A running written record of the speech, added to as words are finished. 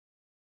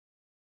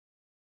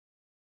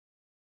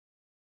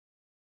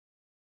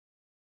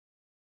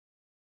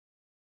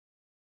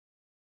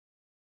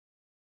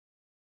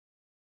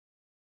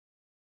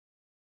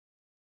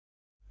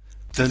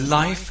The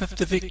life of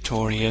the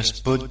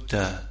victorious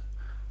Buddha.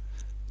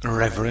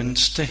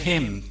 Reverence to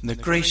him, the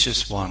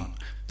gracious one,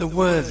 the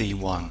worthy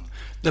one,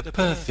 the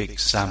perfect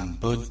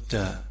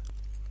Sambuddha.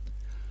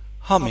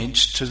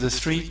 Homage to the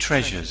three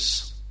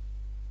treasures.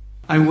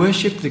 I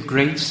worship the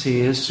great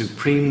seer's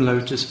supreme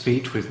lotus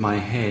feet with my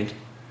head,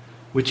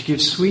 which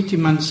gives sweet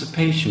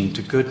emancipation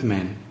to good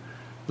men,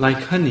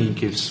 like honey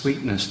gives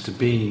sweetness to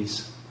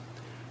bees,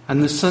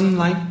 and the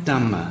sun-like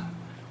Dhamma,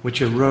 which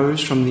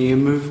arose from the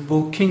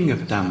immovable King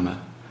of Dhamma,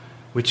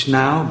 which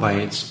now by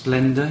its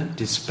splendour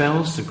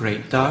dispels the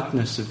great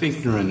darkness of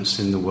ignorance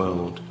in the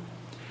world,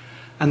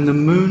 and the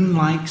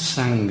moon-like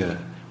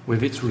Sangha,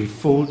 with its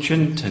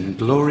refulgent and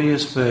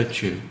glorious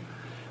virtue,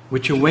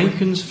 which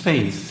awakens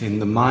faith in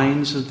the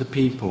minds of the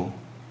people.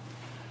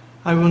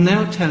 I will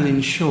now tell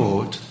in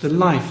short the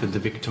life of the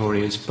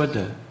victorious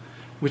Buddha,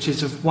 which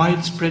is of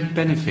widespread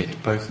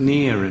benefit both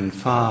near and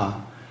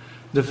far,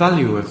 the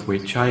value of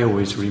which I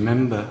always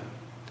remember.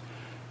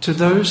 To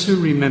those who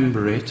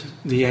remember it,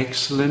 the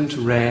excellent,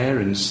 rare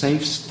and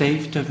safe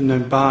state of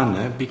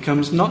Nibbana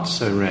becomes not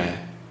so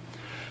rare.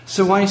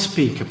 So I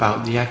speak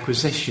about the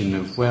acquisition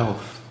of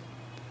wealth.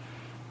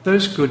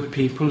 Those good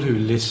people who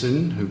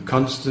listen, who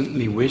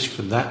constantly wish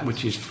for that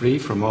which is free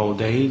from old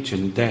age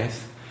and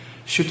death,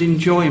 should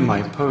enjoy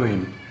my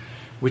poem,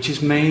 which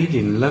is made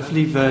in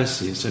lovely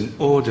verses and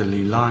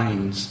orderly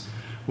lines,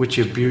 which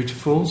are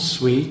beautiful,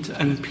 sweet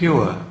and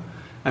pure,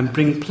 and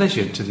bring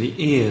pleasure to the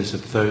ears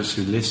of those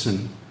who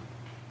listen.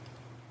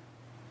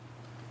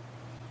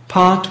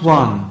 Part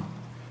 1.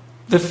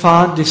 The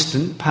Far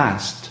Distant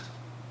Past.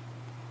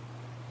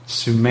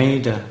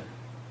 Sumedha.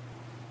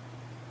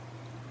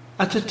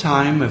 At a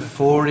time of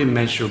 4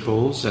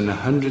 immeasurables and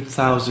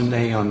 100,000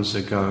 aeons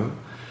ago,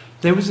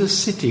 there was a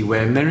city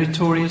where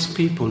meritorious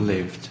people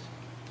lived.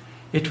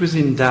 It was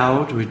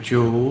endowed with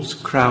jewels,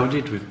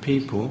 crowded with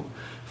people,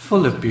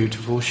 full of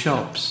beautiful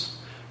shops,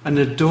 and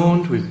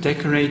adorned with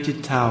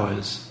decorated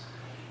towers.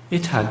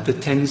 It had the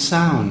 10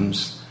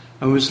 sounds,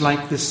 and was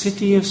like the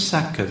city of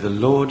Sakka, the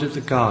lord of the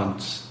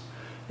gods.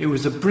 It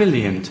was a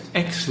brilliant,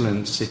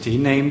 excellent city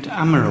named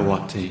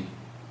Amaravati.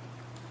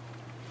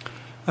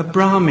 A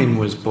Brahmin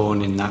was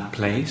born in that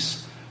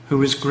place, who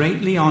was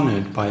greatly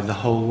honoured by the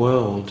whole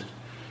world.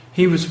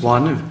 He was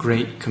one of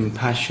great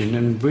compassion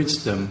and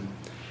wisdom.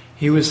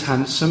 He was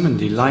handsome and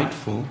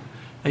delightful,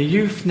 a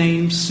youth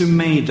named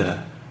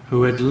Sumedha,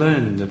 who had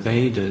learned the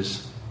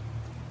Vedas.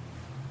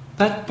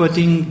 That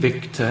budding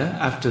victor,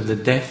 after the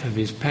death of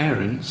his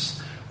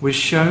parents, was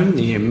shown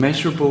the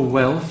immeasurable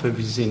wealth of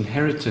his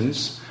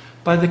inheritance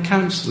by the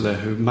counsellor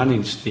who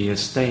managed the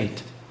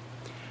estate.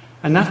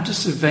 And after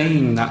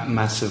surveying that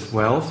mass of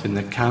wealth in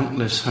the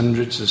countless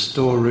hundreds of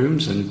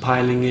storerooms and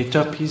piling it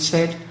up, he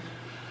said,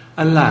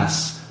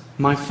 "Alas,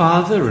 my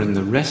father and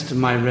the rest of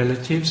my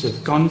relatives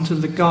have gone to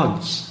the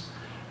gods,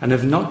 and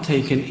have not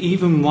taken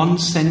even 1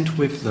 cent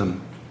with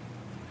them."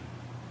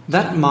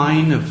 That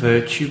mine of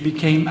virtue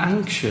became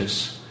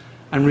anxious,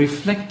 and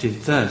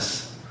reflected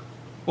thus,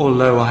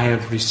 "Although I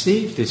have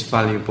received this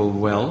valuable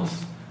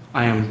wealth,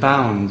 I am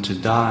bound to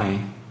die."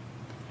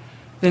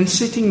 Then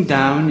sitting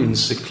down in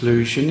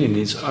seclusion in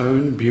his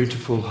own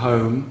beautiful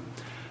home,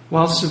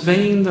 while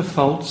surveying the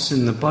faults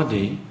in the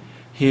body,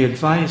 he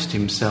advised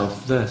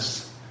himself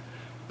thus,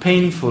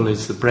 "Painful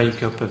is the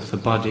break-up of the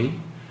body,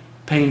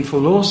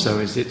 painful also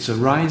is its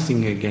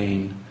arising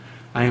again.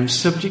 I am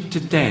subject to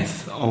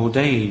death, old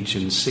age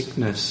and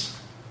sickness."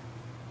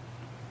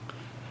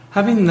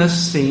 Having thus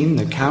seen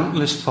the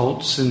countless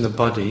faults in the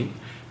body,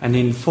 and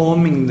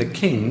informing the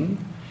king,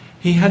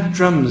 he had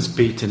drums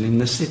beaten in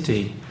the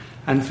city,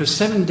 and for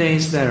 7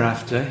 days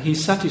thereafter he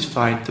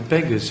satisfied the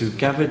beggars who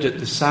gathered at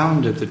the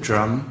sound of the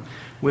drum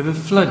with a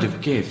flood of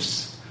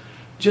gifts,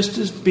 just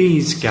as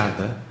bees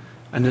gather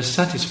and are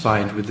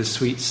satisfied with the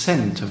sweet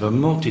scent of a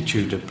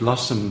multitude of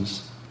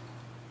blossoms.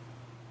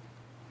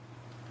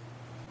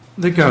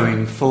 The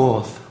going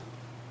forth.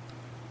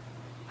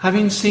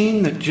 Having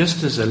seen that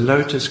just as a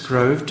lotus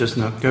grove does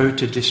not go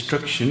to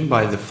destruction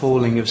by the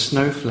falling of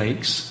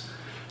snowflakes,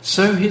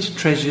 so his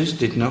treasures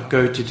did not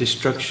go to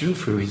destruction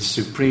through his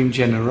supreme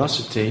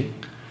generosity,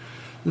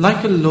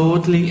 like a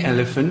lordly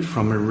elephant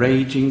from a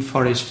raging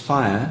forest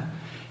fire,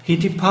 he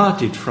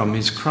departed from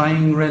his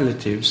crying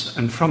relatives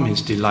and from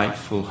his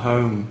delightful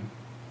home.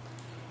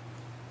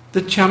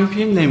 The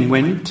champion then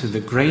went to the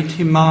great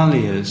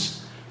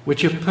Himalayas,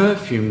 which are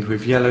perfumed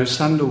with yellow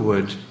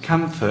sandalwood,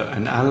 camphor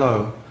and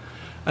aloe,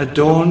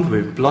 adorned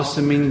with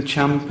blossoming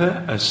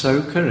champa,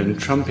 asoka and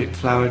trumpet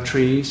flower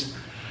trees,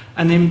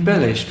 and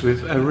embellished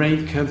with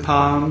areca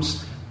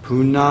palms,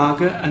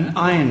 punaga and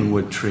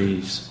ironwood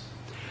trees.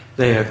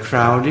 They are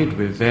crowded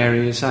with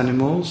various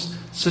animals,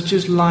 such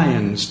as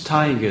lions,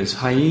 tigers,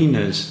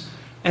 hyenas,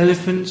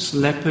 elephants,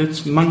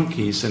 leopards,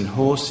 monkeys and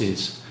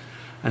horses,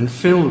 and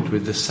filled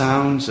with the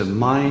sounds of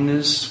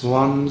miners,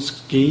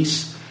 swans,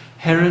 geese,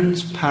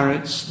 herons,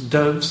 parrots,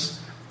 doves,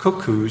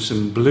 cuckoos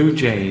and blue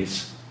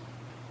jays.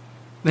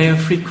 They are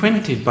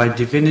frequented by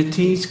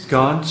divinities,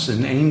 gods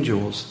and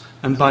angels,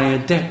 and by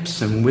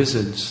adepts and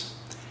wizards.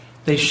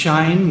 They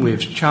shine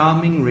with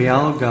charming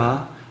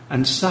realgar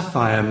and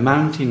sapphire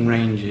mountain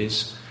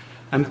ranges,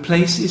 and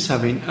places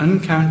having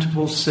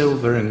uncountable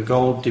silver and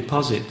gold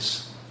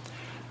deposits.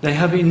 They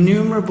have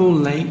innumerable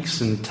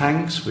lakes and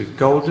tanks with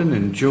golden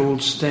and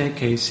jewelled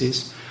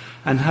staircases,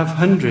 and have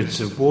hundreds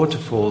of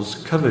waterfalls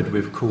covered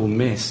with cool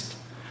mist,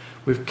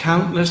 with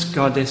countless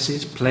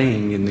goddesses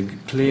playing in the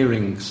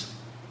clearings.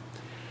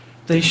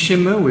 They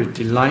shimmer with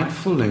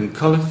delightful and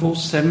colourful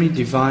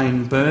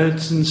semi-divine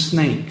birds and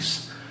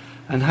snakes,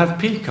 and have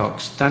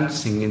peacocks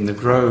dancing in the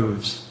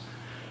groves.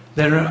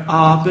 There are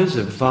arbours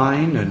of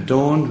vine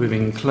adorned with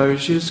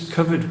enclosures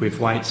covered with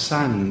white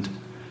sand.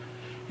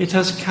 It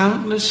has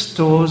countless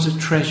stores of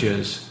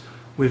treasures,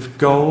 with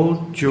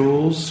gold,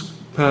 jewels,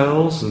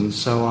 pearls, and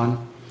so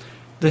on.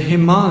 The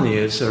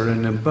Himalayas are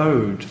an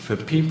abode for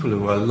people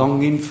who are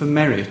longing for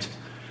merit,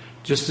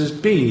 just as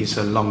bees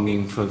are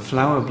longing for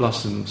flower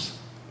blossoms.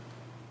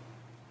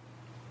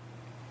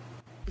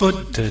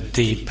 Buddha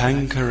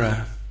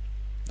Dipankara.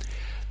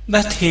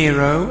 That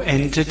hero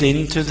entered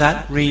into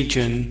that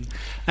region,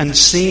 and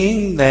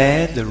seeing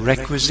there the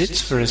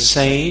requisites for a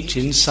sage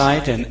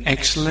inside an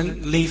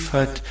excellent leaf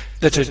hut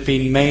that had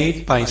been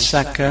made by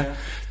Sakka,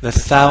 the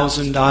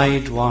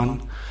 1,000-eyed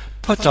one,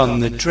 put on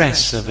the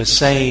dress of a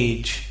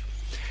sage.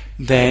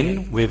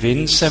 Then,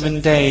 within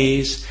 7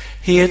 days,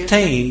 he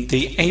attained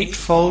the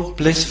 8-fold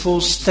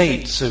blissful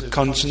states of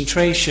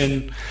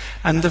concentration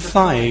and the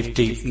 5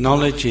 deep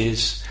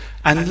knowledges,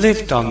 and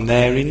lived on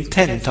there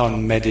intent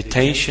on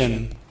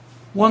meditation.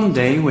 One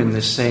day when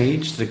the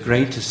sage, the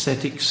great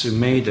ascetic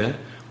Sumedha,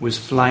 was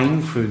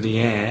flying through the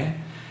air,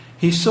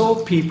 he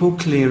saw people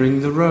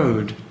clearing the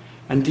road,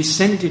 and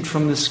descended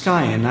from the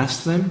sky and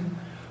asked them,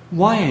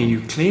 "Why are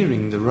you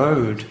clearing the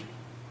road?"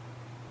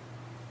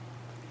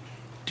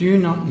 Do you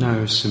not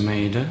know,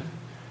 Sumedha?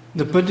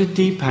 The Buddha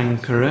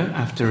Dipankara,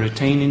 after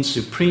attaining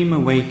supreme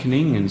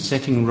awakening and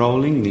setting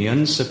rolling the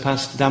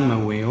unsurpassed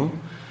Dhamma wheel,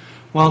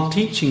 while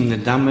teaching the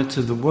Dhamma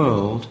to the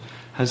world,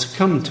 has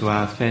come to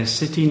our fair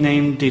city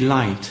named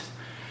Delight,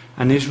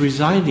 and is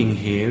residing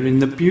here in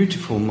the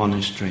beautiful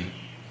monastery.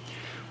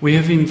 We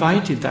have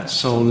invited that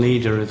sole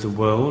leader of the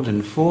world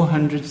and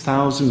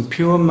 400,000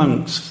 pure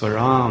monks for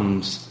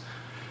alms.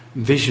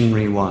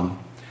 Visionary one,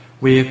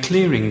 we are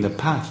clearing the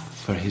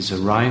path for his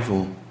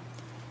arrival.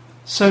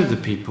 So the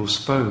people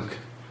spoke,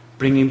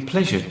 bringing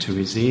pleasure to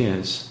his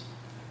ears.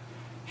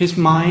 His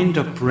mind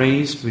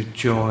upraised with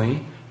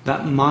joy,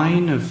 that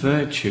mine of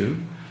virtue,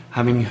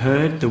 having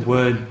heard the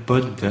word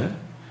Buddha,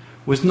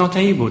 was not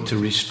able to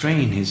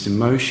restrain his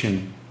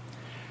emotion.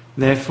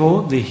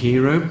 Therefore the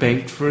hero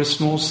begged for a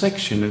small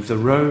section of the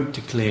road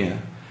to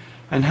clear,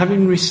 and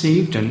having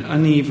received an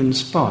uneven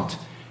spot,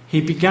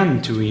 he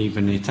began to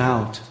even it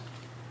out.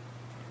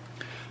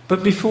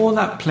 But before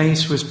that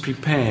place was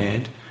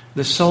prepared,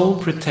 the sole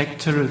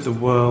protector of the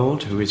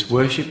world, who is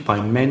worshipped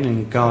by men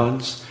and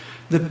gods,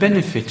 the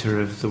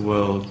benefiter of the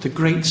world, the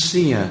great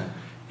seer,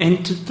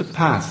 entered the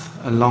path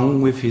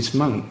along with his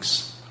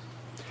monks.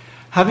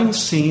 Having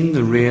seen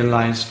the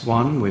realized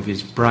one with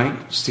his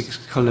bright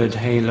 6-coloured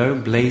halo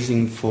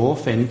blazing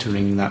forth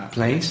entering that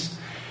place,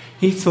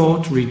 he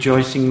thought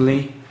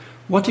rejoicingly,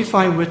 "What if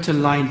I were to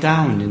lie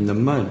down in the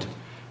mud,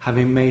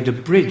 having made a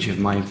bridge of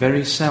my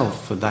very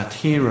self for that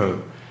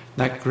hero,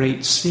 that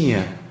great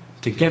seer,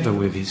 together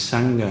with his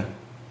Sangha?"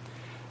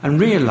 And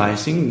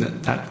realizing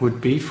that that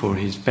would be for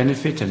his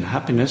benefit and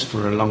happiness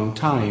for a long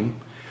time,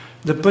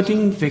 the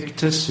budding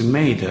victor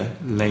Sumedha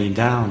lay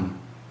down.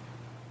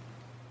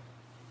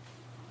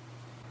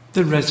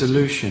 The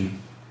resolution.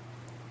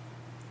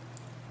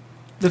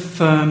 The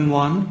firm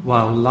one,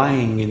 while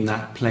lying in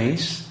that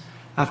place,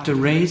 after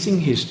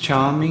raising his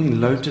charming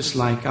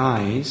lotus-like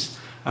eyes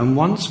and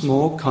once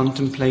more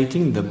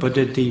contemplating the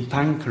Buddha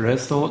Dipankara,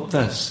 thought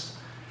thus,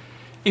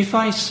 "If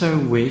I so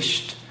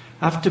wished,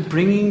 after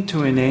bringing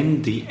to an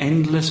end the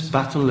endless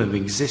battle of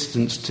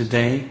existence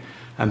today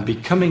and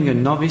becoming a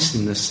novice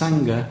in the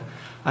Sangha,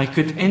 I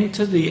could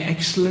enter the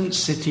excellent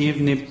city of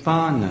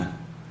Nibbana.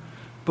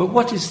 But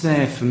what is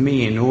there for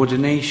me in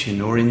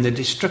ordination or in the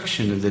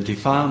destruction of the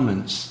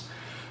defilements?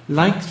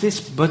 Like this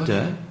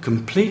Buddha,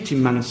 complete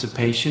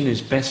emancipation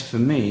is best for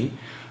me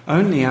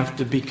only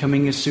after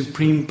becoming a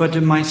supreme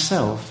Buddha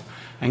myself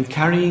and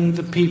carrying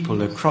the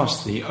people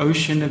across the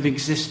ocean of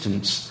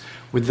existence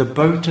with the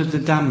boat of the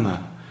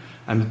Dhamma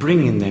and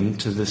bringing them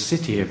to the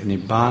city of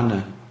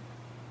Nibbana."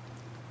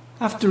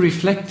 After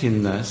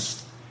reflecting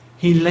thus,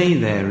 he lay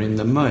there in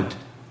the mud,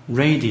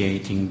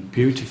 radiating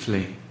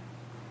beautifully.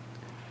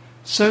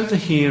 So the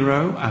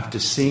hero, after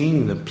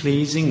seeing the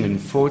pleasing and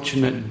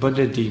fortunate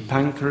Buddha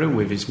Dipankara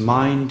with his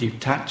mind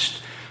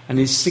detached and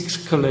his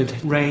 6-coloured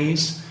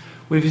rays,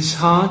 with his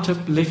heart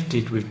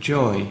uplifted with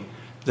joy,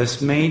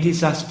 thus made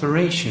his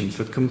aspiration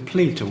for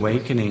complete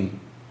awakening.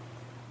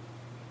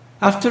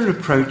 After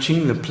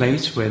approaching the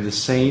place where the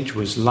sage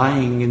was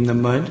lying in the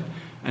mud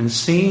and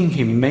seeing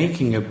him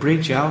making a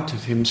bridge out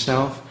of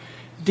himself,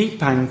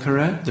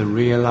 Dipankara, the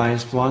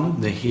realized one,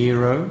 the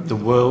hero, the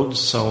world's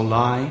sole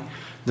eye,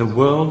 the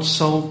world's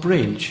sole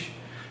bridge,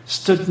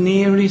 stood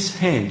near his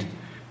head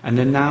and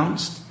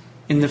announced,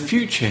 In the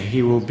future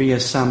he will be a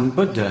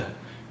Sambuddha,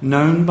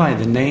 known by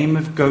the name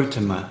of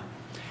Gotama,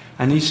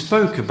 and he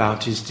spoke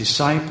about his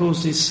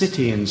disciples, his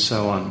city, and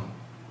so on.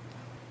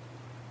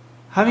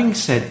 Having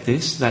said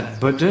this, that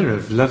Buddha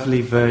of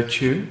lovely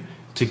virtue,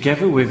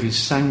 together with his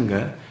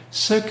Sangha,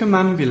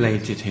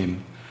 circumambulated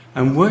him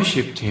and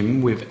worshipped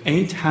him with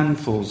 8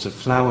 handfuls of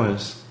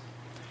flowers.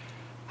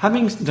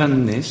 Having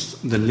done this,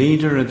 the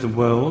leader of the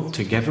world,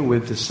 together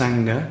with the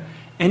Sangha,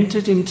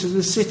 entered into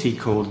the city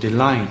called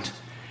Delight,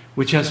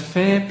 which has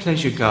fair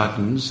pleasure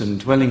gardens and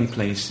dwelling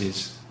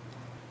places.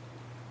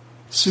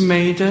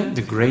 Sumedha,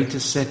 the great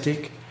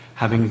ascetic,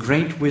 having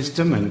great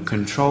wisdom and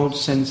controlled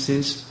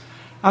senses,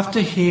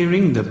 after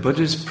hearing the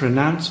Buddha's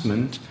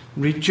pronouncement,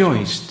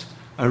 rejoiced,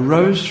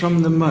 arose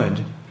from the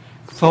mud,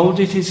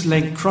 folded his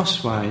leg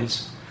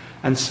crosswise,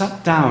 and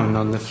sat down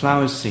on the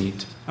flower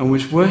seat, and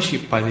was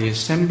worshipped by the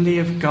assembly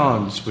of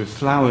gods with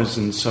flowers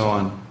and so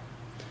on.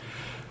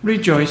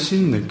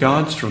 Rejoicing, the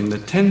gods from the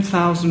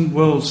 10,000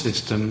 world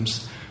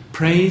systems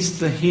praised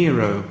the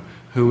hero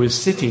who was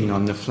sitting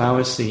on the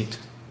flower seat.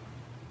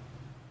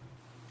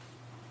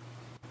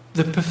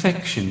 The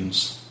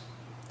perfections.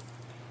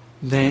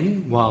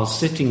 Then, while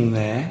sitting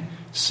there,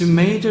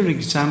 Sumedha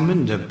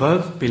examined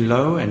above,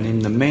 below, and in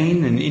the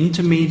main and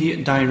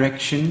intermediate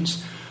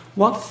directions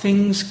what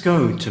things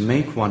go to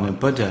make one a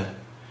Buddha,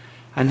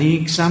 and he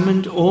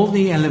examined all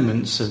the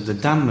elements of the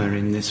Dhamma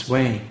in this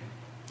way.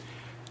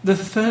 The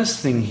first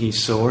thing he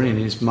saw in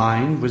his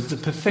mind was the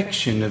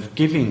perfection of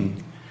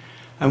giving,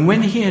 and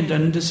when he had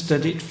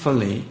understood it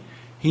fully,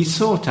 he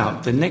sought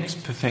out the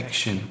next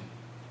perfection.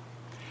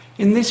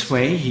 In this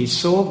way he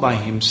saw by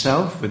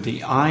himself with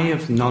the eye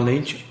of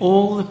knowledge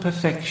all the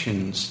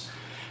perfections,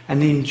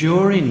 and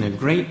enduring a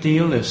great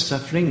deal of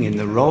suffering in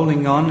the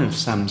rolling on of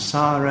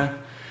samsara,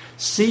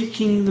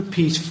 seeking the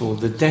peaceful,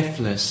 the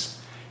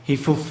deathless, he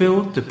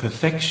fulfilled the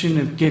perfection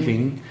of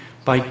giving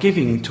by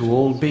giving to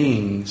all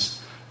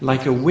beings,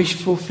 like a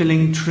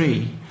wish-fulfilling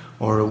tree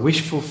or a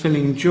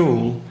wish-fulfilling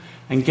jewel,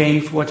 and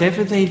gave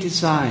whatever they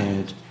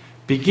desired,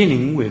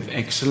 beginning with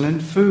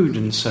excellent food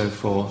and so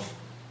forth.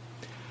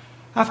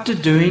 After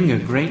doing a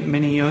great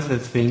many other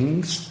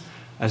things,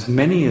 as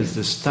many as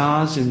the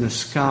stars in the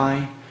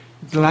sky,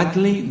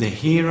 gladly the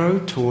hero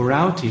tore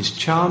out his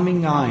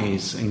charming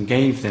eyes and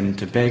gave them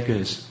to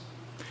beggars.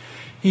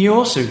 He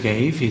also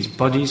gave his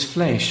body's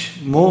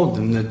flesh more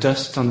than the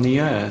dust on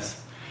the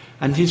earth,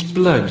 and his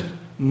blood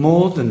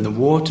more than the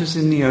waters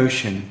in the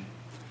ocean.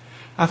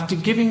 After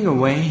giving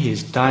away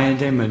his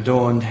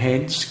diadem-adorned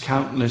heads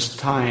countless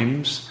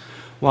times,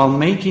 while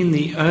making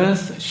the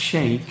earth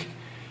shake,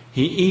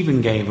 he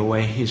even gave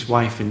away his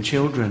wife and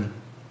children.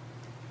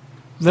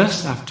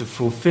 Thus, after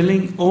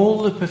fulfilling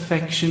all the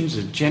perfections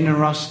of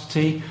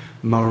generosity,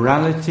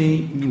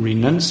 morality,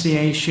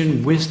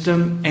 renunciation,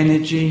 wisdom,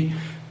 energy,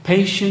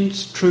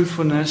 patience,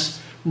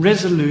 truthfulness,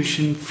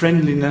 resolution,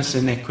 friendliness,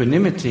 and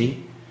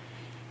equanimity,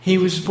 he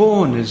was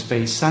born as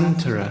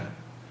Vaisantara.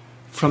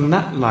 From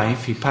that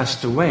life he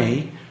passed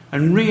away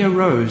and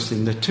re-arose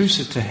in the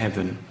Tusita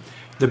heaven,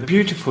 the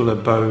beautiful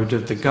abode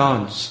of the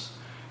gods,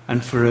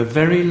 and for a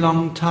very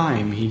long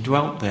time he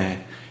dwelt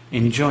there,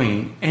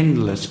 enjoying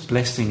endless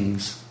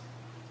blessings.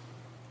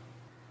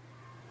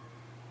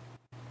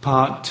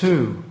 Part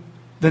 2.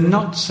 The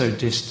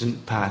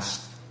not-so-distant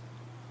past.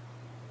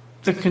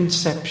 The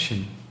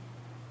conception.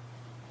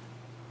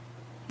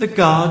 The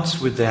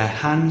guards, with their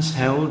hands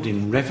held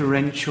in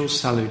reverential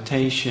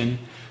salutation,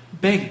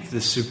 begged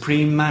the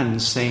Supreme Man,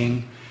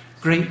 saying,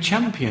 "Great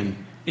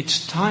Champion,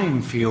 it's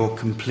time for your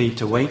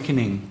complete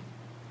awakening."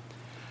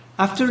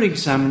 After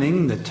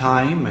examining the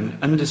time and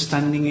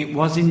understanding it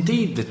was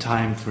indeed the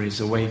time for his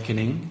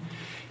awakening,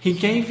 he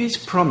gave his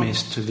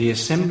promise to the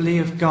assembly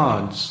of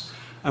gods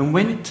and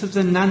went to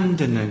the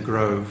Nandana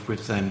grove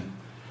with them,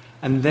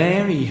 and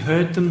there he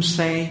heard them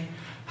say,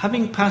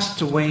 "Having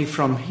passed away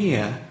from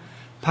here,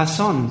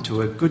 pass on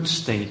to a good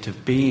state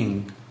of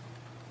being."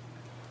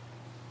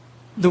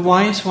 The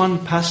wise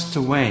one passed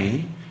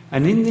away,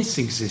 and in this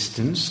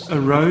existence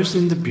arose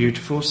in the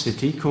beautiful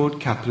city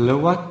called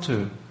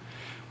Kapilavatthu,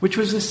 which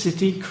was a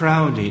city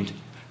crowded,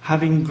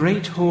 having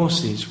great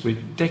horses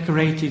with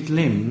decorated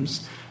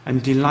limbs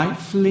and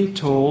delightfully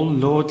tall,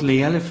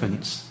 lordly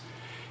elephants.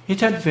 It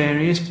had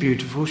various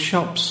beautiful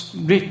shops,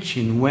 rich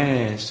in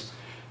wares,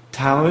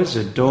 towers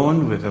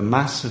adorned with a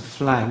mass of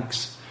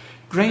flags,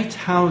 great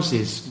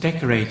houses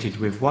decorated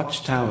with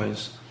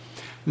watchtowers,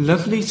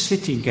 lovely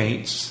city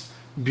gates,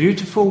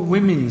 beautiful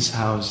women's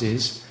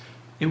houses.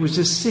 It was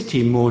a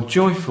city more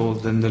joyful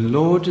than the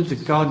Lord of the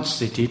Gods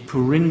city,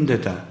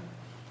 Purindada.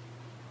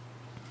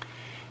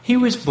 He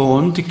was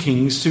born to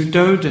King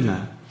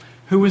Suddhodana,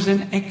 who was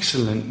an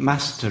excellent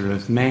master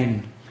of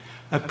men,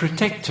 a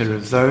protector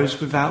of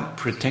those without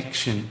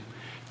protection,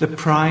 the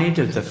pride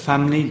of the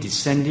family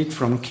descended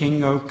from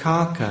King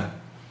Okaka,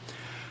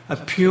 a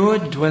pure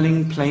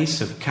dwelling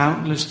place of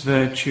countless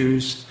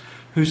virtues,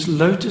 whose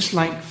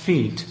lotus-like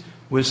feet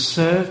were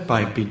served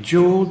by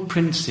bejeweled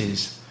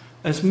princes,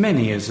 as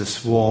many as a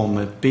swarm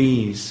of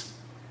bees.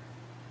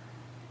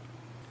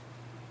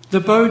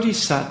 The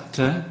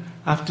Bodhisatta,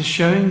 after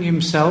showing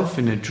himself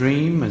in a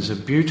dream as a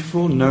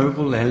beautiful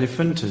noble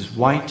elephant as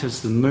white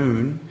as the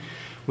moon,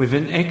 with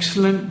an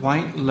excellent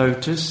white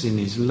lotus in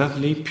his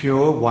lovely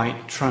pure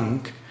white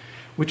trunk,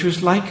 which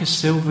was like a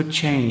silver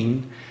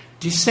chain,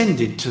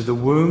 descended to the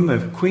womb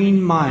of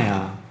Queen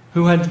Maya,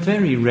 who had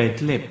very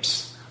red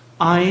lips,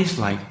 eyes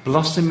like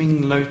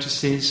blossoming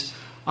lotuses,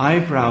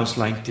 eyebrows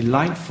like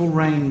delightful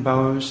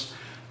rainbows,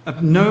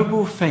 a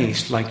noble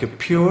face like a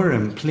pure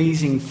and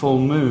pleasing full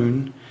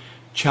moon,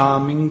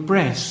 charming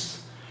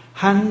breasts,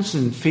 hands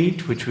and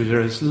feet which were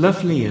as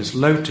lovely as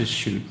lotus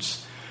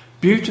shoots,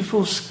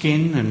 beautiful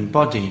skin and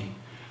body,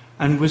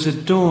 and was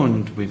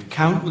adorned with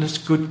countless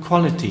good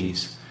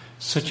qualities,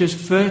 such as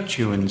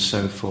virtue and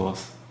so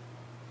forth.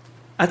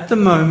 At the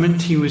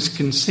moment he was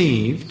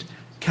conceived,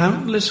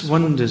 countless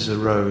wonders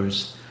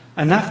arose,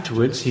 and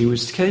afterwards he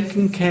was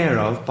taken care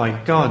of by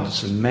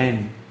gods and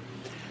men.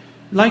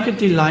 Like a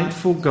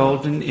delightful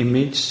golden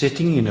image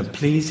sitting in a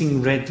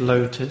pleasing red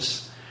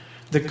lotus,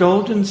 the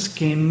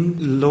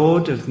golden-skinned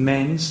Lord of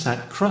Men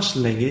sat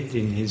cross-legged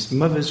in his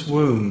mother's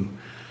womb,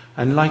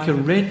 and like a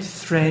red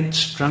thread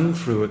strung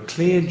through a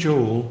clear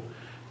jewel,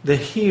 the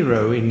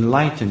hero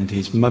enlightened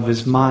his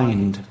mother's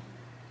mind.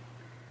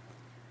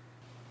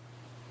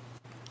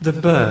 The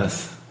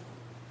birth.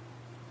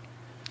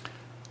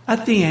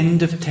 At the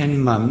end of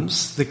 10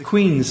 months, the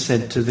Queen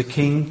said to the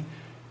King,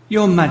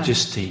 "Your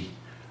Majesty,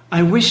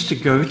 I wish to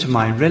go to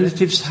my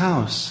relative's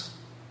house."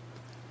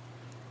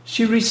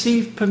 She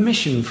received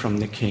permission from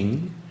the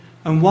King,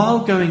 and while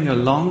going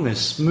along a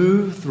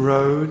smooth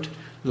road,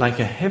 like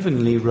a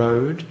heavenly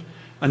road,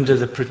 under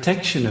the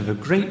protection of a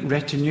great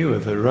retinue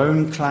of her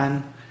own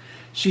clan,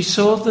 she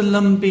saw the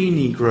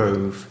Lumbini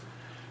Grove,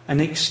 an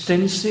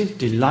extensive,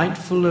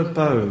 delightful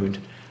abode,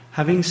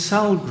 having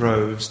sal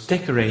groves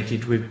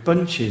decorated with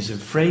bunches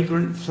of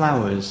fragrant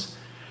flowers,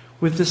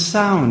 with the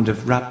sound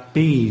of rapt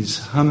bees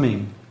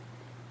humming.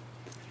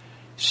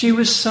 She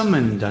was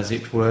summoned, as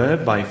it were,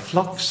 by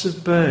flocks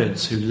of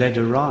birds who led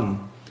her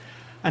on,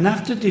 and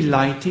after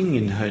delighting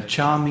in her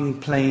charming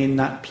play in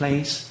that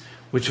place,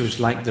 which was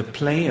like the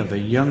play of a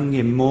young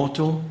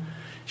immortal,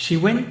 she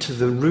went to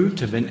the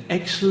root of an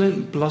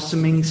excellent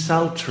blossoming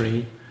sal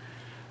tree,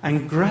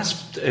 and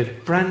grasped a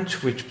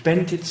branch which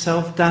bent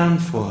itself down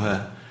for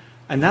her,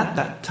 and at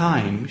that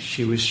time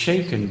she was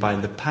shaken by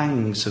the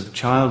pangs of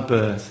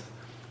childbirth.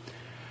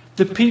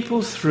 The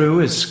people threw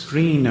a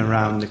screen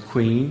around the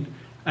Queen,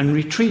 and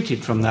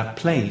retreated from that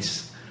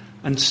place,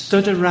 and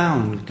stood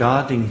around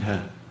guarding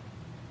her.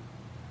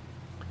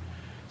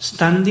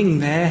 Standing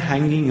there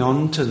hanging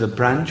on to the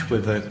branch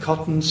with her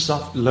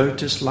cotton-soft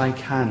lotus-like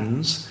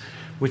hands,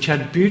 which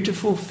had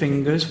beautiful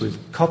fingers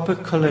with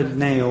copper-coloured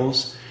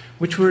nails,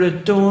 which were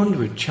adorned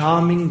with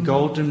charming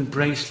golden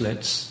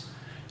bracelets,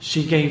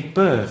 she gave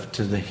birth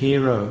to the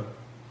hero.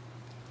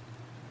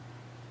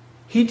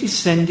 He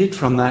descended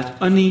from that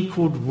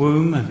unequalled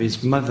womb of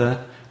his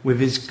mother, with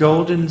his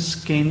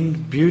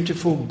golden-skinned,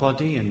 beautiful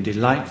body and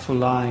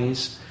delightful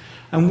eyes,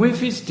 and with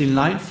his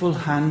delightful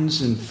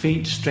hands and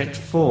feet stretched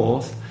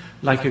forth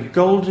like a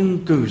golden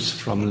goose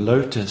from a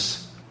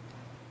lotus.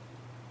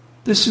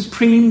 The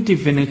supreme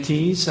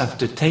divinities,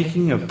 after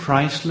taking a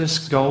priceless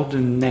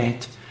golden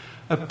net,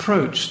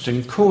 approached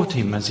and caught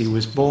him as he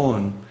was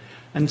born,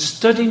 and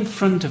stood in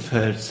front of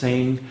her,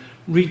 saying,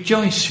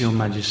 "Rejoice, your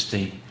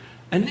Majesty,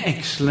 an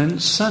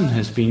excellent son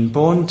has been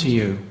born to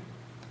you."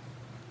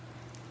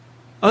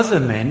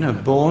 Other men are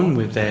born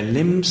with their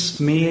limbs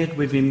smeared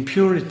with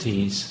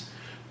impurities,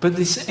 but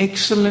this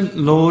excellent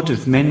Lord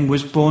of Men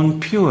was born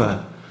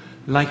pure,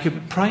 like a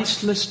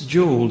priceless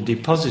jewel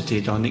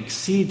deposited on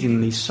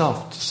exceedingly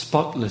soft,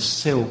 spotless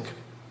silk.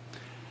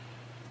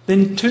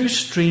 Then 2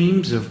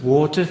 streams of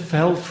water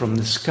fell from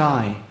the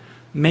sky,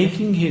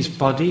 making his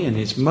body and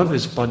his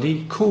mother's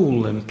body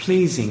cool and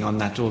pleasing on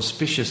that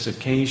auspicious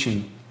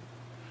occasion.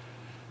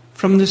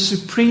 From the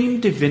supreme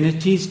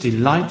divinity's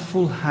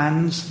delightful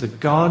hands, the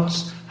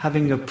gods,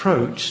 having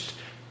approached,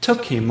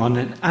 took him on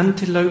an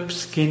antelope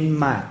skin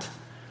mat,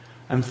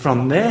 and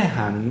from their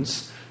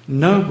hands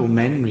noble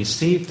men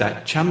received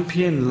that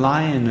champion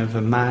lion of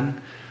a man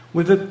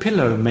with a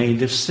pillow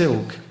made of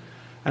silk,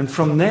 and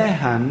from their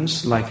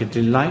hands, like a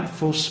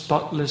delightful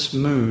spotless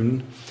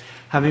moon,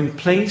 having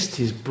placed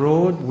his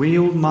broad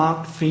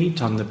wheel-marked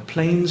feet on the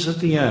plains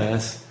of the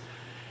earth,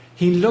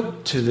 he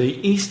looked to the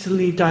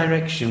easterly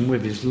direction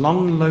with his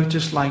long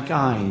lotus-like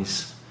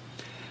eyes.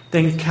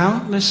 Then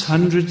countless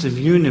hundreds of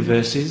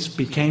universes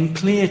became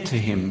clear to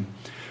him,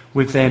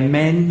 with their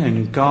men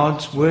and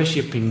gods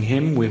worshipping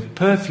him with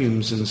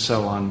perfumes and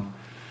so on.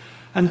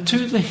 And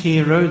to the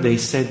hero they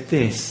said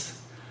this,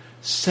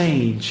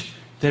 "Sage,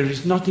 there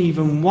is not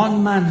even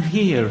one man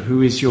here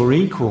who is your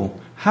equal,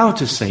 how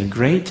to say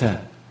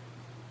greater?"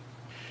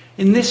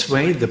 In this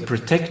way the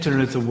protector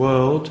of the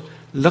world,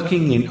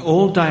 looking in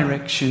all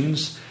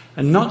directions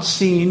and not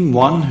seeing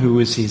one who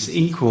was his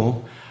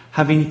equal,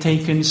 having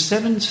taken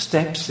 7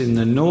 steps in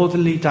the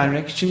northerly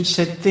direction,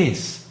 said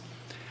this,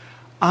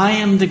 "I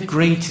am the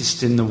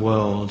greatest in the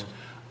world.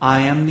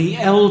 I am the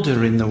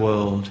elder in the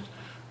world.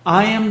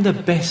 I am the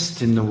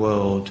best in the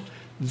world.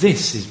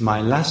 This is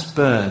my last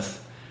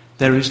birth.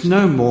 There is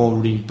no more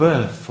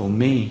rebirth for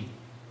me.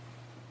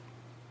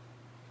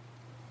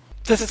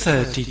 The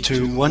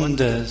 32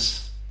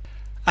 Wonders.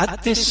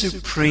 At this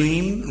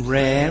supreme,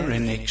 rare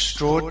and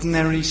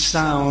extraordinary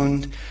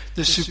sound,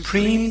 the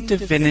supreme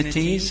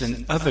divinities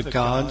and other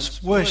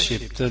gods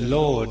worshipped the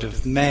Lord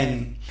of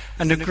men,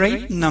 and a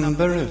great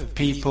number of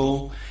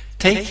people,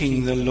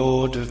 taking the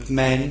Lord of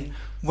men,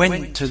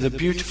 went to the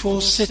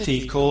beautiful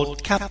city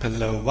called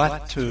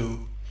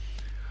Kapilavatthu.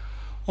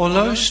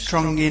 Although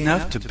strong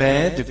enough to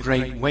bear the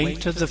great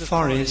weight of the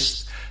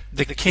forest,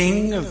 the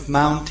king of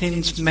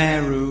mountains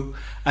Meru,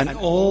 and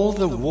all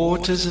the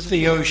waters of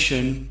the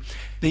ocean,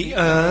 the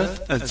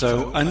earth, as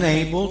though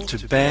unable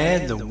to bear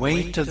the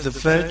weight of the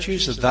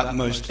virtues of that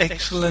most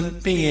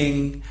excellent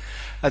being,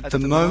 at the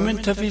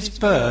moment of his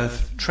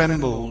birth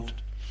trembled.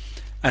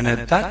 And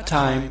at that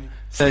time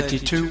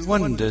 32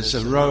 wonders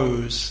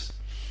arose.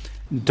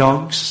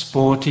 Dogs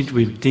sported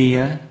with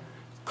deer,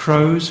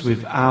 crows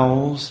with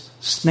owls,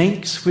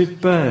 snakes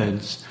with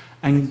birds,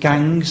 and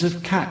gangs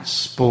of cats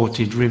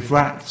sported with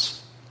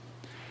rats.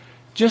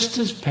 Just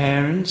as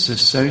parents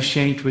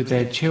associate with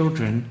their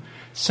children,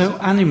 so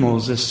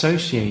animals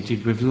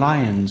associated with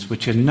lions,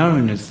 which are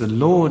known as the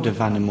Lord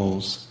of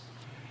Animals.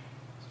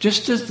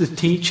 Just as the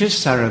teacher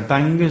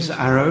Sarabanga's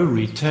arrow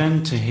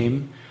returned to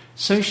him,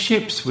 so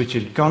ships which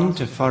had gone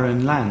to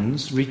foreign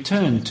lands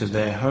returned to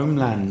their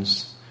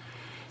homelands.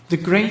 The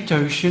great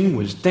ocean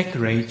was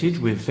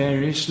decorated with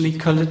variously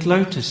coloured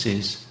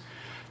lotuses.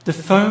 The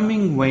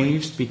foaming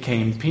waves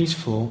became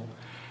peaceful,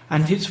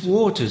 and its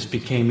waters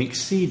became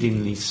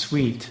exceedingly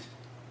sweet.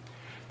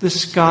 The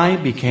sky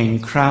became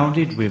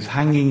crowded with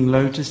hanging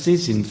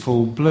lotuses in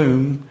full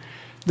bloom.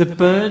 The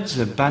birds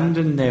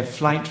abandoned their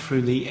flight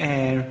through the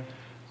air.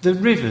 The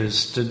rivers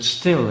stood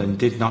still and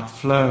did not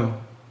flow.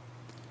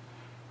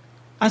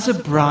 As a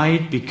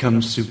bride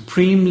becomes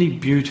supremely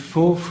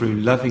beautiful through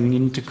loving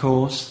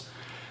intercourse,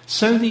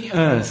 so the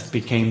earth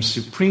became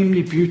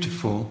supremely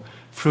beautiful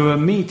through a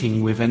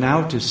meeting with an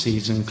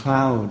out-of-season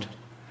cloud,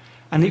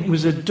 and it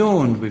was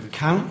adorned with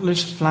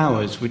countless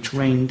flowers which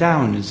rained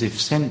down as if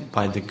sent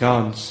by the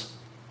gods.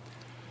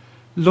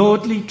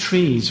 Lordly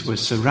trees were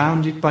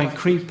surrounded by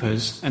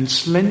creepers and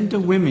slender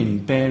women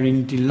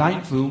bearing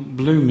delightful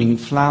blooming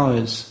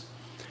flowers.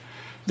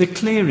 The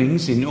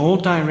clearings in all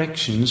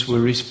directions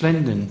were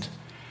resplendent,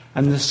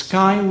 and the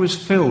sky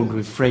was filled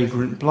with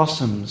fragrant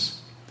blossoms.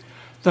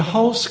 The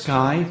whole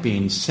sky,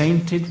 being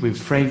scented with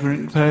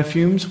fragrant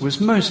perfumes, was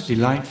most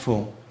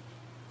delightful.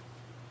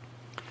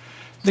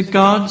 The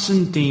gods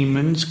and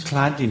demons,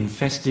 clad in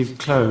festive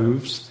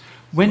clothes,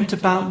 went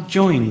about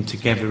joined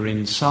together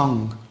in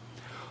song.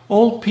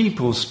 All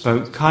people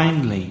spoke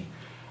kindly,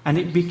 and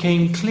it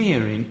became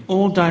clear in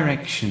all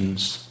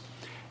directions.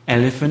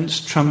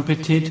 Elephants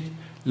trumpeted,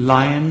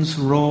 lions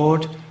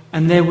roared,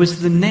 and there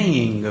was the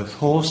neighing of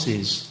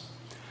horses.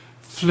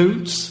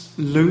 Flutes,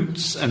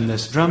 lutes, and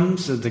the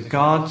drums of the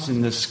gods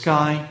in the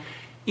sky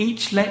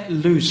each let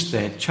loose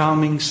their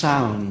charming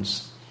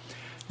sounds.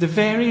 The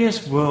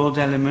various world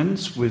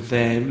elements with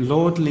their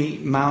lordly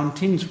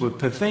mountains were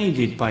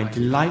pervaded by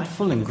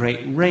delightful and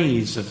great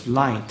rays of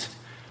light.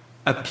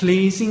 A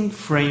pleasing,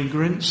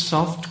 fragrant,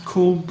 soft,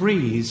 cool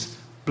breeze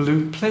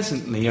blew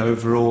pleasantly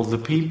over all the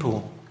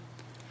people.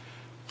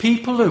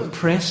 People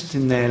oppressed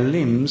in their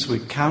limbs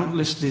with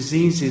countless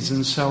diseases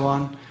and so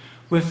on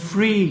were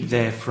freed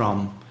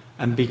therefrom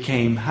and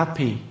became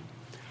happy.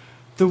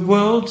 The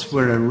worlds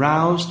were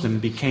aroused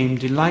and became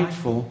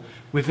delightful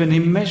with an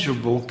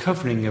immeasurable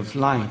covering of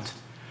light,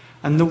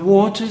 and the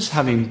waters,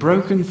 having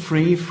broken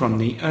free from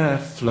the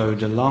earth,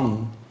 flowed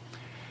along.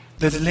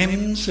 The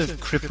limbs of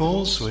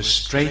cripples were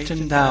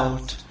straightened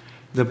out,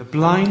 the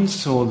blind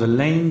saw the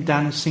lame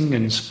dancing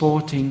and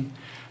sporting,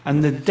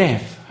 and the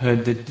deaf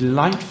heard the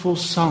delightful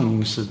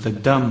songs of the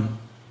dumb.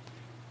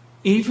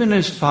 Even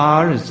as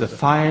far as the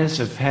fires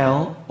of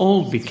hell,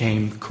 all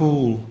became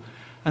cool,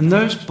 and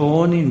those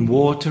born in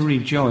water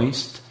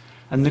rejoiced,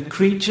 and the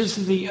creatures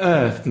of the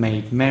earth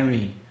made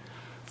merry.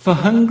 For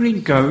hungry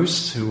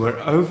ghosts who were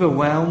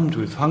overwhelmed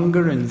with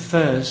hunger and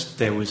thirst,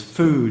 there was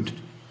food.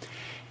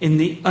 In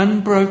the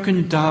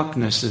unbroken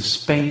darkness of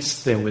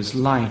space there was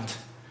light,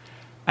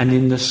 and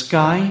in the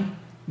sky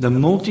the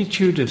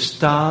multitude of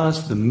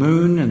stars, the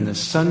moon and the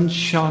sun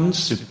shone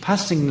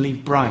surpassingly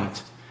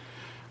bright,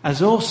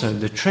 as also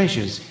the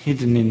treasures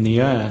hidden in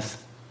the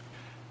earth.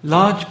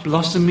 Large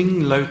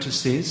blossoming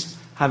lotuses,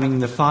 having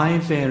the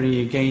 5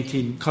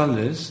 variegated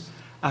colours,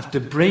 after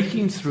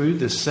breaking through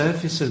the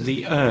surface of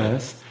the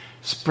earth,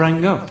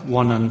 sprang up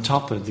one on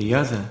top of the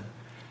other.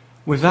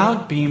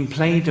 Without being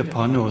played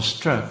upon or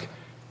struck,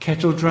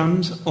 kettle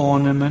drums,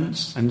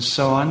 ornaments, and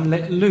so on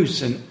let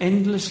loose an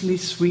endlessly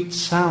sweet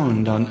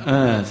sound on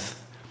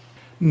earth.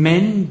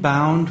 Men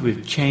bound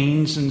with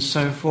chains and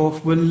so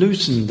forth were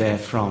loosened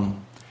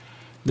therefrom.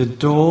 The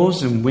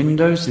doors and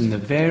windows in the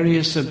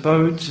various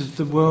abodes of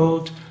the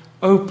world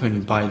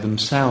opened by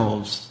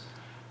themselves,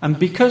 and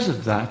because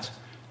of that,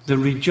 the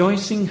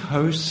rejoicing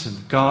hosts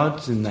of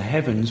gods in the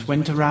heavens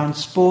went around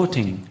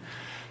sporting,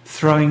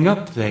 throwing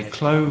up their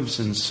clothes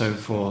and so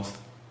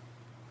forth.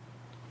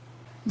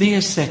 The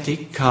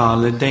ascetic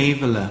Kala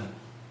Devala.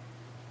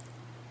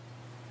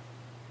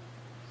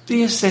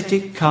 The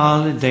ascetic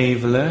Kala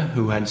Devala,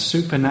 who had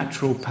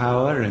supernatural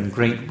power and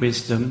great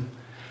wisdom,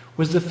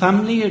 was the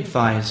family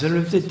advisor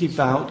of the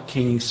devout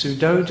King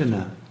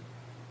Suddhodana.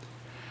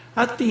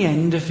 At the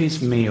end of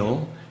his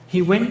meal,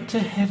 he went to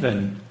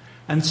heaven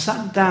and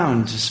sat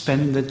down to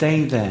spend the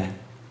day there.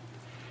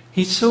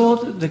 He saw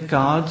that the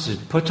guards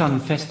had put on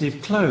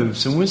festive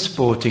clothes and were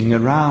sporting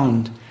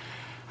around,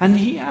 and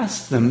he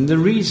asked them the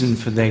reason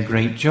for their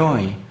great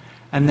joy,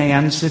 and they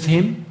answered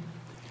him,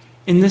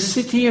 "In the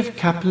city of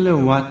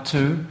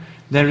Kapilavatthu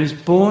there is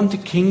born to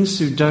King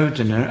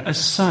Suddhodana a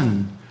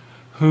son,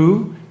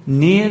 who,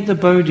 near the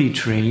Bodhi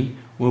Tree,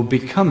 will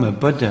become a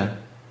Buddha."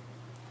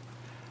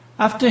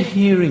 After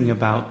hearing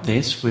about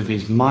this, with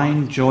his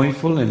mind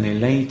joyful and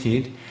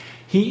elated,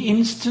 he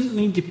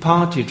instantly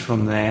departed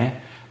from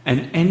there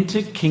and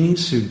entered King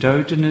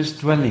Suddhodana's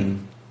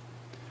dwelling.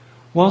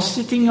 While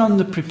sitting on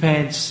the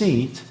prepared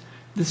seat,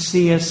 the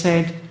seer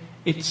said,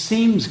 "It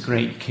seems,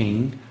 great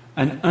king,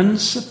 an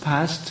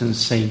unsurpassed and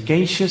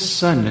sagacious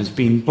son has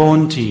been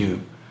born to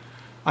you.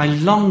 I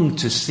long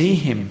to see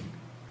him."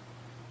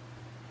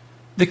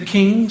 The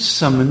king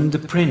summoned the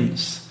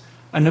prince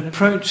and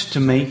approached to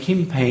make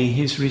him pay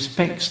his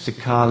respects to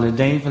Kala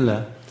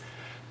Devala,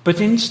 but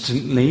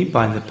instantly,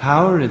 by the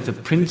power of the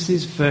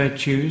prince's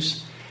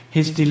virtues,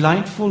 his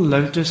delightful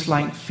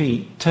lotus-like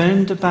feet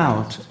turned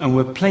about and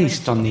were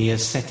placed on the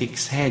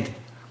ascetic's head.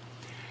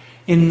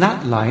 In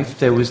that life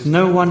there was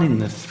no one in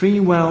the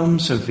three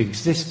realms of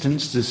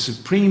existence the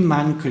supreme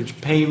man could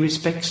pay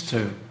respects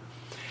to.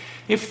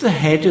 If the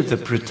head of the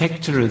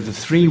protector of the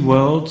three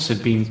worlds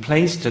had been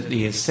placed at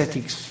the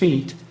ascetic's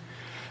feet,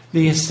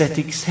 the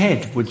ascetic's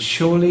head would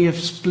surely have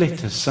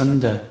split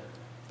asunder.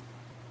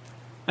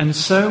 And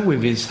so,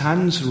 with his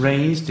hands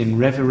raised in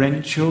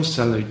reverential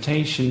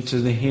salutation to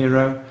the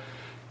hero,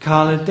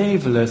 Kala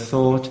Devala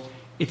thought,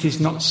 "It is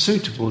not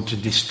suitable to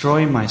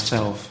destroy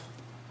myself."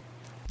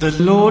 The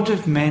Lord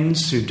of Men,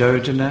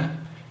 Suddhodana,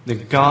 the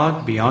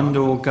god beyond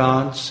all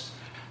gods,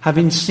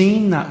 having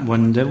seen that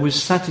wonder, was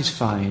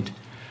satisfied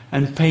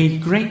and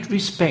paid great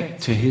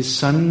respect to his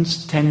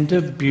son's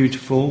tender,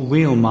 beautiful,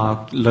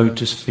 wheel-marked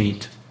lotus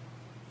feet.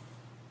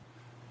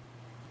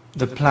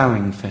 The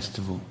Ploughing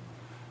Festival.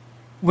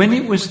 When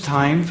it was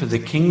time for the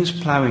king's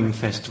ploughing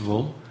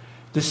festival,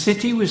 the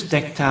city was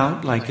decked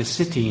out like a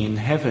city in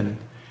heaven,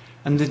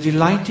 and the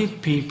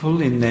delighted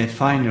people in their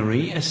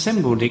finery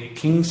assembled at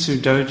King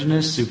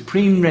Suddhodana's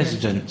supreme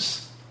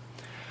residence.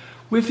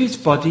 With his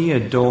body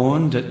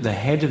adorned at the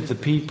head of the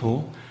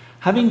people,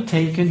 having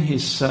taken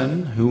his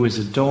son, who was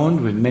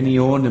adorned with many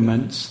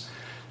ornaments,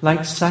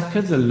 like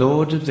Saka the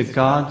lord of the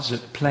gods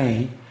at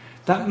play,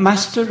 that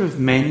master of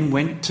men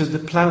went to the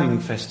ploughing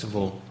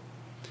festival.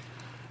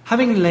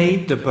 Having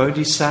laid the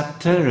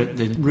Bodhisatta at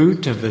the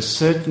root of a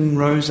certain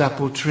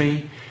rose-apple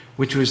tree,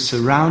 which was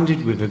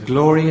surrounded with a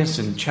glorious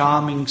and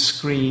charming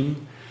screen,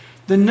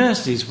 the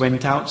nurses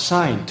went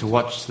outside to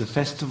watch the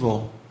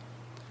festival.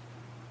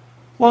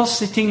 While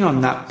sitting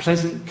on that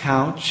pleasant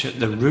couch at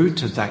the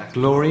root of that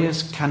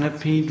glorious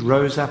canopied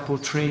rose-apple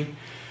tree,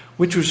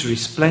 which was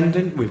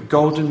resplendent with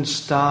golden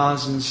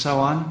stars and so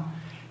on,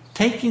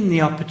 taking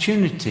the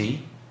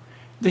opportunity,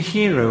 the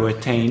hero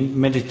attained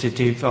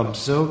meditative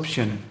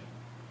absorption.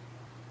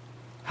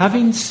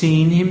 Having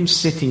seen him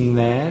sitting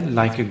there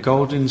like a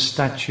golden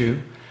statue,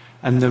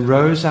 and the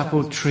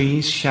rose-apple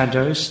tree's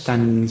shadow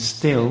standing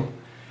still,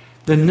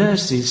 the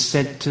nurses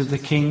said to the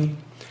king,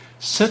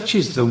 "Such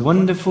is the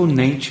wonderful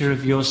nature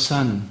of your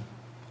son."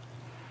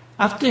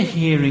 After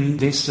hearing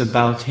this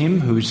about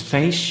him whose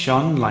face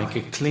shone like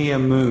a clear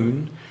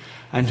moon,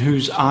 and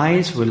whose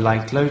eyes were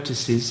like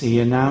lotuses, he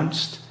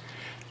announced,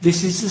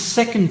 "This is the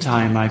second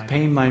time I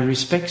pay my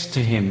respects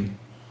to him."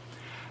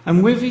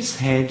 And with his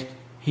head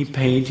he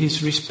paid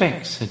his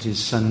respects at his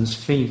son's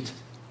feet.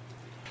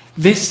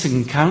 This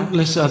and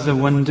countless other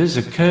wonders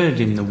occurred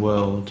in the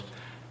world,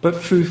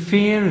 but through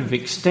fear of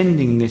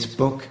extending this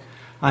book,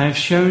 I have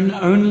shown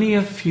only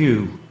a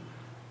few,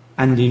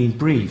 and in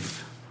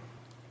brief.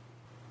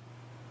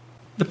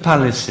 The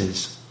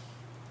palaces.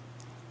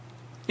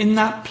 In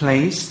that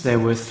place there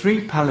were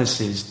 3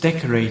 palaces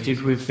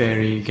decorated with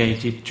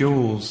variegated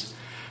jewels,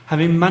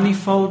 having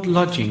manifold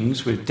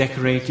lodgings with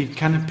decorated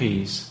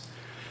canopies.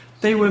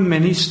 They were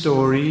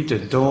many-storied,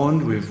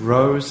 adorned with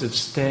rows of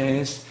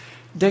stairs,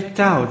 decked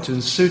out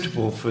and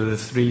suitable for the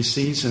 3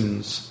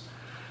 seasons.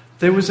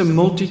 There was a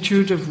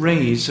multitude of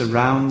rays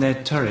around their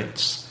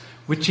turrets,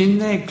 which in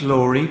their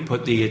glory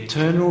put the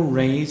eternal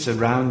rays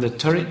around the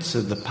turrets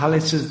of the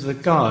palaces of the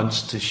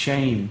gods to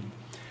shame.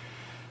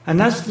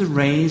 And as the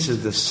rays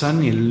of the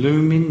sun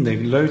illumine the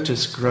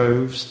lotus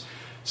groves,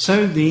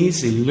 so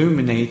these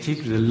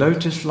illuminated the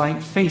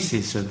lotus-like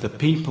faces of the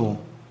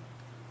people.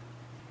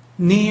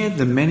 Near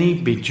the many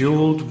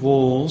bejewelled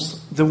walls,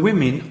 the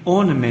women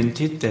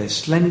ornamented their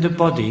slender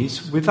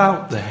bodies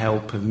without the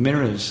help of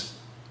mirrors.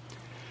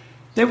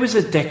 There was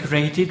a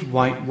decorated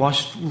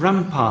whitewashed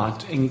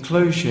rampart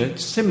enclosure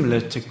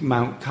similar to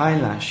Mount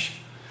Kailash,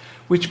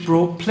 which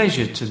brought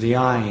pleasure to the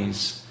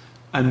eyes,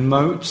 and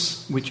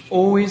moats which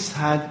always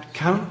had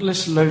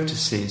countless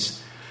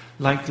lotuses,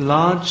 like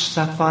large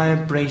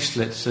sapphire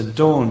bracelets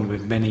adorned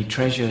with many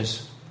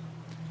treasures.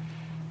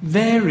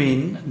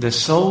 Therein the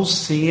sole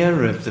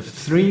seer of the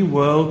three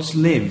worlds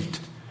lived,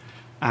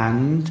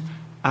 and,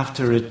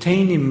 after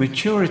attaining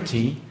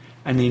maturity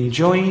and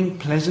enjoying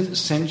pleasant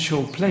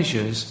sensual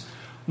pleasures,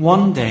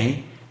 one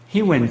day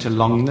he went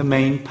along the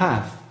main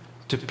path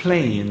to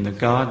play in the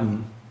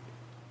garden.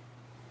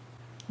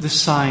 The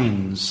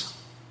signs.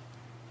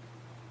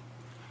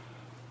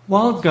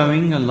 While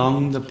going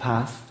along the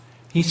path,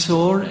 he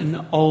saw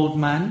an old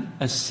man,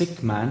 a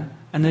sick man,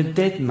 and a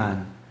dead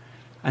man,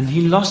 and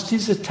he lost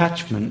his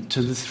attachment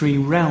to the three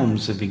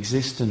realms of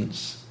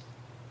existence.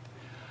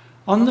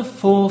 On the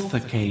fourth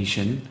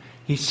occasion,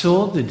 he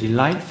saw the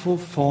delightful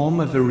form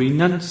of a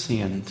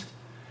renunciant,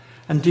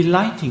 and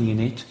delighting in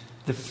it,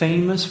 the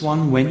famous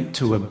one went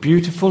to a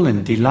beautiful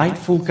and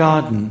delightful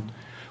garden,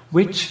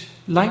 which,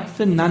 like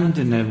the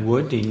Nandana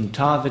wood in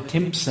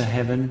Tavatimsa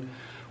heaven,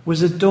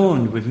 was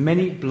adorned with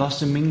many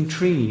blossoming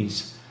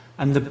trees,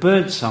 and the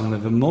birdsong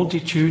of a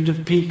multitude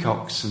of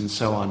peacocks, and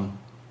so on.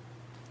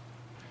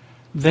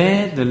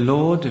 There the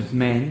Lord of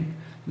men,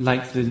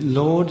 like the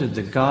Lord of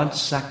the god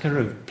Sakka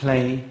of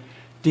play,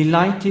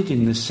 delighted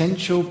in the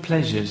sensual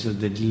pleasures of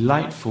the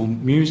delightful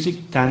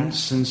music,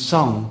 dance, and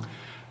song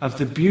of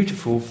the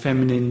beautiful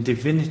feminine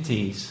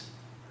divinities.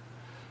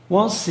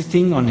 While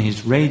sitting on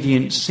his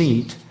radiant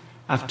seat,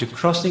 after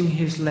crossing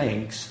his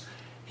legs,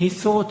 he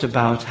thought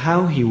about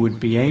how he would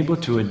be able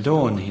to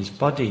adorn his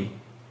body.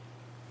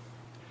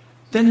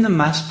 Then the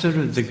master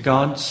of the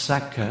god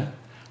Sakka,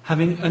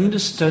 having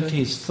understood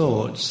his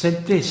thoughts,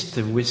 said this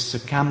to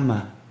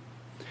Visukamma: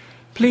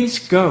 "Please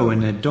go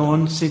and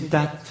adorn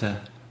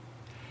Siddhartha."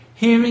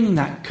 Hearing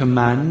that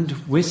command,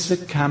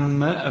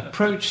 Visukamma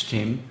approached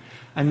him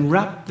and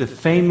wrapped the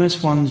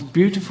famous one's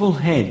beautiful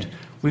head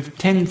with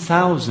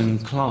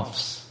 10,000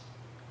 cloths.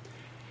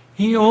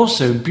 He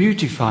also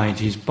beautified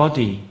his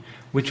body,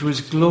 which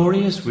was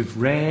glorious with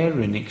rare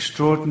and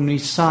extraordinary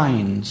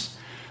signs,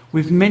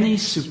 with many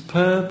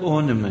superb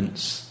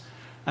ornaments,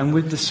 and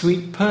with the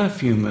sweet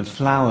perfume of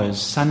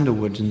flowers,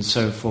 sandalwood, and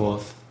so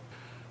forth.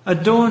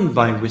 Adorned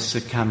by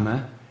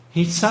Visukamma,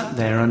 he sat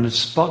there on a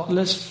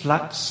spotless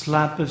flat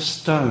slab of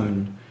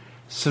stone,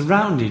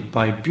 surrounded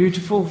by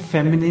beautiful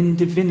feminine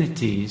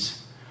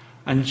divinities,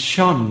 and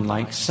shone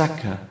like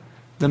Sakka,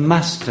 the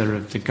master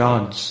of the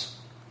gods.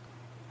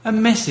 A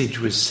message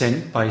was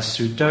sent by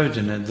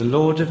Suddhodana, the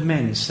Lord of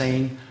men,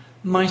 saying,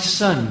 "My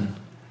son,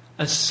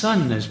 a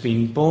son has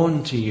been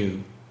born to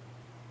you."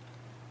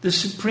 The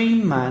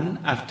Supreme Man,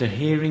 after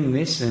hearing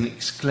this and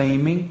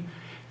exclaiming,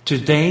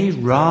 "Today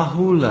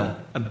Rahula,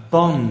 a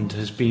bond,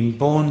 has been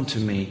born to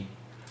me,"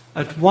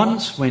 at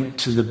once went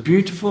to the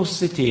beautiful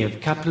city of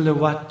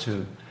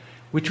Kapilavatthu,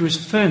 which was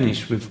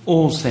furnished with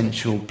all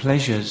sensual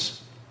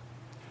pleasures.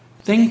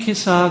 Then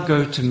Kisar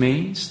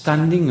Gotami,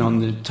 standing on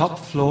the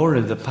top floor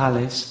of the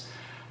palace,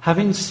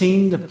 having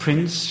seen the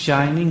prince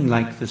shining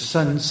like the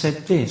sun,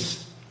 said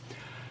this: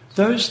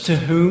 "Those to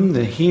whom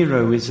the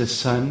hero is a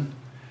son,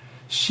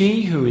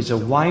 she who is a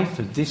wife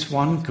of this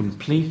one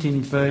complete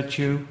in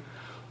virtue,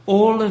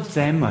 all of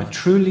them are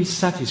truly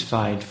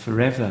satisfied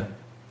forever."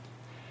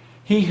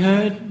 He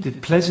heard the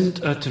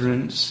pleasant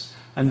utterance,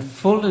 and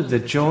full of the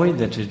joy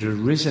that had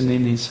arisen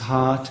in his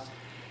heart,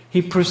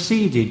 he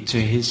proceeded to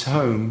his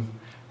home,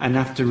 and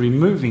after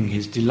removing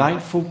his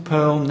delightful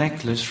pearl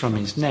necklace from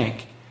his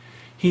neck,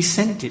 he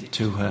sent it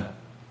to her.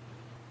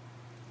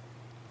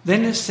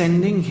 Then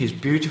ascending his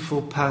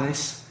beautiful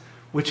palace,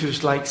 which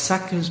was like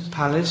Sakka's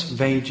palace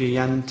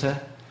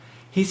Vajayanta,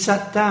 he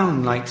sat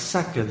down like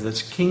Sakka,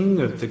 the king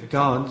of the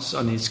gods,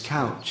 on his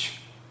couch.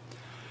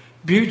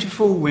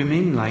 Beautiful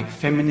women like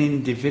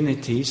feminine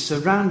divinities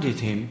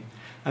surrounded him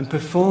and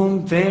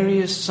performed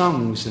various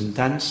songs and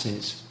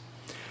dances.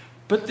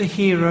 But the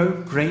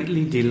hero,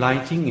 greatly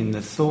delighting in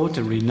the thought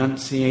of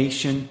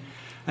renunciation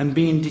and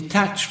being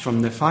detached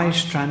from the 5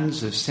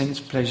 strands of sense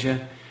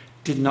pleasure,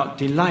 did not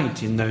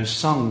delight in those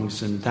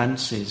songs and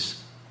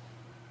dances.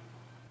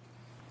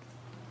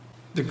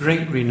 The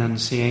Great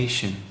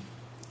Renunciation.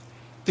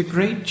 The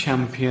great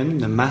champion,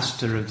 the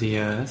master of the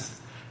earth,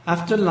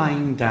 after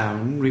lying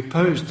down,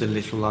 reposed a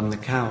little on the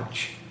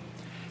couch.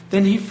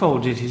 Then he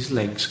folded his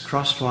legs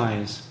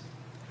crosswise.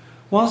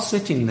 While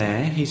sitting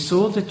there, he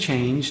saw the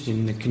change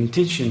in the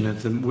condition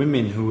of the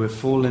women who were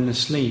fallen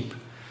asleep,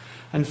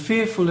 and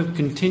fearful of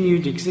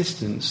continued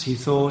existence, he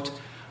thought,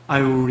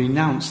 "I will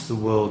renounce the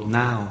world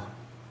now."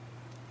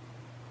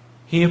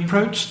 He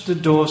approached the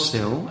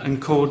doorsill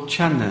and called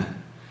Channa,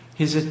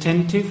 his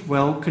attentive,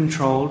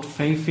 well-controlled,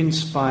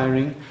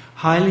 faith-inspiring,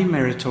 highly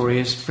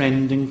meritorious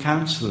friend and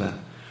counsellor,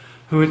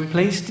 who had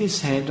placed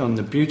his head on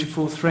the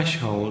beautiful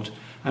threshold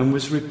and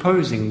was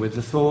reposing with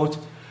the thought,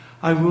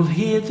 "I will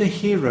hear the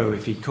hero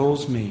if he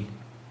calls me."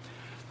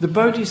 The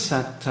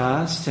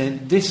Bodhisatta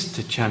said this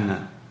to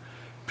Channa: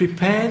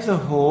 "Prepare the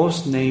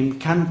horse named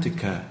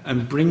Kantaka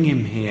and bring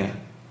him here."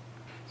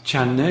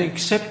 Channa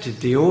accepted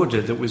the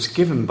order that was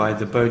given by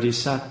the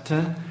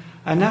Bodhisatta,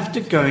 and after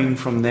going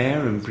from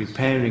there and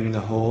preparing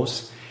the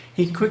horse,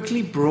 he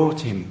quickly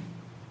brought him.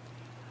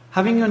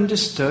 Having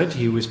understood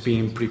he was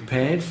being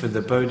prepared for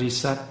the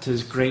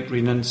Bodhisatta's great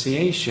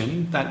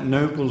renunciation, that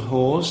noble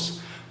horse,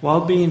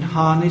 while being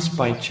harnessed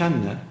by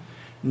Channa,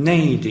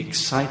 neighed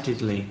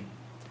excitedly.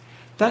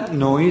 That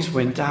noise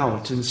went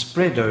out and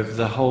spread over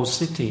the whole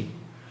city,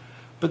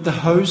 but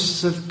the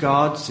hosts of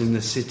guards in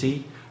the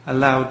city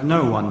allowed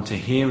no one to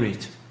hear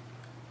it.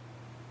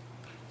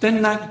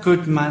 Then that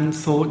good man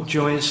thought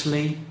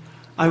joyously,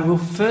 "I will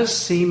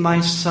first see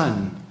my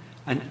son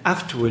and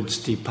afterwards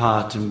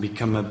depart and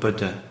become a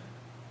Buddha."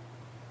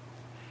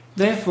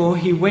 Therefore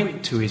he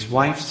went to his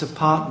wife's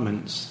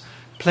apartments,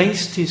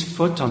 placed his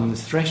foot on the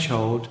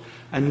threshold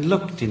and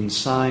looked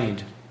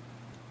inside.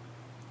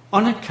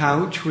 On a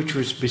couch which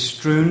was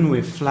bestrewn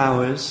with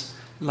flowers,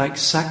 like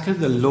Sakka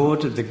the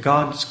lord of the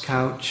gods'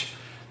 couch,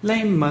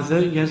 lay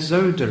Mother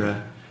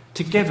Yasodhara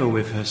together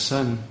with her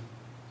son.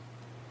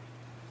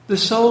 The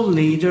sole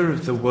leader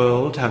of the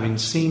world, having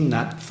seen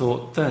that,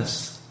 thought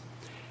thus,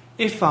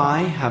 "If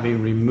I,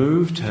 having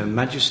removed Her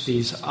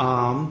Majesty's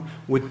arm,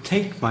 would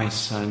take my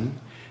son,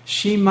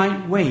 she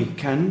might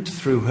wake and,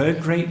 through her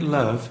great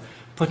love,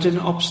 put an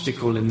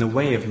obstacle in the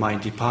way of my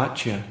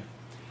departure.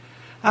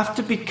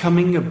 After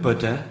becoming a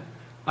Buddha,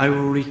 I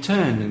will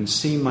return and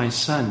see my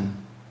son."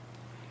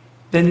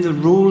 Then the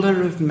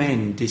ruler of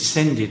men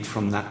descended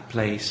from that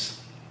place.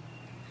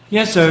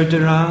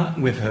 Yasodhara,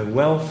 with her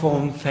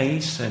well-formed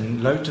face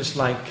and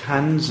lotus-like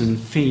hands and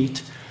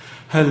feet,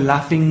 her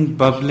laughing,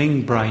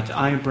 bubbling, bright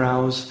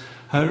eyebrows,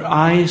 her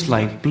eyes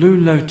like blue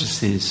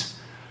lotuses,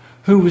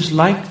 who was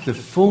like the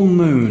full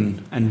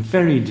moon and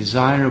very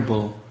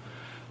desirable,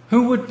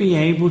 who would be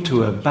able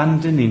to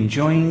abandon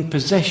enjoying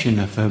possession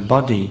of her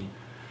body,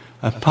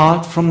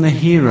 apart from the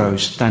hero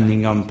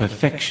standing on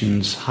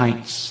perfection's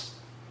heights.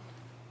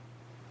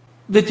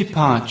 The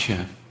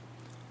departure.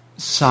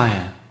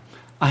 "Sire,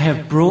 I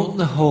have brought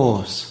the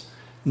horse.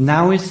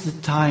 Now is the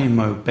time,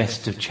 O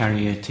best of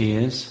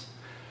charioteers."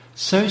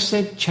 So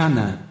said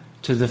Channa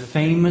to the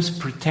famous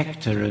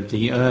protector of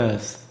the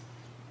earth.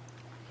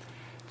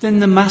 Then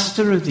the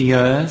master of the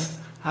earth,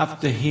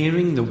 after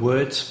hearing the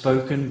words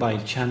spoken by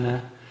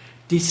Channa,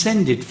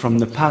 descended from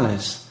the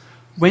palace,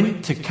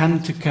 went to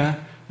Kantaka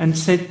and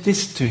said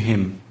this to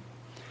him,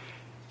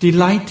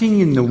 "Delighting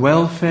in the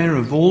welfare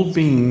of all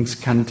beings,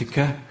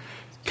 Kantaka,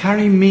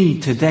 carry me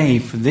today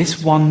for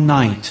this one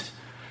night,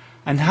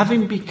 and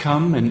having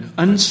become an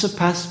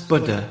unsurpassed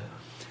Buddha,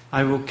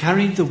 I will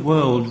carry the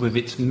world with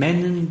its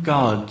men and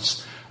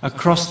gods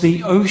across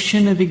the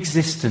ocean of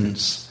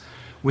existence,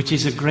 which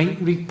is a great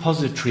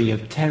repository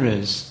of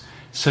terrors,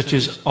 such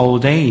as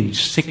old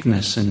age,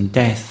 sickness, and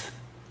death."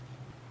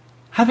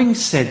 Having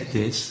said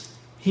this,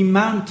 he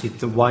mounted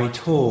the white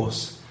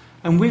horse,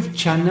 and with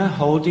Channa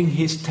holding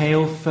his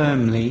tail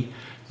firmly,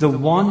 the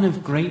one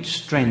of great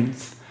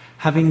strength,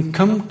 having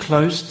come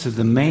close to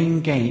the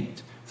main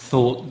gate,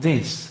 thought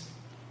this,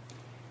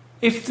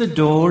 "If the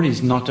door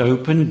is not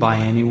opened by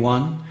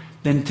anyone,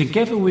 then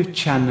together with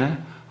Channa,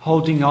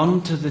 holding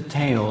on to the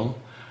tail,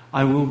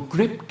 I will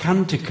grip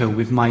Kantaka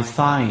with my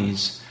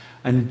thighs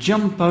and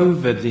jump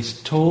over this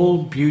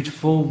tall,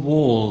 beautiful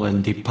wall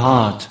and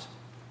depart."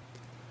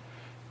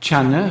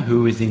 Channa,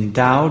 who was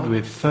endowed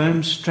with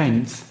firm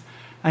strength,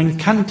 and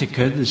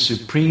Kantaka, the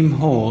supreme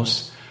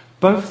horse,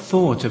 both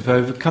thought of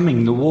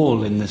overcoming the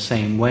wall in the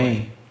same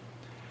way.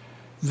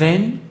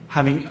 Then,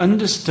 having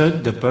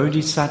understood the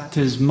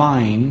Bodhisatta's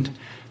mind,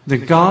 the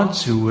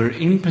guards who were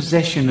in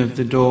possession of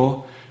the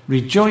door,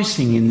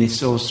 rejoicing in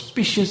this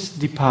auspicious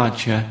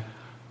departure,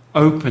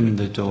 opened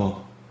the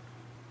door.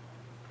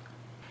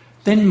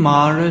 Then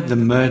Mara, the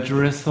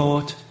murderer,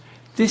 thought,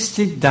 "This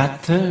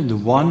Siddhartha, the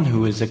one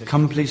who has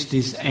accomplished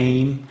his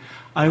aim,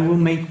 I will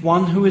make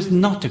one who has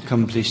not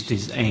accomplished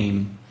his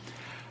aim."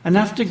 And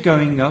after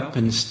going up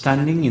and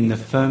standing in the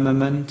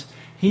firmament,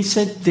 he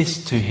said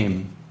this to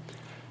him,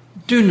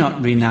 "Do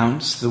not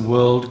renounce the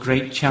world,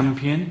 great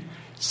champion.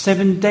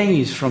 7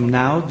 days from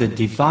now the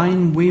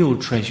divine wheel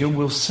treasure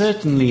will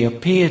certainly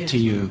appear to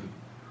you."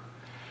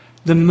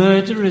 The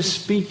murderer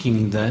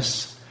speaking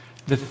thus,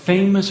 the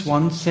famous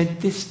one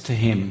said this to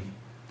him,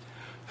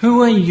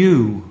 "Who are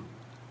you?"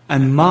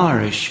 And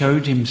Mara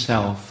showed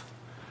himself.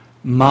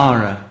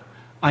 "Mara,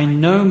 I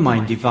know my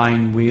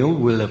divine wheel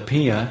will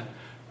appear,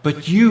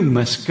 but you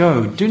must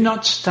go. Do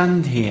not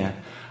stand here.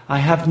 I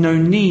have no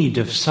need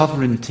of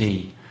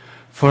sovereignty.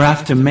 For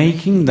after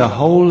making the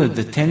whole of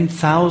the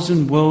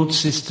 10,000 world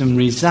system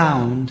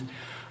resound,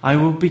 I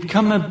will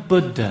become a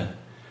Buddha,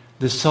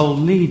 the sole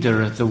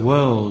leader of the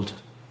world."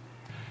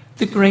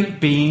 The great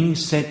being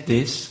said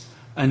this,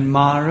 and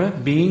Mara,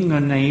 being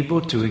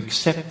unable to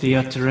accept the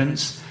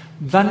utterance,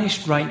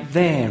 vanished right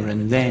there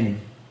and then.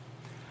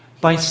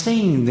 By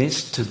saying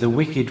this to the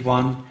wicked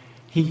one,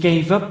 he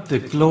gave up the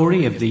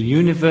glory of the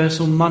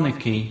universal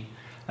monarchy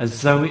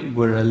as though it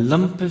were a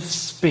lump of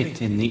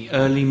spit in the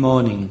early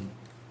morning.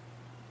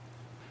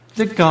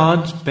 The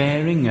guards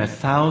bearing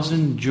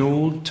 1,000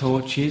 jewelled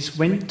torches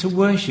went to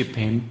worship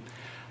him,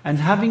 and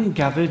having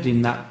gathered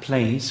in that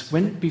place,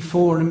 went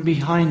before and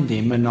behind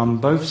him and on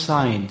both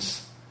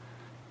sides.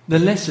 The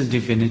lesser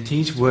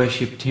divinities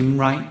worshipped him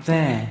right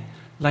there,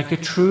 like a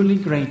truly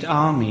great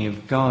army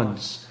of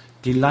gods,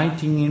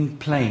 delighting in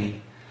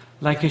play,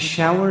 like a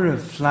shower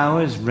of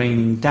flowers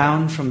raining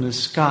down from the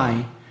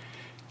sky,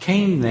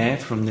 came there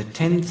from the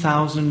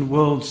 10,000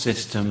 world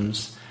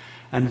systems,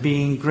 and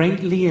being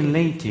greatly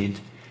elated,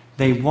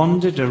 they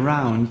wandered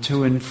around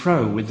to and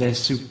fro with their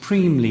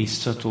supremely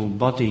subtle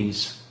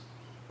bodies.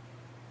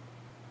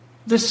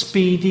 The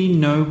speedy,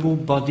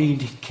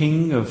 noble-bodied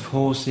king of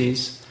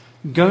horses,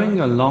 going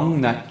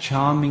along that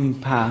charming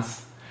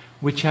path,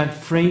 which had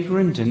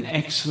fragrant and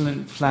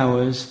excellent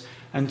flowers,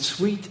 and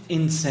sweet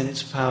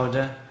incense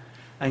powder,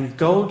 and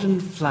golden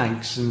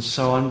flags and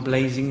so on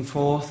blazing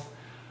forth,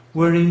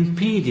 were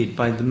impeded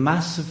by the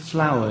mass of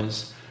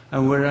flowers,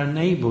 and were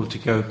unable to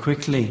go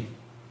quickly.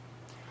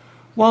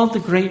 While the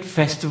great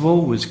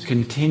festival was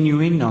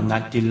continuing on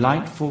that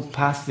delightful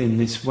path in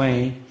this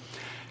way,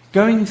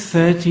 going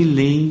 30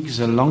 leagues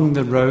along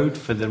the road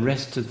for the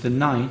rest of the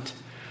night,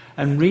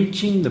 and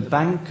reaching the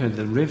bank of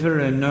the river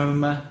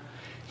Anoma,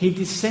 he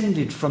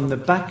descended from the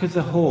back of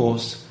the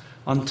horse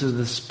onto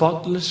the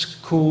spotless,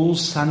 cool,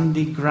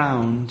 sandy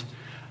ground,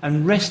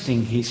 and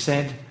resting, he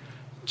said,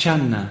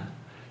 "Channa,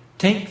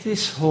 take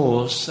this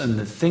horse and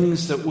the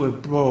things that were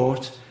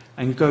brought,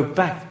 and go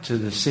back to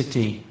the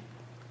city."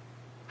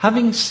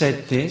 Having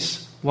said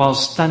this, while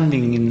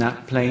standing in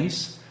that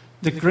place,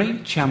 the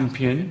great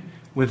champion,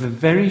 with a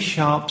very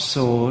sharp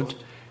sword,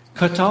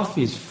 cut off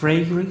his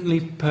fragrantly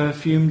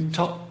perfumed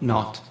top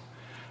knot,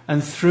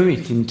 and threw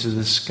it into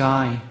the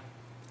sky.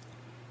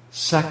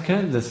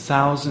 Sakka, the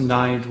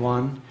 1,000-eyed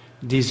one,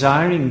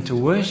 desiring to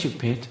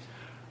worship it,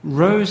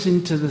 rose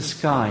into the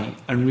sky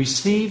and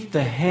received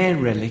the hair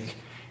relic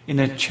in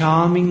a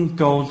charming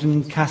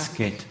golden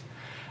casket,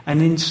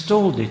 and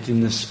installed it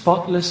in the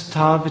spotless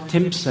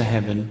Tavatimsa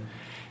heaven,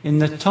 in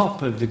the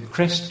top of the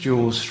crest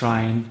jewel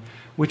shrine,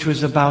 which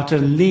was about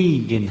 1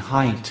 league in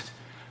height,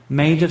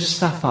 made of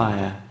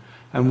sapphire,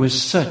 and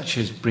was such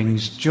as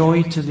brings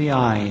joy to the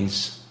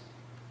eyes.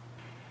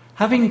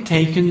 Having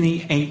taken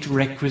the 8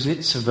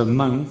 requisites of a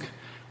monk,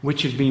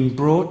 which had been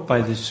brought by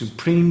the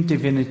supreme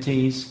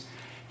divinities,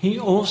 he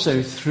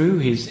also threw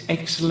his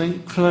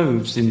excellent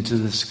clothes into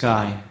the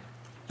sky.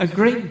 A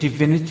great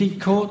divinity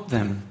caught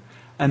them,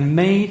 and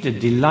made a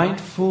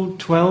delightful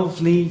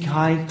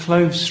 12-league-high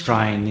clothes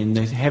shrine in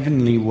the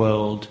heavenly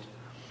world.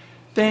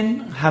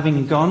 Then,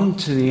 having gone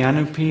to the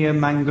Anupiya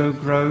mango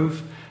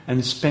grove,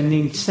 and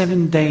spending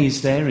 7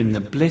 days there in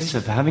the bliss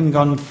of having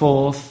gone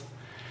forth,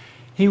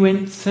 he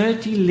went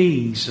 30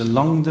 leagues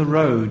along the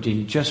road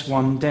in just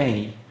 1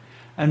 day,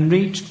 and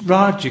reached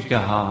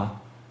Rajagaha,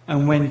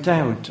 and went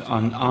out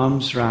on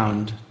alms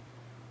round.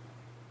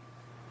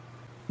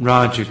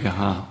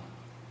 Rajagaha.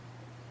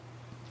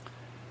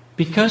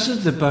 Because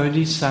of the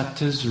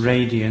Bodhisatta's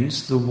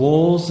radiance, the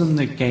walls and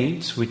the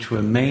gates, which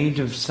were made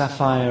of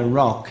sapphire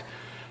rock,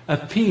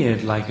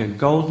 appeared like a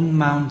golden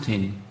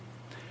mountain.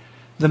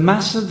 The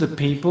mass of the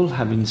people,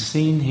 having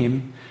seen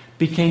him,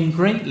 became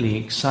greatly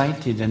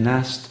excited and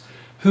asked,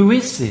 "Who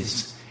is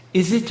this?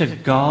 Is it a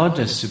god,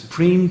 a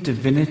supreme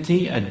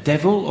divinity, a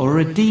devil, or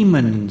a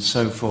demon?" and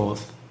so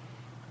forth.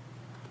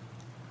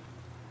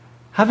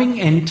 Having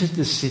entered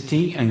the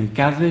city and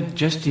gathered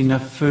just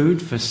enough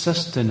food for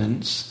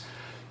sustenance,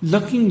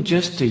 looking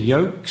just a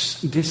yoke's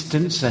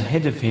distance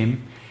ahead of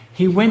him,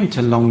 he went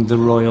along the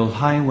royal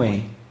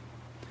highway.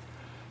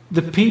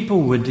 The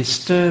people were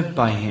disturbed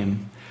by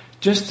him,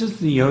 just as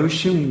the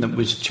ocean that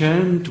was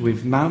churned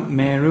with Mount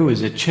Meru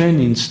as a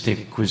churning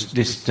stick was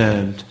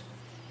disturbed.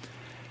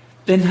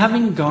 Then,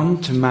 having gone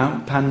to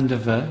Mount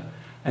Pandava,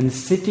 and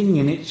sitting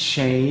in its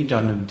shade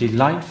on a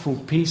delightful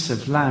piece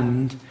of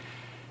land,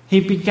 he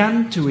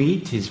began to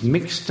eat his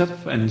mixed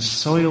up and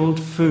soiled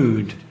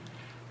food,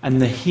 and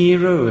the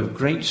hero of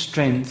great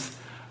strength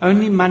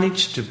only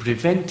managed to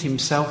prevent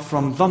himself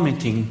from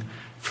vomiting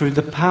through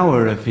the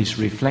power of his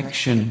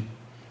reflection.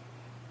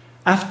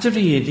 After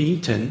he had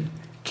eaten,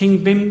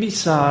 King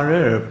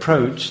Bimbisara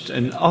approached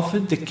and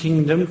offered the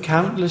kingdom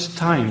countless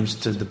times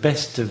to the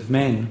best of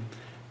men,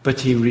 but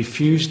he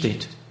refused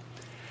it.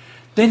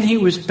 Then he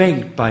was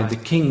begged by the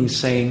king,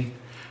 saying,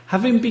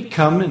 "Having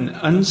become an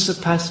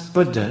unsurpassed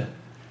Buddha,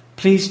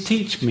 please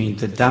teach me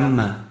the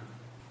Dhamma."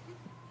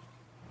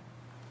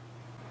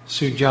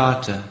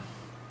 Sujata.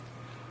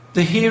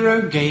 The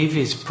hero gave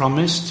his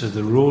promise to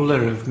the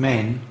ruler of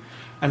men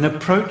and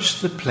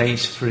approached the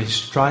place for his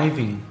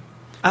striving.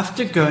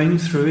 After going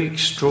through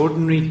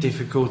extraordinary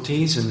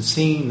difficulties and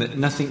seeing that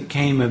nothing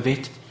came of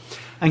it,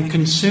 and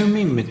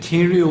consuming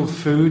material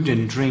food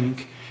and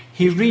drink,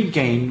 he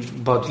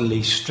regained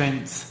bodily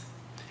strength.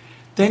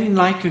 Then,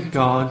 like a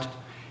god,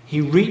 he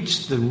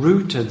reached the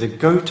root of the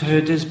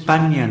goat-herder's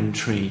banyan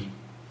tree.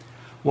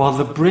 While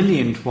the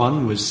brilliant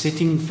one was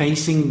sitting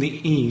facing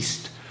the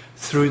east,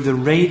 through the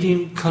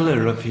radiant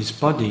colour of his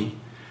body,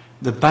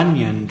 the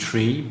banyan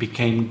tree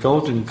became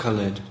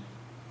golden-coloured.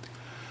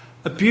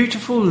 A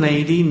beautiful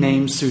lady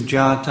named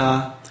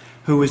Sujata,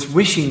 who was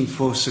wishing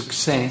for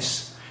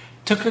success,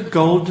 took a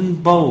golden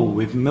bowl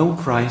with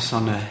milk rice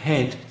on her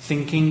head,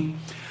 thinking,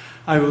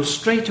 "I will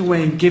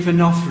straightway give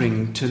an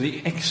offering to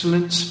the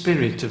excellent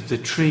spirit of the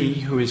tree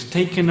who has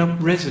taken up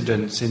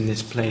residence in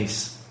this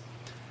place."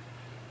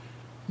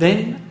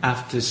 Then,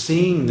 after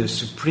seeing the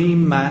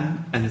Supreme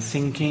Man and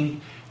thinking,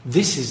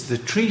 "This is the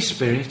tree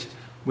spirit,"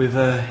 with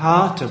her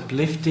heart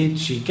uplifted,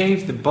 she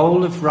gave the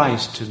bowl of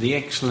rice to the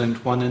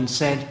Excellent One and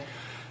said,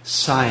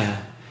 "Sire,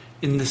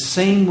 in the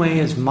same way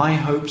as my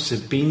hopes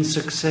have been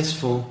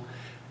successful,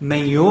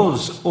 may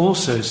yours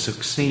also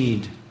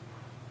succeed."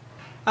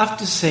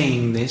 After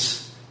saying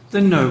this, the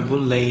noble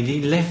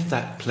lady left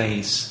that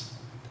place.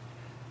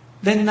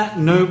 Then that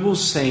noble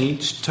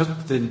sage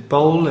took the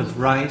bowl of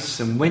rice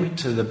and went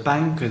to the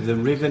bank of the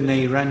river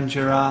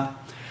Neranjara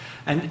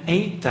and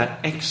ate that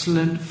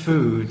excellent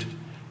food,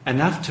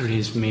 and after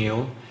his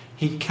meal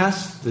he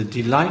cast the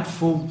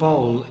delightful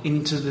bowl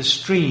into the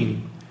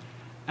stream,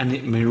 and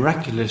it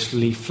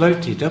miraculously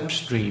floated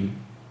upstream.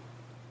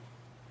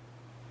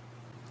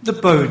 The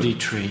Bodhi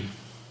Tree.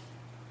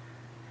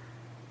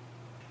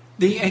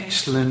 The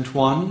Excellent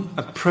One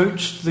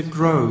approached the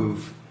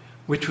grove,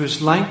 which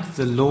was like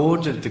the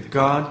Lord of the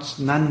Gods'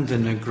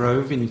 Nandana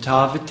grove in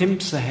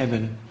Tavatimsa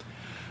heaven,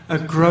 a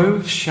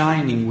grove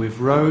shining with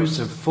rows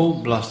of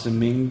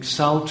full-blossoming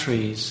sal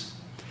trees,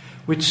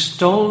 which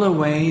stole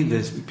away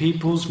the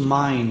people's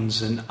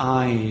minds and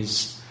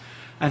eyes.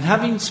 And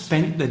having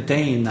spent the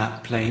day in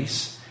that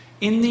place,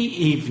 in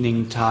the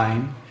evening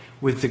time,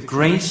 with the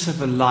grace of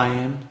a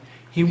lion,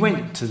 he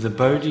went to the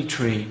Bodhi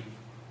Tree.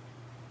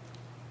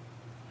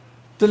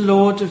 The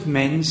Lord of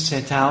Men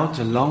set out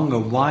along a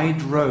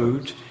wide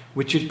road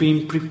which had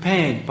been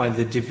prepared by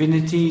the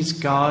divinities,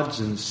 gods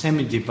and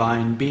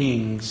semi-divine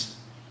beings.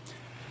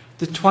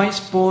 The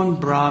twice-born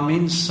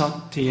Brahmin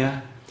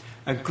Satya,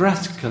 a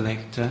grass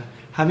collector,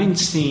 having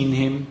seen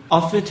him,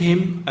 offered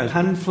him a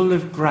handful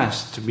of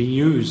grass to be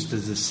used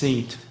as a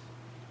seat.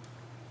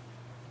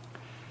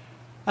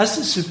 As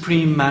the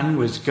Supreme Man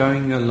was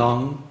going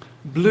along,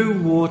 blue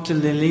water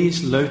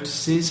lilies,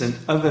 lotuses and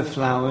other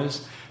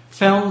flowers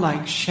fell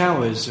like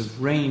showers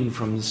of rain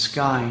from the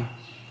sky.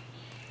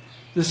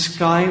 The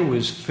sky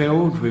was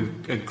filled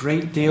with a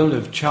great deal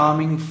of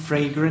charming,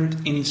 fragrant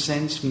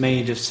incense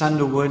made of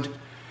sandalwood,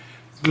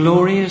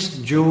 glorious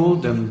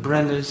jewelled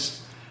umbrellas,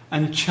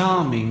 and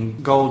charming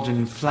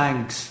golden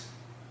flags.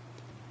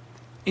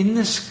 In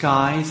the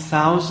sky,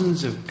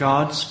 thousands of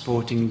gods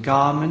sporting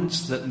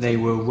garments that they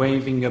were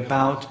waving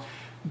about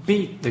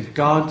beat the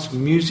gods'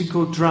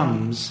 musical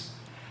drums,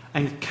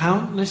 and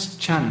countless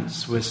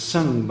chants were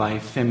sung by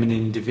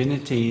feminine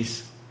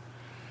divinities,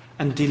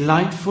 and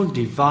delightful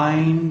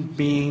divine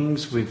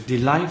beings with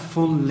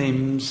delightful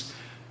limbs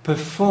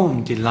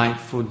performed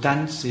delightful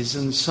dances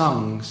and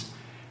songs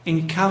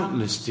in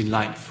countless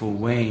delightful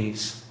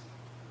ways.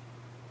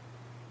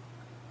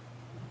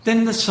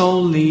 Then the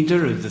sole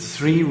leader of the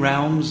three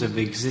realms of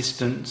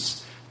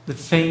existence, the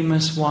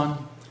famous one,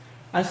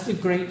 as the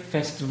great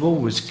festival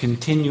was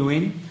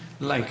continuing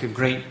like a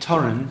great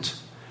torrent,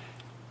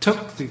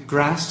 took the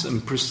grass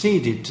and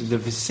proceeded to the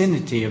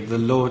vicinity of the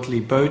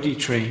lordly Bodhi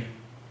tree.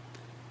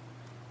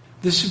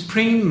 The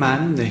Supreme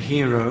Man, the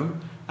hero,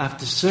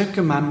 after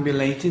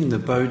circumambulating the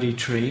Bodhi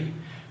tree,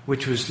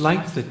 which was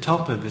like the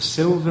top of a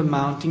silver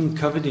mountain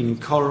covered in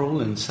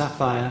coral and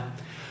sapphire,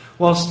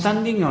 while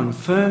standing on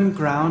firm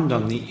ground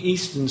on the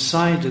eastern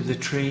side of the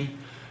tree,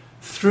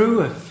 threw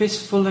a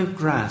fistful of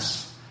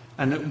grass,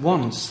 and at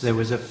once there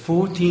was a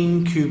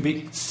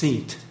 14-cubic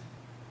seat.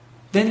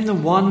 Then the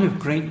one of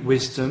great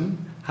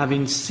wisdom,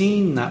 having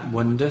seen that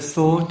wonder,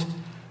 thought,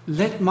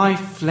 "Let my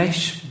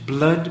flesh,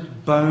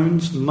 blood,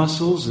 bones,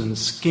 muscles and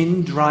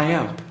skin dry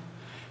up,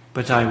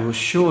 but I will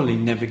surely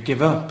never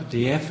give up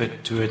the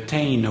effort to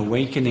attain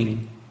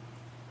awakening."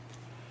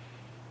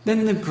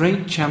 Then the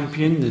great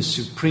champion, the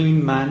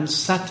Supreme Man,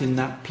 sat in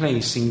that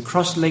place in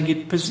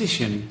cross-legged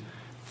position,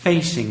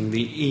 facing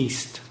the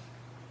east.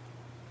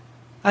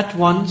 At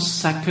once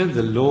Sakka,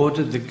 the Lord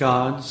of the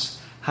Gods,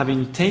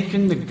 having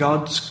taken the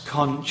god's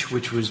conch,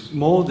 which was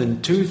more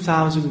than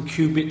 2,000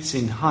 cubits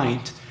in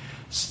height,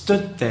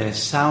 stood there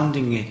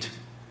sounding it.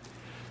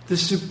 The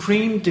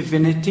supreme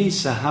divinity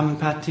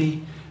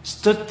Sahampati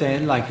stood there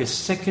like a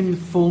second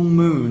full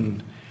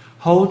moon,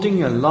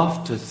 holding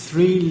aloft a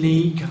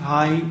 3-league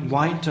high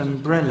white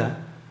umbrella.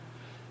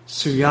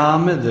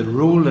 Suyama, the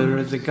ruler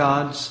of the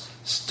gods,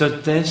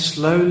 stood there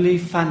slowly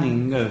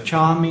fanning a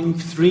charming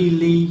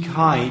 3-league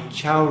high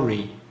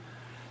chowri.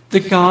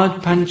 The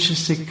god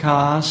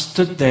Panchasikha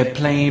stood there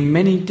playing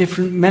many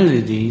different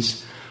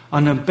melodies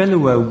on a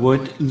belua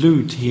wood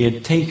lute he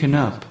had taken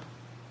up.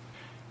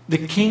 The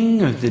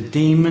king of the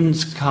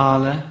demons,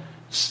 Kala,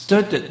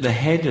 stood at the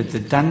head of the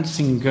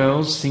dancing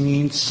girls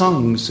singing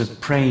songs of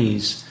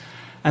praise,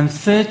 and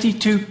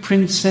 32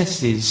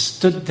 princesses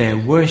stood there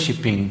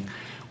worshipping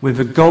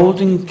with a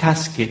golden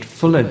casket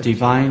full of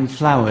divine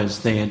flowers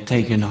they had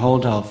taken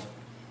hold of.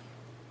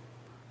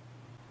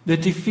 The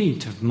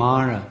defeat of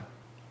Mara.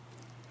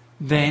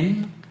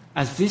 Then,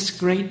 As this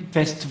great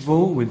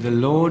festival with the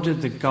Lord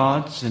of the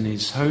gods and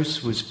his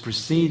hosts was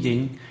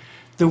proceeding,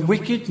 the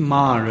wicked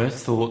Mara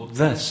thought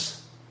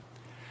thus: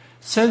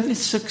 so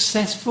this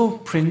successful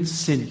Prince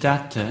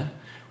Siddhartha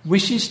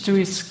wishes to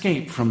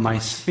escape from my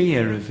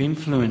sphere of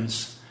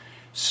influence.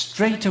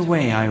 Straight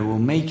away I will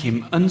make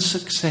him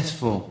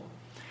unsuccessful.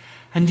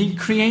 And he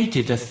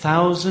created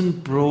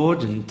 1,000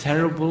 broad and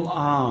terrible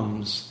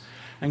arms,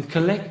 and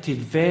collected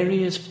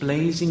various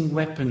blazing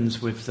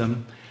weapons with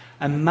them,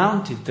 and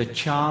mounted the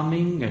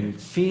charming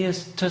and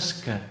fierce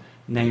tusker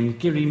named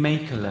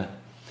Girimekala,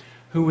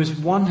 who was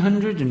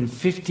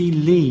 150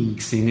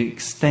 leagues in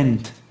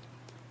extent.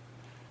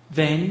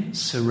 Then,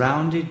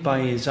 surrounded by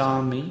his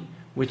army,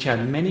 which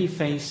had many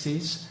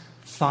faces,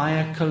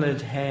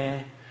 fire-coloured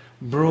hair,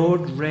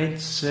 broad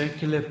red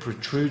circular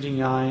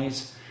protruding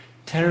eyes,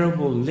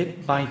 terrible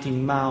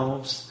lip-biting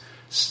mouths,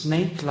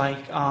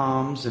 snake-like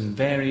arms and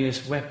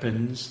various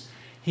weapons,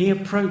 he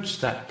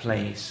approached that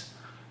place,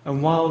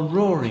 and while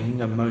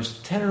roaring a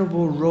most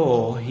terrible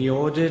roar, he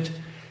ordered,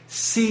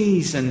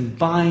 "Seize and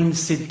bind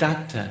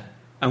Siddhartha!"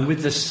 And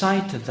with the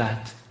sight of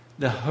that,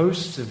 the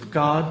hosts of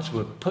gods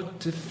were put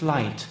to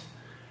flight,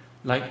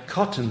 like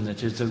cotton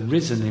that has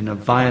arisen in a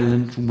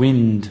violent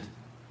wind.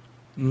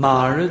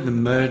 Mara, the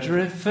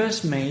murderer,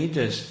 first made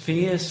a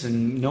fierce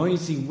and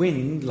noisy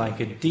wind like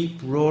a deep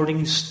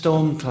roaring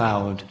storm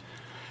cloud,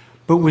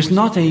 but was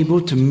not able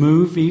to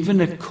move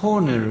even a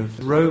corner of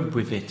the robe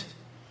with it.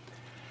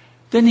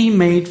 Then he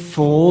made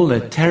fall a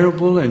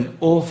terrible and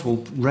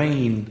awful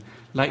rain,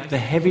 like the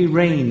heavy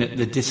rain at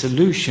the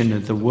dissolution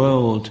of the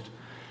world,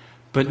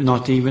 but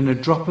not even a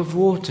drop of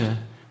water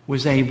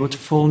was able to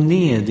fall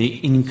near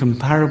the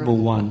incomparable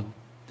one.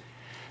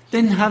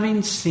 Then,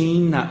 having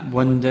seen that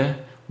wonder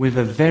with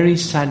a very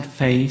sad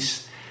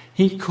face,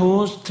 he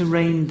caused to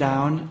rain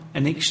down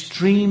an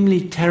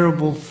extremely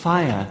terrible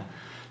fire,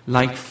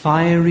 like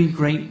fiery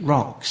great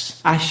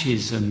rocks,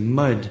 ashes and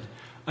mud,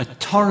 a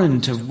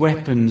torrent of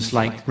weapons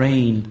like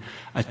rain,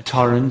 a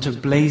torrent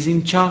of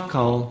blazing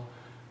charcoal,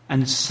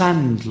 and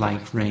sand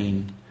like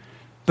rain.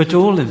 But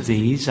all of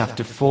these,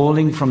 after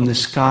falling from the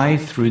sky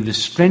through the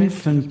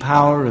strength and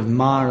power of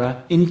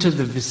Mara into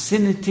the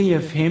vicinity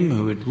of him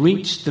who had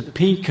reached the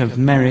peak of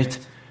merit,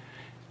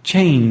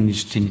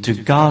 changed into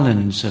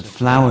garlands of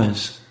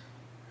flowers.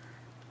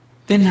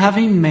 Then,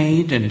 having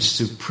made a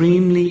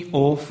supremely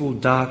awful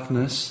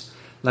darkness,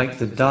 like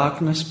the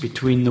darkness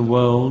between the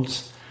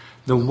worlds,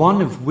 the one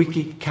of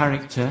wicked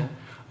character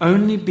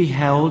only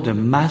beheld a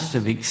mass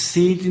of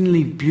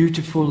exceedingly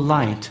beautiful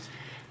light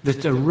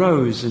that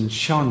arose and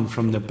shone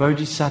from the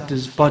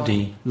Bodhisatta's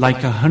body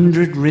like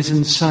 100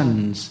 risen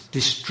suns,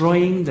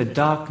 destroying the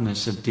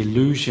darkness of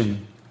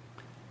delusion.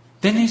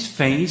 Then his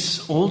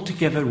face,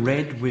 altogether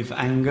red with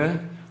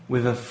anger,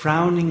 with a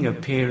frowning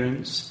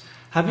appearance,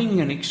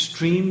 having an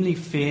extremely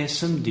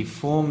fearsome,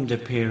 deformed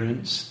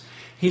appearance,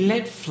 he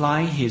let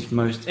fly his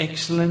most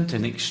excellent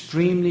and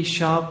extremely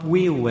sharp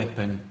wheel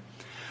weapon,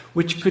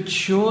 which could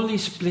surely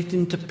split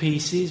into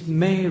pieces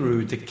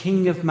Meru, the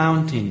king of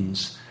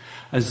mountains,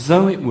 as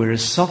though it were a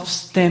soft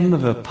stem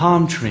of a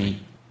palm tree.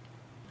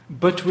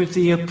 But with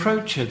the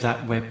approach of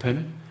that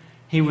weapon,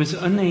 he was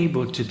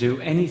unable to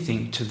do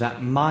anything to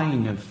that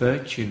mine of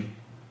virtue.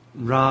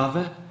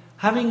 Rather,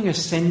 having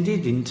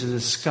ascended into the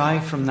sky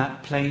from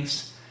that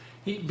place,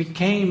 it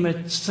became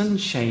a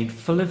sunshade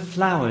full of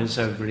flowers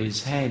over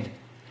his head,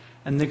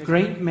 and the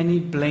great many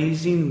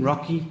blazing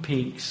rocky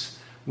peaks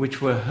which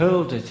were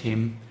hurled at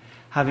him,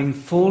 having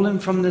fallen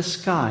from the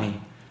sky,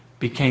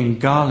 became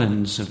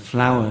garlands of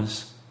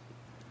flowers.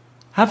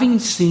 Having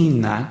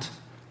seen that,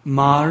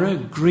 Mara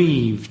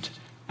grieved,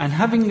 and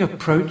having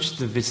approached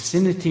the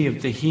vicinity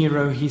of the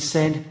hero, he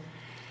said,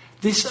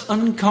 "This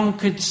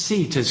unconquered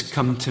seat has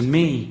come to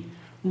me.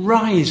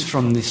 Rise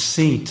from this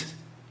seat."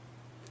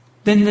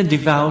 Then the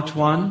devout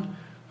one,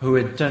 who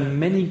had done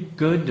many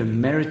good and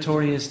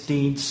meritorious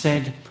deeds,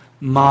 said,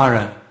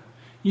 "Mara,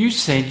 you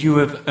said you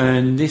have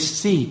earned this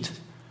seat.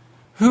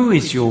 Who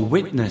is your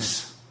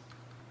witness?"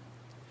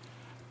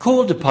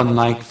 Called upon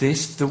like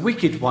this, the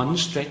wicked one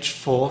stretched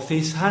forth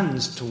his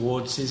hands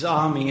towards his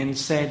army and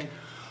said,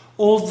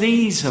 "All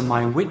these are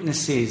my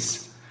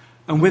witnesses."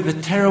 And with a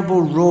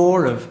terrible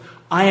roar of,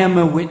 "I am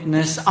a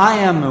witness, I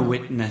am a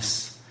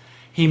witness,"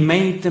 he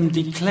made them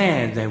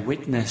declare their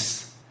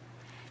witness.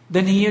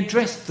 Then he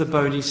addressed the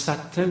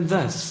Bodhisatta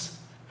thus,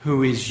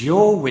 "Who is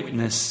your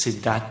witness,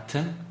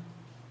 Siddhartha?"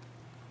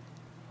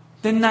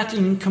 Then that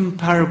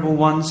incomparable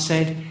one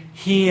said,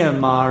 "Here,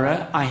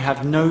 Mara, I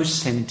have no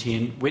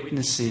sentient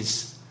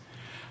witnesses."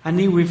 And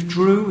he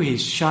withdrew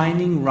his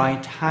shining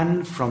right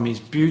hand from his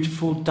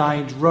beautiful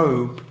dyed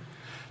robe,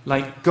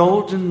 like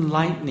golden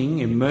lightning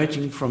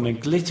emerging from a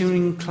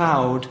glittering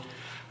cloud,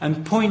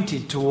 and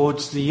pointed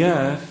towards the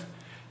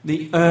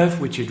earth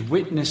which had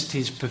witnessed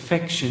his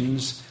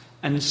perfections,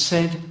 and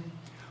said,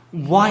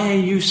 "Why are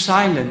you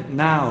silent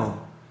now?"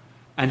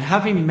 And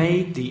having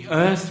made the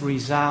earth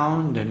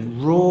resound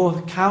and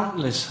roar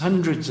countless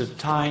hundreds of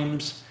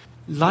times,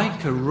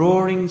 like a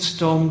roaring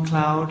storm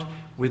cloud,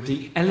 with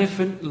the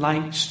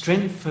elephant-like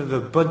strength of a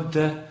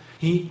Buddha,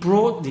 he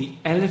brought the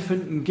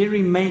elephant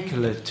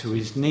Girimakala to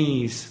his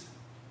knees.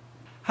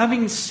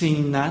 Having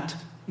seen that,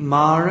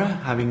 Mara,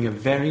 having a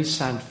very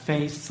sad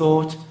face,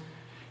 thought,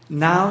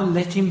 "Now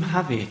let him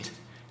have it,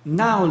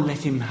 now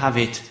let him have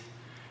it."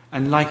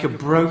 And like a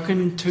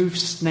broken-toothed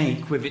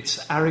snake with its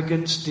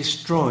arrogance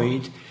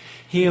destroyed,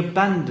 he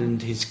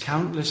abandoned his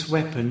countless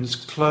weapons,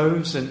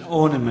 clothes and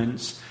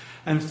ornaments,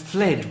 and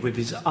fled with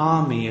his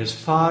army as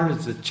far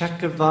as the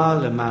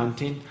Chakavala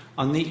mountain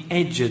on the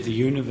edge of the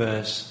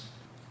universe.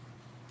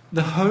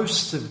 The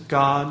hosts of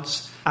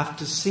gods,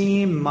 after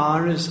seeing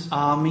Mara's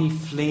army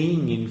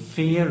fleeing in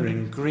fear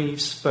and grief,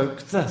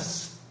 spoke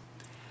thus: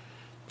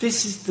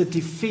 "This is the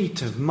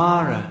defeat of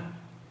Mara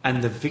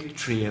and the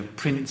victory of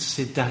Prince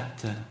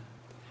Siddhartha."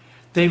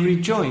 They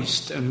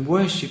rejoiced and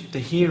worshipped the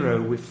hero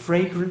with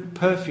fragrant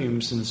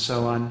perfumes and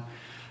so on,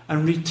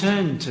 and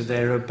returned to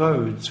their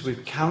abodes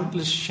with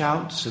countless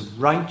shouts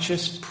of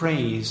righteous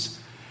praise,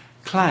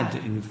 clad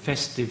in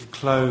festive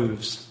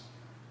clothes.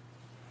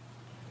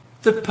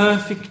 The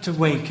perfect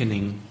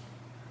awakening.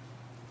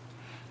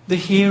 The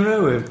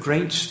hero of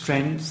great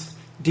strength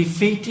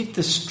defeated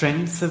the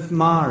strength of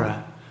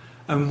Mara,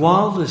 and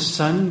while the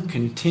sun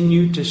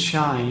continued to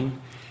shine,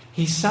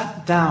 he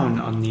sat down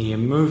on the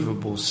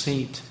immovable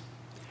seat.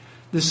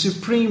 The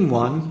Supreme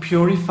One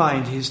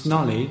purified his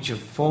knowledge of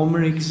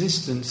former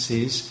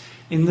existences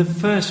in the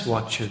first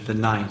watch of the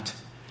night,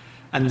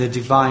 and the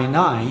Divine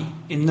Eye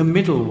in the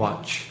middle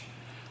watch.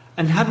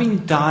 And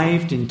having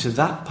dived into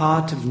that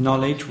part of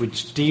knowledge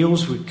which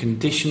deals with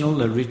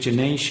conditional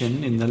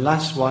origination in the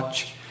last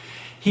watch,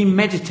 he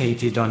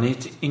meditated on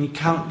it in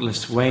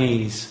countless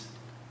ways.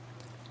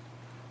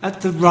 At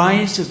the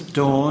rise of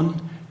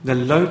dawn, the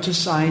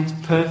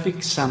lotus-eyed perfect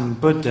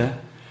Sambuddha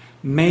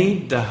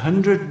made the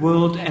 100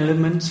 world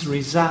elements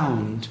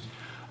resound,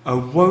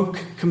 awoke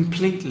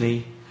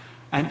completely,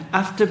 and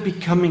after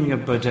becoming a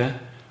Buddha,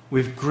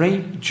 with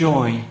great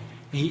joy,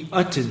 he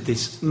uttered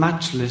this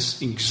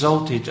matchless,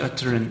 exalted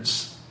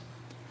utterance.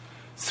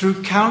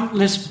 "Through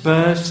countless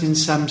births in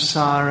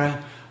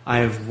samsara, I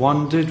have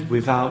wandered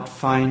without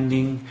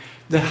finding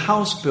the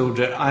house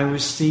builder I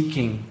was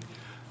seeking,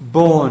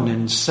 born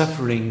and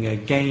suffering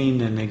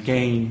again and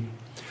again.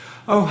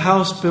 O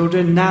house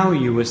builder, now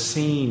you are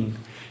seen.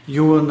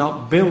 You will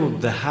not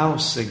build the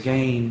house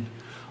again.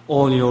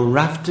 All your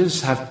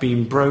rafters have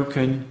been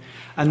broken,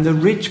 and the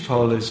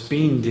ridgepole has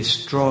been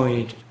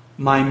destroyed.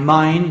 My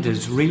mind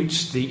has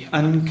reached the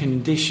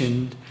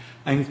unconditioned,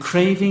 and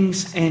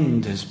craving's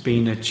end has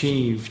been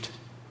achieved."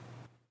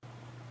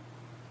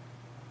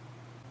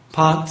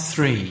 Part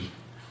 3.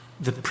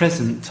 The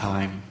Present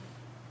Time.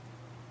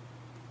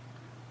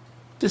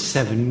 The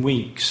 7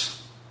 weeks.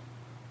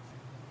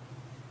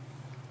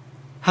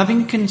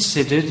 Having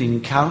considered in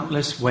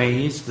countless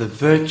ways the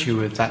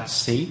virtue of that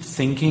seat,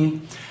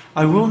 thinking,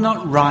 "I will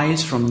not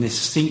rise from this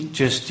seat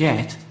just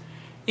yet,"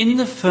 in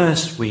the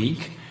first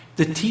week,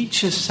 the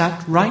teacher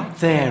sat right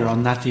there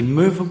on that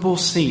immovable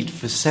seat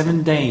for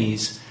 7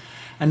 days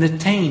and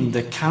attained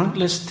the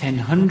countless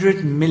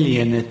 10,000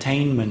 million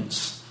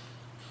attainments.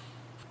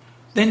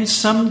 Then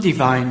some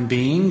divine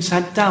beings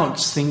had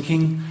doubts,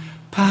 thinking,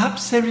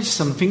 "Perhaps there is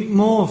something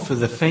more for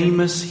the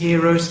famous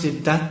hero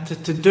Siddhartha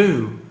to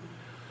do.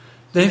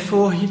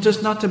 Therefore he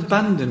does not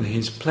abandon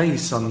his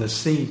place on the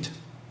seat."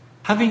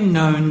 Having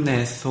known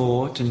their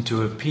thought and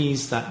to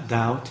appease that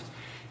doubt,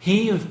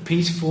 he of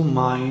peaceful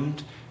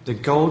mind, the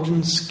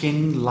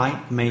golden-skinned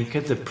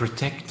light-maker, the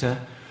protector,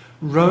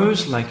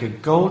 rose like a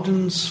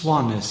golden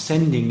swan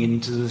ascending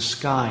into the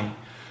sky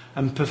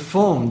and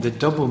performed the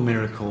double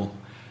miracle,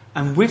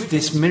 and with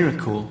this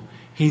miracle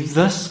he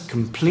thus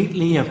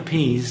completely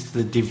appeased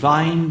the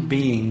divine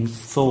being's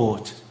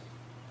thought.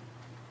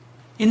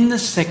 In the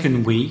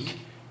second week,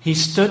 he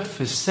stood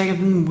for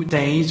 7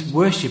 days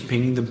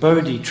worshipping the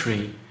Bodhi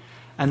Tree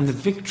and the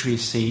victory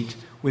seat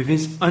with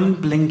his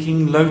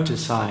unblinking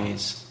lotus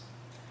eyes.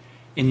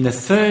 In the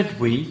third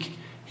week,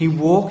 he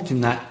walked in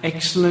that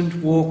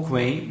excellent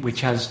walkway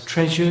which has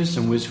treasures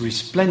and was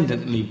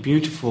resplendently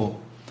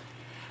beautiful.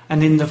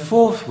 And in the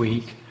fourth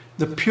week,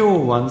 the Pure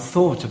One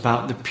thought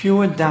about the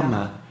pure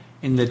Dhamma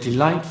in the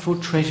delightful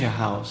treasure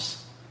house.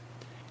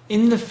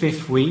 In the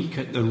 5th week,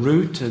 at the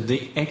root of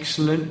the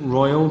excellent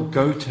royal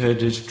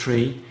goat-herder's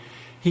tree,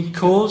 he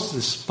caused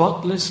the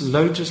spotless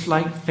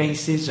lotus-like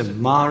faces of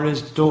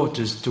Mara's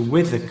daughters to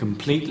wither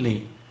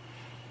completely.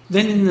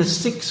 Then in the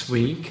 6th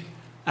week,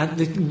 at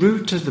the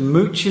root of the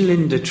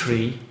Muchilinda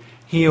tree,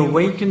 he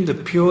awakened the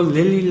pure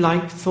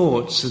lily-like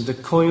thoughts of the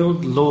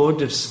coiled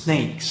lord of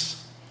snakes.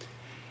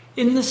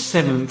 In the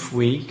 7th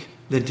week,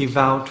 the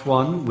devout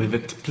one, with a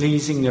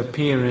pleasing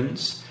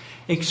appearance,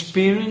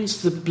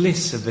 experienced the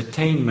bliss of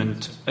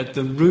attainment at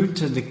the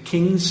root of the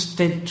king's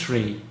stead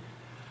tree,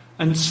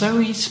 and so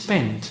he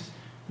spent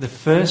the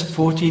first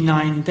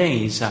 49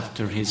 days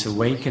after his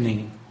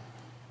awakening.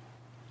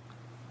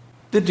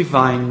 The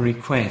Divine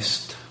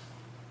Request.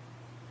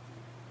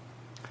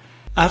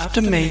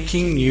 After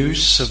making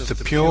use of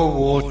the pure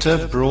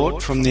water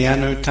brought from the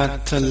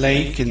Anuttata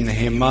lake in the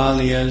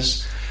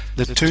Himalayas,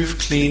 the tooth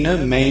cleaner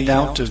made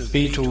out of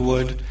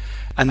beetlewood,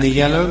 and the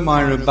yellow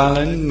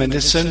myrobalan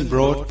medicine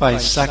brought by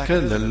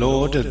Sakka, the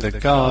lord of the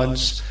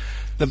gods,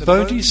 the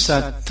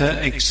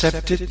Bodhisatta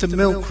accepted the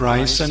milk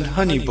rice and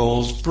honey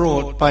balls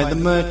brought by the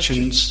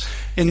merchants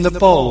in the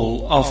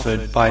bowl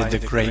offered by the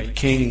great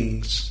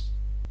kings.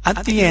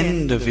 At the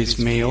end of his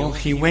meal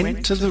he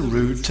went to the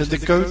root of the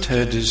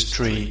goat-herder's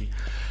tree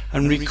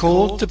and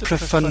recalled the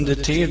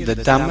profundity of the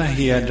Dhamma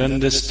he had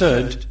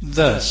understood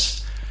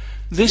thus: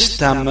 "This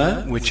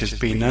Dhamma, which has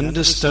been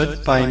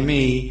understood by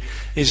me,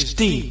 is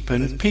deep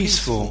and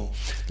peaceful,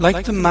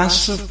 like the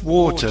mass of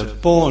water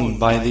borne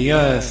by the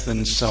earth,"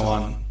 and so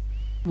on.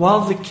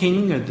 While the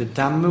king of the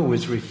Dhamma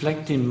was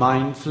reflecting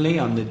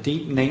mindfully on the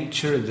deep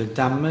nature of the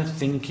Dhamma,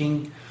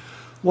 thinking,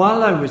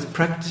 "While I was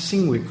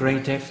practicing with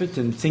great effort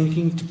and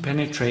thinking to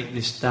penetrate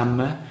this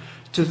Dhamma,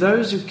 to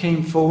those who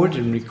came forward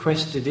and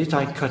requested it,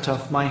 I cut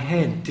off my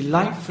head,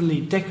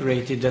 delightfully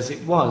decorated as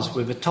it was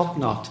with a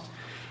topknot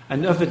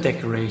and other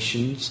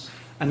decorations,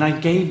 and I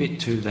gave it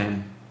to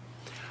them.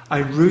 I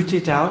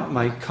rooted out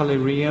my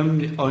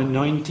collyrium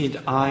anointed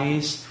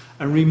eyes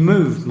and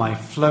removed my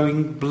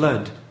flowing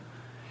blood.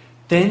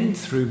 Then,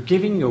 through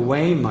giving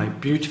away my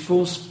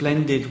beautiful,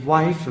 splendid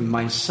wife and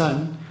my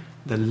son,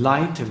 the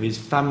light of his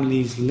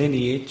family's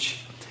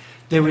lineage,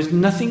 there was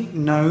nothing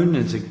known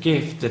as a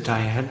gift that I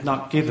had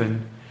not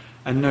given,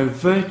 and no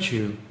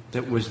virtue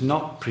that was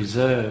not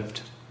preserved.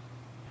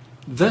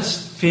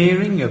 Thus,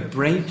 fearing a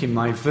break in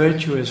my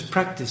virtuous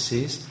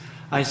practices,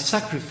 I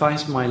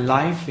sacrificed my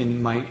life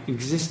in my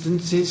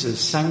existences as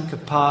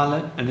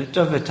Sankapala and at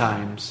other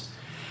times,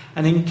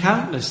 and in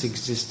countless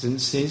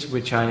existences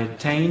which I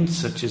attained,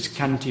 such as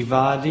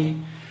Kantivadi,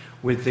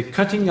 with the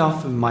cutting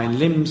off of my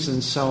limbs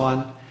and so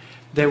on,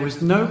 there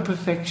was no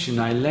perfection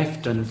I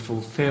left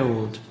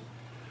unfulfilled.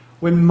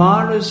 When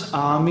Mara's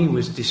army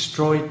was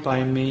destroyed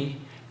by me,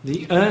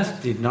 the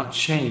earth did not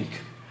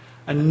shake,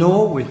 and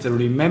nor with the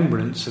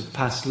remembrance of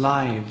past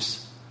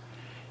lives.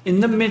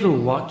 In the middle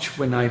watch,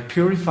 when I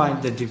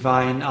purified the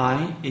divine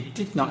eye, it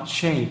did not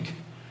shake.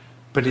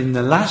 But in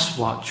the last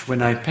watch,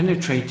 when I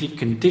penetrated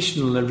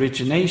conditional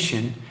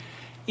origination,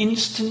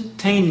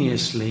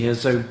 instantaneously,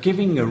 as though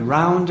giving a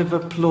round of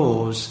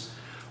applause,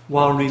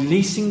 while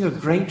releasing a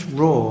great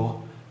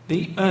roar,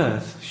 the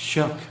earth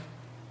shook.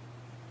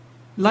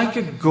 Like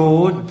a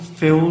gourd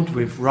filled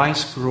with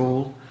rice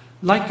gruel,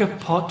 like a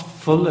pot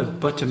full of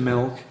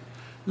buttermilk,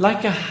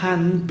 like a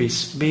hand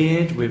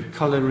besmeared with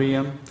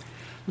collyrium,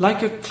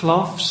 like a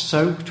cloth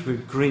soaked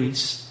with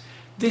grease,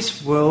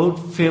 this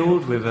world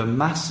filled with a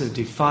mass of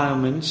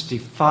defilements,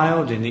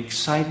 defiled and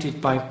excited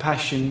by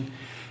passion,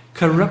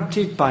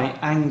 corrupted by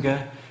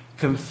anger,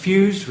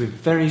 confused with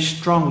very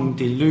strong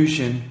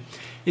delusion,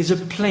 is a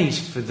place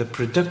for the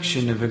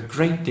production of a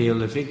great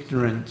deal of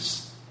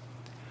ignorance.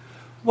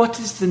 What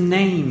is the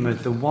name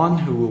of the one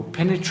who will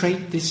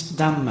penetrate this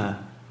Dhamma?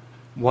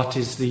 What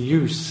is the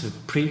use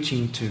of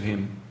preaching to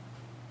him?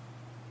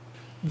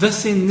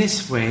 Thus, in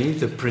this way,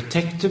 the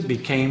protector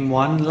became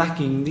one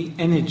lacking the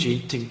energy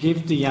to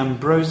give the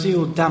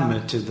ambrosial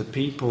Dhamma to the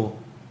people.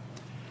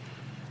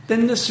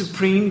 Then the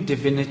Supreme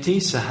Divinity,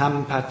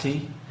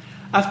 Sahampati,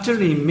 after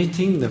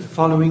emitting the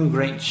following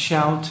great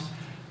shout,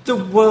 "The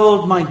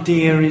world, my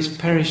dear, is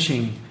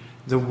perishing.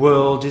 The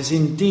world is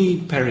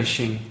indeed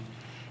perishing,"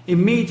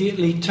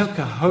 immediately took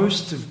a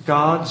host of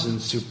gods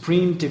and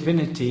supreme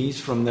divinities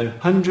from the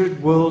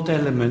 100 world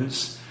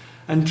elements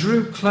and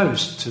drew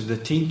close to the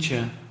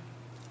teacher.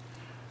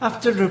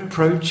 After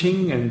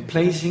approaching and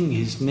placing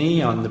his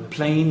knee on the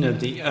plane of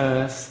the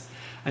earth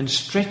and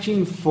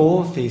stretching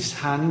forth his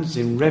hands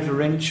in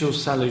reverential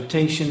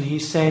salutation, he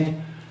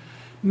said,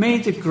 "May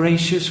the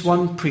gracious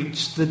one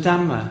preach the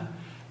Dhamma.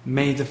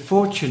 May the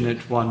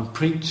fortunate one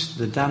preach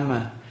the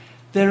Dhamma.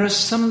 There are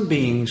some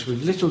beings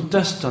with little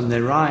dust on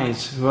their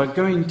eyes who are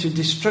going to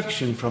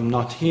destruction from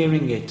not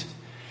hearing it.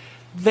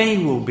 They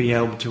will be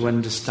able to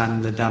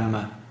understand the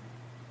Dhamma."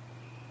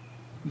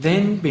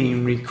 Then,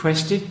 being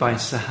requested by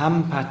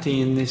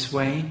Sahampati in this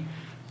way,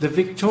 the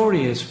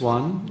victorious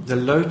one, the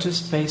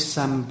lotus-faced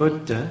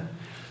Sambuddha,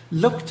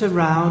 looked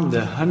around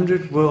the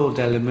 100 world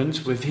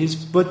elements with his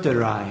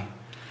Buddha eye,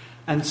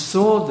 and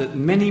saw that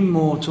many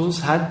mortals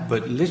had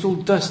but little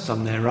dust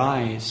on their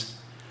eyes.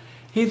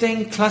 He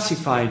then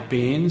classified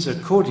beings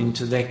according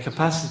to their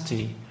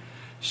capacity,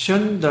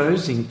 shunned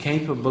those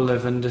incapable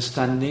of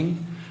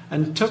understanding,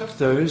 and took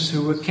those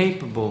who were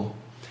capable,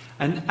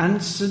 and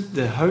answered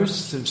the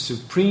hosts of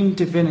supreme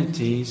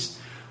divinities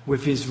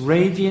with his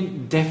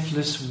radiant,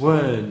 deathless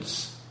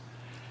words.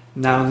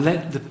 "Now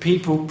let the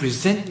people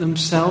present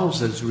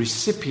themselves as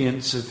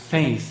recipients of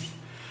faith,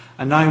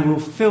 and I will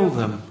fill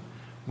them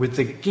with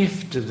the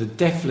gift of the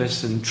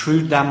deathless and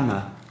true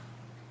Dhamma."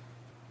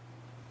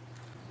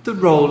 The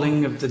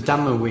rolling of the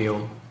Dhamma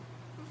wheel.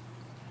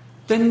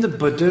 Then the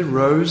Buddha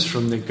rose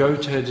from the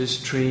goat-herder's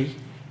tree,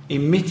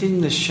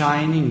 emitting the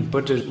shining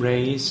Buddha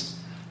rays,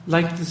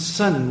 like the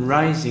sun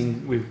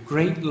rising with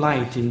great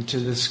light into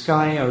the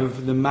sky over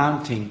the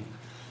mountain,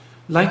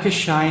 like a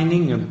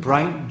shining and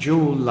bright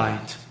jewel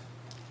light.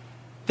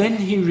 Then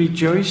he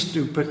rejoiced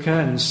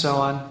Upaka and so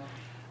on,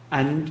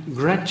 and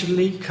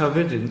gradually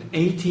covered an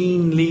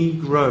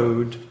 18-league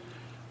road,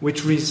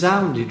 which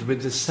resounded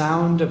with the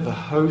sound of a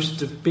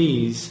host of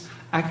bees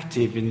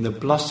active in the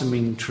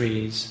blossoming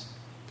trees.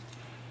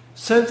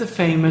 So the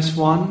famous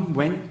one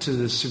went to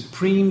the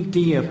supreme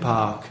deer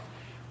park,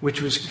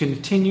 which was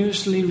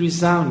continuously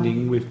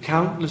resounding with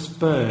countless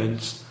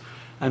birds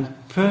and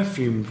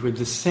perfumed with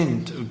the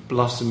scent of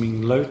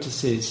blossoming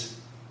lotuses.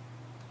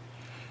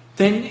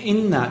 Then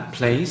in that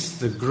place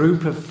the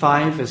group of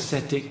 5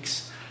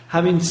 ascetics,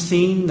 having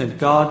seen the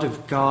God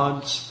of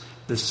gods,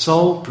 the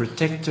sole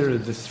protector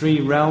of the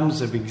 3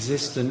 realms of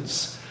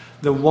existence,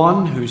 the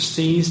one who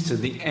sees to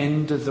the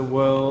end of the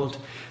world,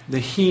 the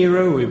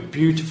hero with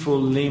beautiful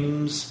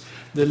limbs,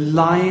 the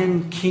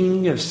lion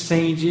king of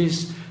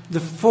sages, the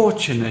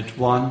fortunate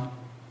one,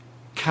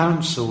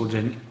 counselled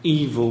an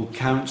evil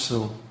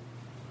counsel.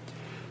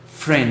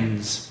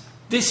 Friends,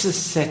 this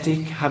ascetic,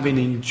 having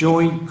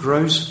enjoyed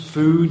gross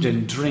food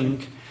and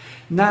drink,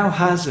 now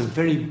has a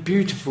very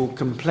beautiful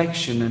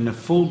complexion and a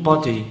full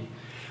body.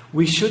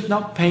 We should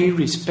not pay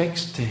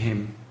respects to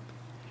him.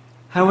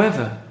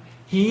 However,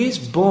 he is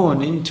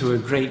born into a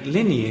great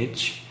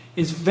lineage,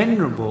 is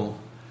venerable,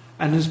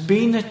 and has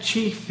been a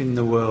chief in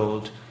the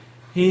world.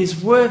 He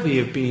is worthy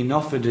of being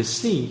offered a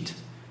seat.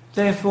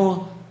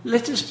 Therefore,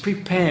 let us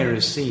prepare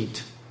a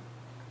seat.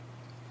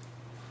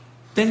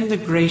 Then the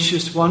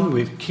gracious one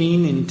with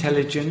keen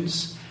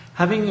intelligence,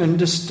 having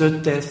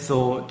understood their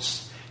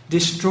thoughts,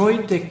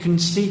 destroyed their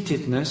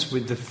conceitedness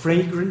with the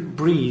fragrant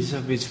breeze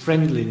of his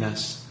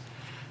friendliness,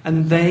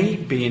 and they,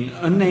 being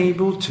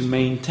unable to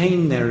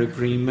maintain their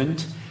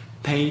agreement,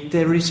 paid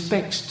their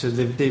respects to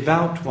the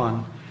devout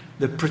one,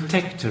 the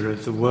protector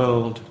of the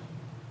world.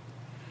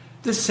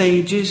 The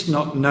sages,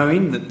 not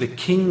knowing that the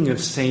king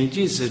of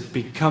sages had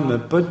become a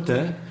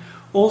Buddha,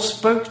 all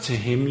spoke to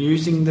him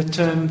using the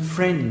term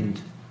friend.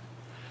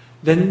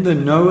 Then the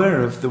knower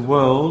of the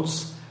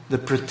worlds, the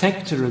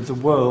protector of the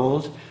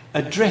world,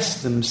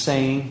 addressed them,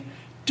 saying,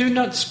 "Do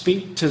not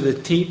speak to the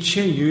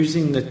teacher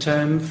using the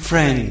term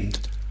friend.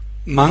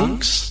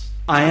 Monks,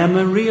 I am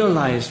a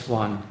realized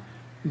one,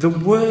 the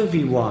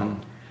worthy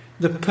one,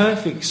 the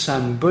perfect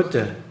Son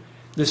Buddha,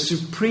 the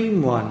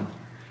supreme one."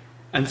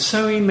 And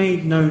so he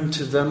made known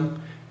to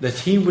them that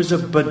he was a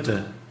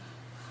Buddha.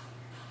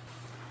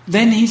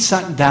 Then he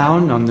sat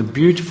down on the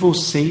beautiful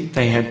seat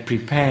they had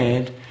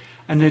prepared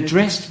and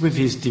addressed with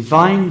his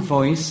divine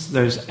voice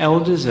those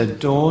elders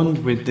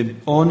adorned with the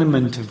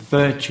ornament of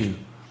virtue.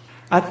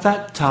 At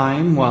that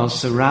time, while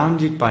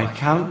surrounded by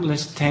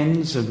countless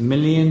tens of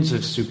millions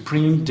of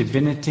supreme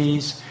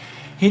divinities,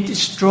 he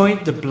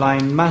destroyed the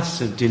blind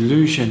mass of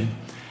delusion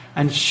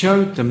and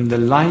showed them the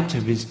light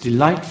of his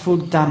delightful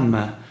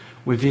Dhamma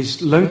with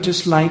his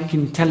lotus-like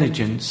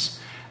intelligence,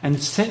 and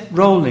set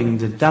rolling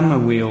the Dhamma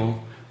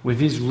wheel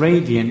with his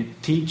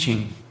radiant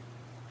teaching.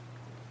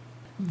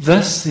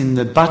 Thus, in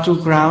the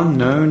battleground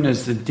known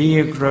as the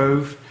Deer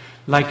Grove,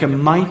 like a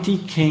mighty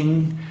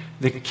king,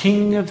 the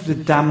king of the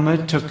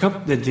Dhamma took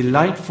up the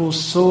delightful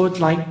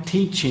sword-like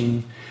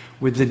teaching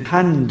with the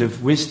hand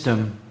of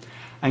wisdom,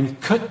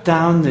 and cut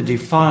down the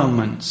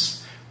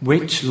defilements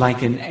which,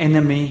 like an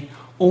enemy,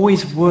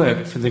 always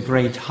work for the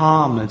great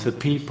harm of the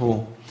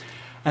people,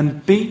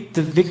 and beat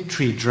the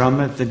victory drum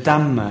of the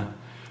Dhamma,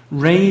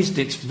 raised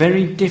its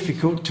very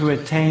difficult to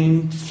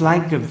attain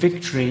flag of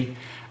victory,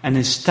 and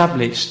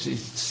established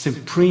its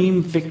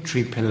supreme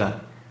victory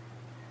pillar.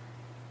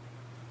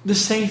 The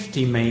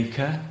safety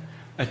maker,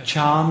 a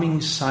charming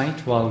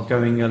sight while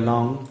going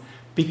along,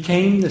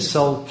 became the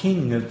sole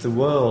king of the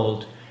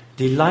world,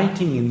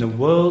 delighting in the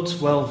world's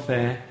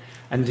welfare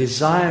and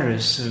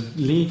desirous of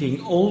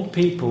leading all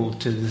people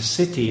to the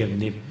city of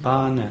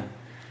Nibbana.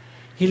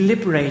 He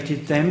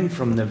liberated them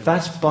from the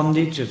vast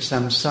bondage of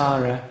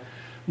samsara,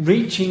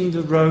 reaching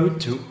the road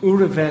to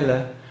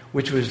Uruvela,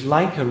 which was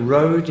like a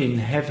road in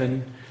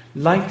heaven,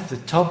 like the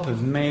top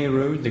of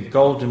Meru, the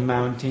golden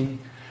mountain,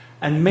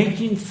 and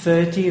making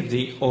 30 of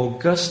the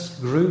august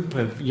group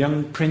of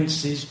young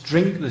princes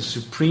drink the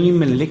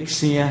supreme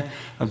elixir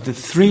of the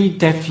 3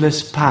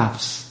 deathless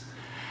paths,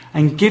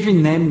 and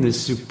giving them the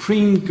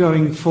supreme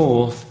going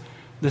forth,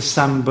 the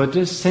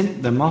Sambuddha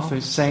sent them off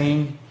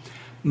saying,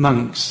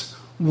 "Monks,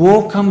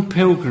 walk on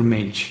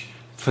pilgrimage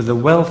for the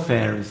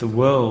welfare of the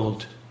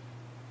world."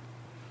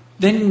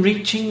 Then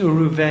reaching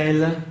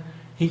Uruvela,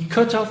 he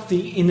cut off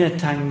the inner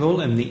tangle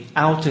and the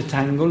outer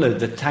tangle of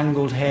the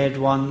tangled-haired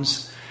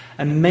ones,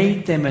 and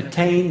made them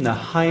attain the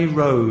high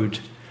road.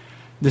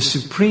 The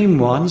Supreme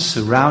One,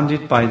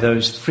 surrounded by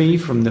those free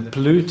from the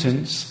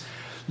pollutants,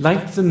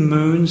 like the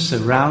moon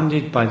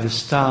surrounded by the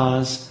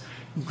stars,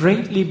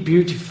 greatly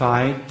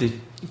beautified the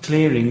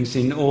clearings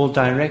in all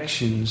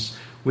directions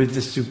with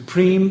the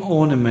supreme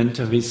ornament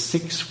of his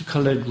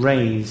 6-coloured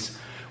rays,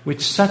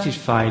 which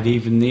satisfied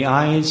even the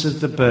eyes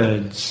of the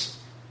birds.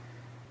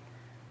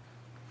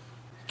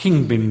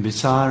 King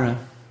Bimbisara.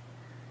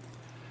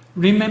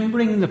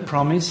 Remembering the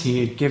promise he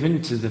had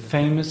given to the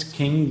famous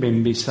King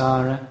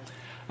Bimbisara,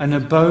 an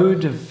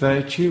abode of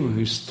virtue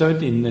who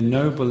stood in the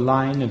noble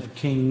line of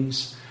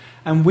kings,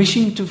 and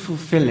wishing to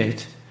fulfill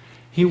it,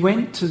 he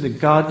went to the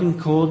garden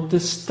called the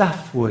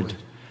Staffwood,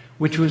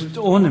 which was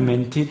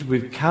ornamented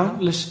with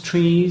countless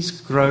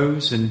trees,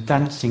 groves, and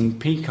dancing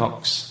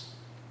peacocks.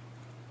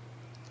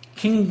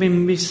 King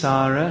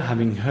Bimbisara,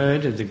 having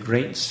heard of the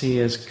great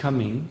seer's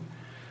coming,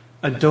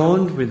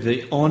 adorned with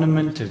the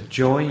ornament of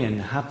joy and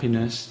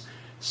happiness,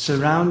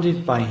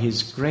 surrounded by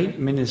his great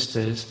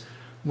ministers,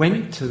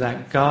 went to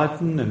that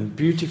garden and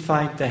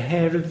beautified the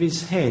hair of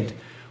his head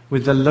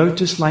with the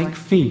lotus-like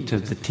feet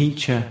of the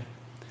teacher.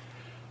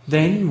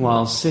 Then,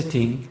 while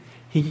sitting,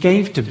 he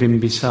gave to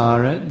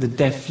Bimbisara the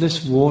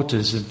deathless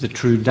waters of the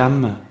true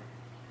Dhamma.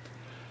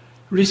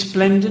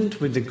 Resplendent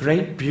with the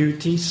great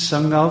beauty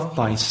sung of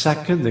by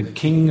Sakka, the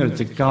king of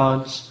the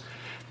gods,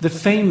 the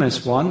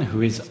famous one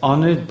who is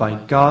honoured by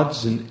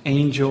gods and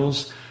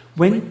angels,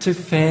 went to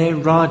fair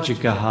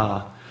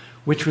Rajagaha,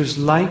 which was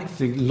like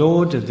the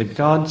lord of the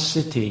god's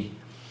city,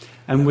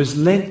 and was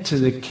led to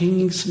the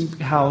king's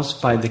house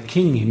by the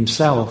king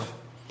himself.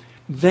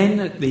 Then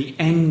at the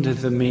end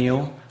of the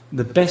meal,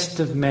 the best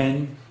of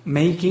men,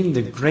 making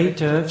the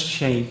great earth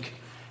shake,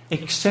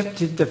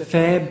 accepted the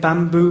fair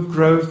bamboo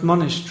grove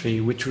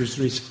monastery, which was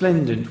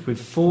resplendent with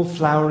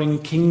full-flowering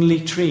kingly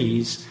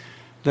trees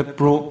that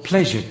brought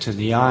pleasure to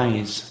the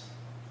eyes.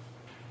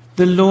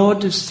 The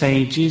Lord of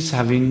Sages,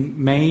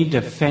 having made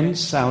a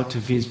fence out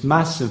of his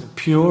mass of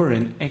pure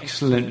and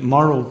excellent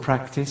moral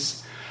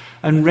practice,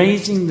 and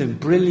raising the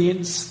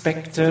brilliant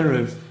spectre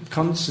of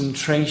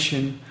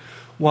concentration,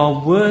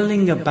 while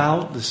whirling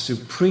about the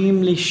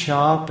supremely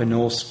sharp and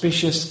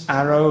auspicious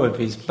arrow of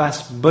his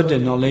vast Buddha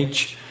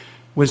knowledge,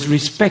 was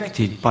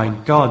respected by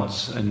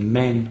gods and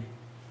men.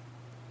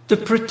 The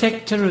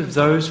protector of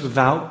those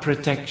without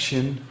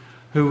protection,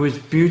 who was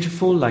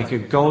beautiful like a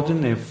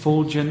golden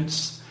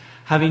effulgence,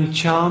 having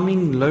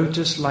charming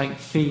lotus-like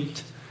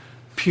feet,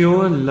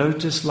 pure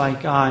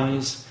lotus-like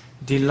eyes,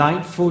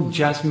 delightful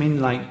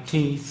jasmine-like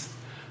teeth,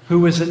 who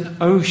was an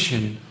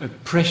ocean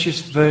of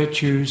precious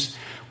virtues,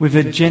 with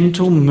a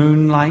gentle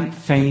moon-like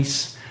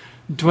face,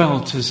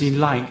 dwelt as he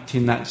liked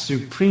in that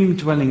supreme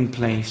dwelling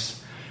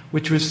place,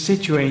 which was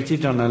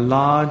situated on a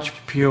large,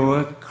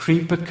 pure,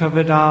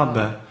 creeper-covered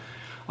arbour,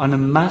 on a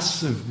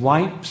mass of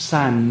white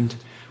sand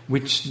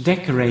which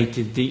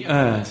decorated the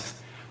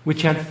earth,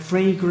 which had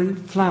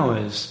fragrant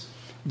flowers,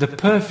 the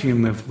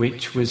perfume of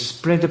which was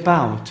spread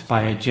about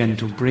by a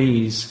gentle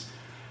breeze,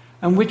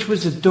 and which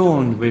was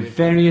adorned with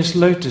various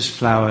lotus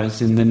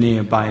flowers in the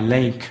nearby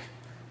lake.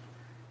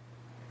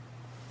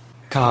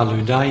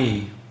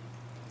 Kaludayi.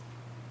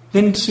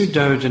 Then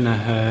Suddhodana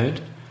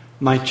heard,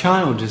 "My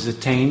child has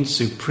attained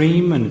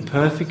supreme and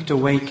perfect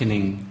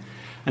awakening,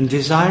 and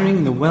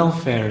desiring the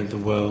welfare of the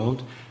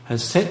world,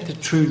 has set the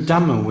true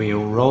Dhamma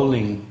wheel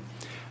rolling,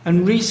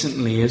 and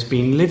recently has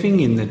been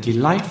living in the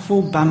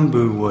delightful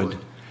bamboo wood,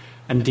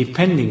 and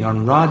depending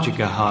on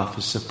Rajagaha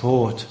for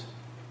support."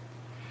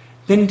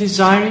 Then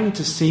desiring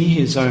to see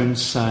his own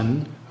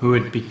son, who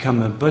had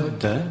become a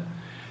Buddha,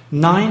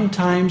 9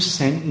 times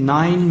sent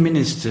 9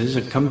 ministers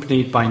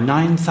accompanied by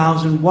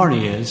 9,000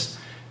 warriors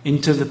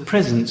into the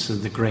presence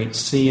of the great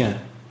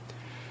seer.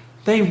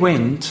 They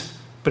went,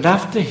 but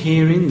after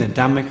hearing the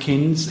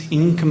Dhammakin's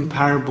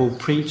incomparable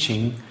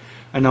preaching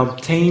and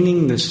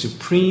obtaining the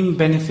supreme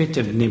benefit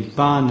of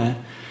Nibbana,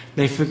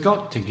 they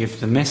forgot to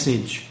give the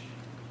message.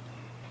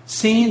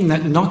 Seeing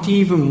that not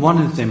even one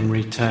of them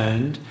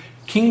returned,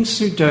 King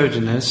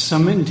Suddhodana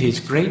summoned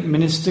his great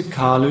minister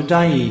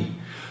Kaludayi,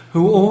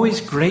 who always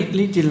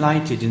greatly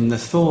delighted in the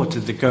thought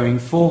of the going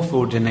forth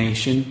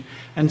ordination,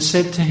 and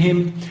said to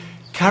him,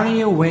 "Carry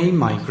away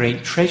my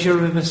great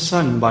treasure of a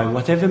son by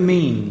whatever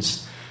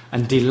means,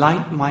 and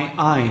delight my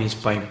eyes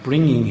by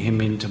bringing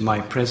him into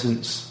my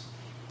presence."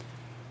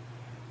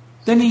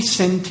 Then he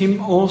sent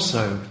him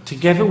also,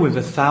 together with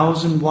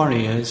 1,000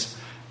 warriors,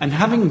 and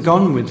having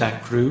gone with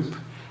that group,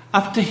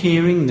 after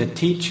hearing the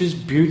teacher's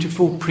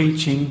beautiful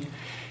preaching,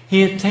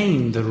 he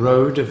attained the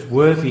road of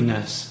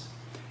worthiness.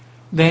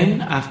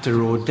 Then,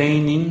 after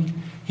ordaining,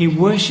 he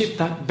worshipped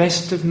that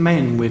best of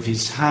men with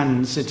his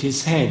hands at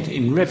his head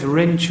in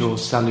reverential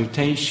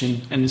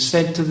salutation, and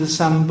said to the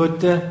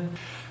Sambuddha,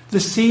 "The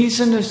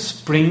season of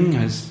spring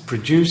has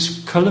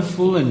produced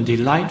colourful and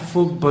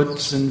delightful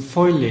buds and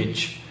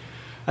foliage,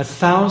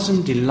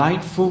 1,000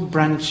 delightful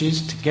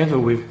branches together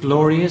with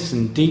glorious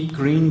and deep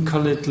green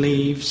coloured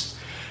leaves,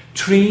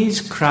 trees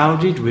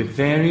crowded with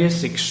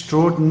various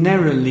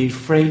extraordinarily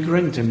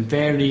fragrant and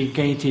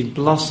variegated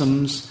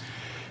blossoms,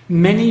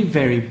 many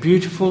very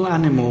beautiful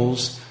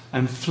animals,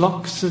 and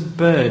flocks of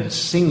birds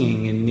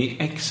singing in the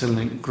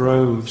excellent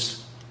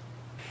groves.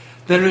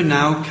 There are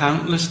now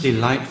countless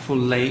delightful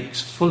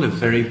lakes full of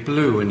very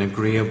blue and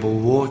agreeable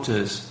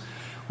waters,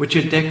 which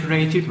are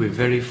decorated with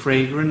very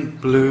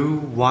fragrant blue,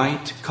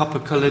 white,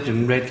 copper-coloured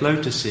and red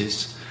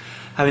lotuses,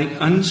 having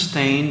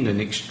unstained and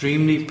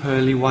extremely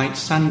pearly white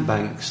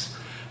sandbanks,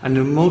 and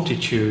a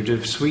multitude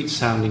of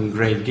sweet-sounding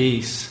grey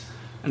geese,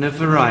 and a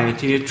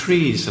variety of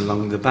trees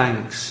along the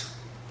banks.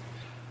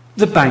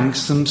 The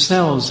banks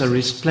themselves are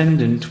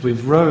resplendent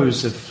with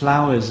rows of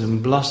flowers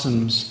and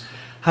blossoms,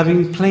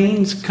 having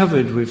plains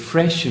covered with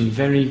fresh and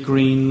very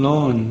green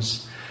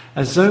lawns,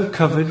 as though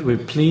covered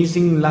with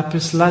pleasing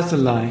lapis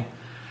lazuli,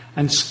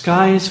 and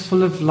skies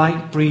full of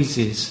light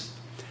breezes.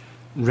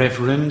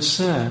 Reverend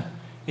Sir,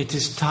 it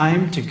is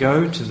time to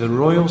go to the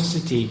royal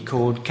city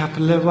called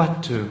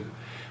Kapilavatthu,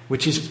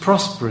 which is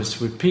prosperous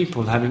with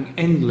people having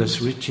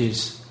endless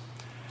riches.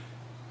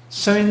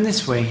 So in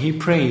this way he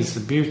praised the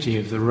beauty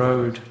of the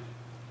road.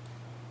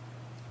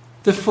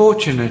 The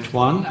fortunate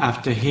one,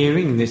 after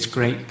hearing this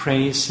great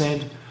praise,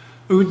 said,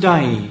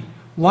 Udayi,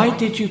 why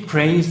did you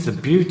praise the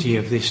beauty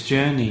of this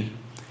journey?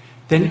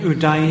 Then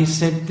Udayi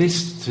said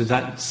this to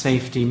that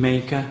safety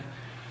maker,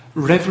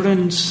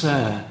 Reverend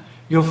Sir,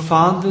 your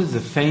father, the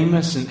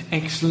famous and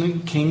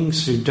excellent King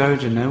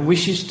Suddhodana,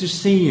 wishes to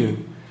see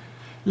you.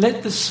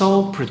 Let the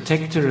sole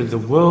protector of the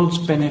world's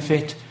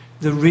benefit,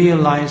 the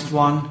realized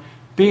one,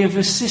 be of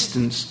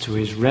assistance to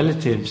his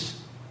relatives.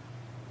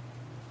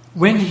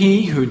 When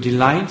he who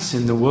delights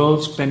in the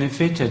world's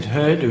benefit had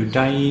heard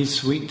Udayi's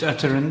sweet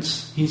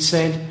utterance, he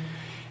said,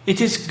 It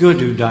is good,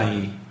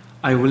 Udayi.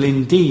 I will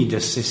indeed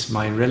assist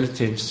my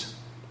relatives.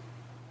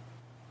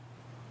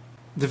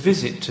 The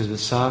visit to the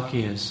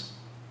Sakyas.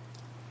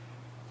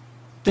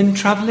 Then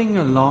travelling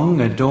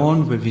along,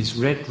 adorned with his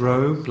red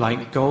robe,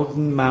 like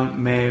golden Mount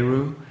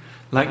Meru,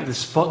 like the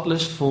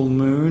spotless full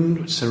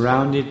moon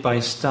surrounded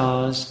by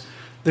stars,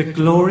 the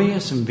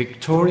glorious and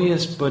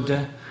victorious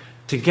Buddha,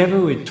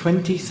 together with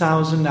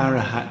 20,000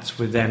 arahats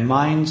with their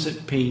minds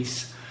at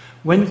peace,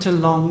 went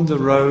along the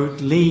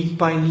road league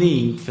by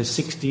league for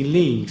 60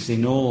 leagues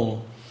in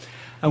all,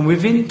 and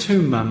within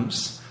 2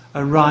 months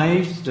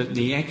arrived at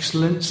the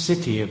excellent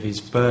city of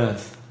his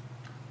birth.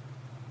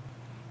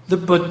 The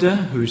Buddha,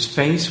 whose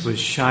face was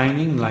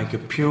shining like a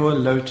pure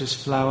lotus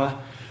flower,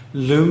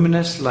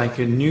 luminous like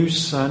a new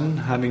sun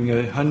having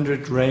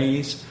 100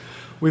 rays,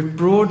 with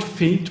broad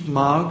feet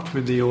marked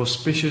with the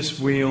auspicious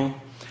wheel,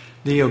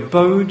 the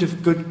abode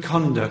of good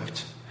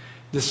conduct,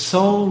 the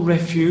sole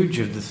refuge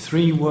of the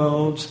 3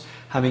 worlds,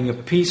 having a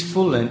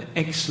peaceful and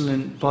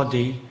excellent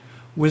body,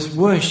 was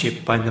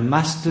worshipped by the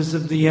masters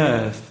of the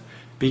earth,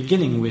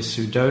 beginning with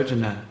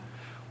Suddhodana,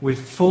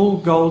 with full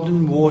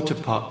golden water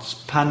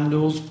pots,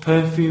 pandals,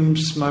 perfumed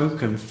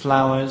smoke and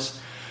flowers,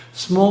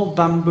 small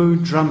bamboo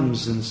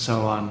drums and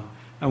so on,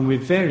 and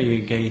with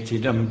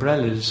variegated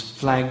umbrellas,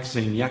 flags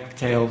and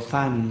yak-tail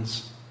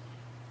fans.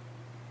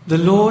 The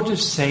Lord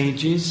of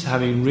Sages,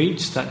 having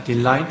reached that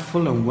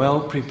delightful and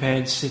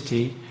well-prepared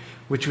city,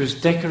 which was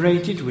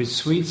decorated with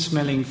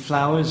sweet-smelling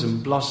flowers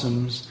and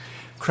blossoms,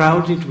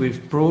 crowded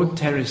with broad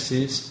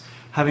terraces,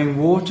 having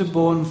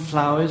water-borne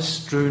flowers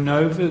strewn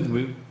over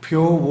with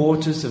pure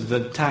waters of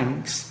the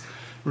tanks,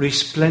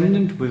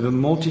 resplendent with a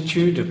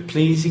multitude of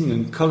pleasing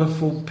and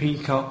colourful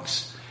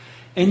peacocks,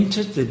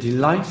 entered the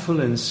delightful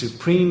and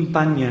supreme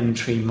Banyan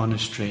Tree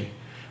Monastery,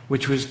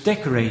 which was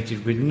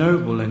decorated with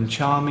noble and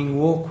charming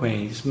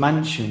walkways,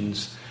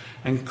 mansions,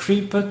 and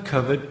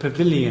creeper-covered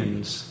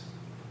pavilions.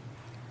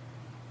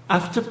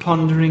 After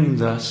pondering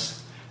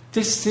thus,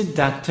 this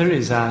Siddhartha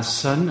is our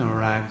son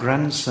or our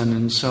grandson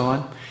and so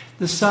on,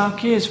 the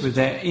Sakyas with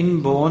their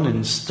inborn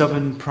and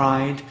stubborn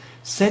pride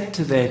said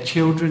to their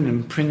children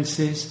and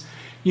princes,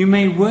 You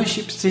may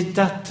worship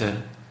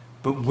Siddhartha,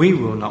 but we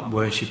will not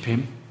worship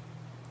him.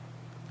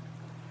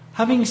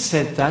 Having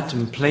said that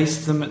and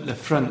placed them at the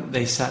front,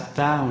 they sat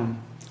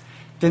down.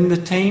 Then the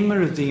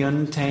tamer of the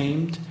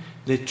untamed,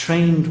 the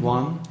trained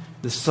one,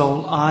 the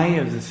sole eye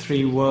of the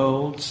 3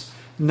 worlds,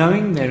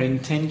 knowing their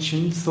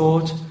intention,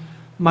 thought,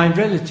 My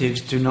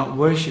relatives do not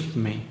worship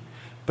me,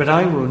 but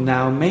I will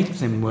now make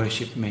them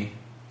worship me.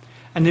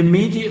 And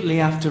immediately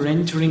after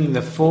entering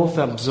the 4th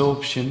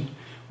absorption,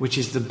 which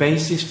is the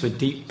basis for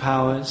deep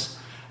powers,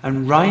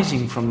 and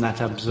rising from that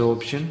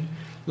absorption,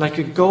 like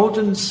a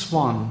golden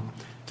swan,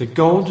 the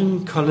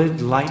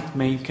golden-coloured light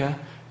maker,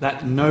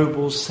 that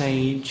noble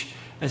sage,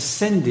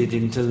 ascended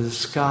into the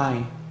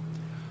sky.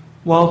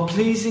 While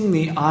pleasing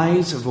the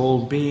eyes of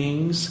all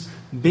beings,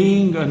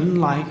 being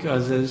unlike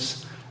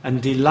others,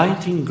 and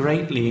delighting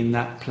greatly in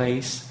that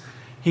place,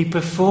 he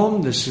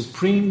performed the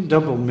supreme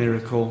double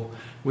miracle,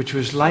 which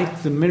was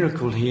like the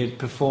miracle he had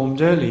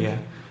performed earlier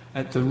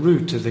at the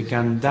root of the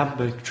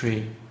Gandhabba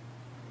tree.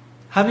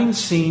 Having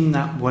seen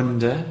that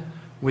wonder,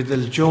 with the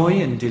joy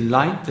and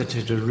delight that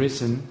had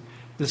arisen,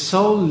 the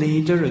sole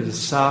leader of the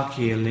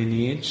Sakya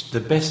lineage, the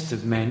best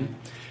of men,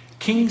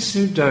 King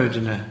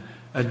Suddhodana,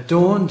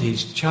 adorned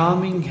his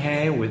charming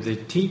hair with the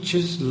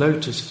teacher's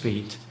lotus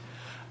feet,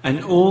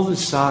 and all the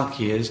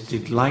Sakyas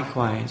did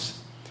likewise.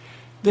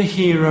 The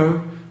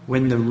hero,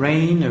 when the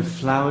rain of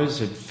flowers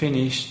had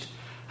finished,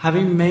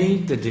 having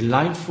made the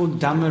delightful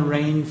Dhamma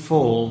rain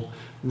fall,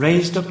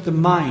 raised up the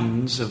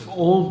minds of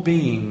all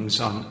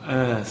beings on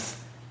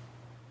earth.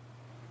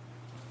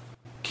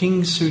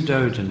 King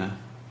Suddhodana.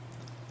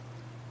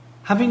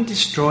 Having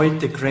destroyed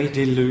the great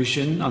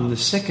illusion on the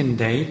 2nd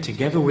day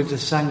together with the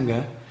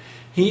Sangha,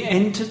 he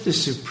entered the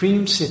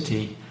supreme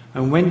city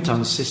and went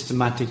on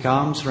systematic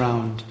alms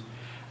round,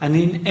 and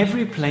in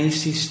every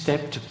place he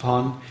stepped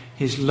upon,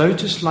 his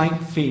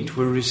lotus-like feet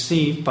were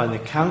received by the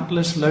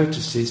countless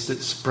lotuses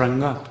that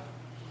sprung up.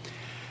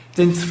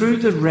 Then through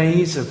the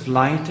rays of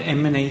light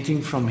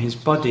emanating from his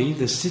body,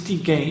 the city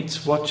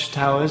gates,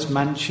 watchtowers,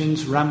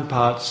 mansions,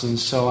 ramparts, and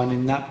so on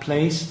in that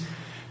place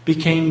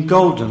became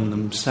golden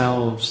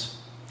themselves.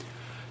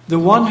 The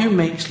one who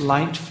makes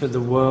light for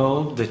the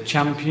world, the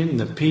champion,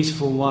 the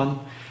peaceful one,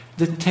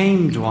 the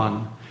tamed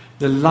one,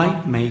 the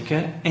light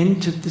maker,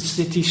 entered the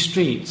city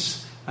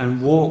streets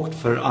and walked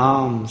for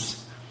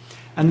alms.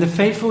 And the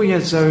faithful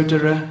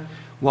Yasodhara,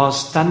 while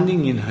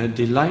standing in her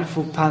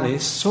delightful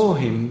palace, saw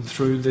him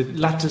through the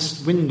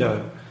latticed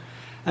window,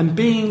 and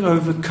being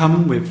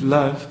overcome with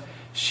love,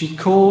 she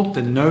called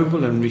the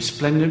noble and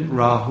resplendent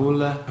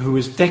Rahula, who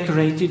was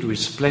decorated with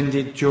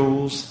splendid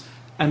jewels,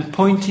 and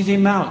pointed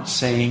him out,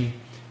 saying,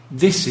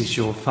 "This is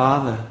your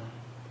father."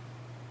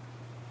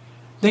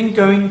 Then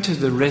going to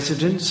the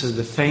residence of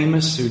the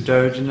famous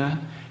Suddhodana,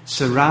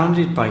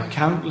 surrounded by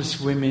countless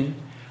women,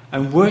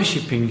 and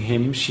worshipping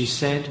him, she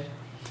said,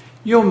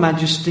 "Your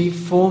Majesty,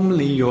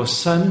 formerly your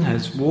son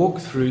has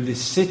walked through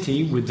this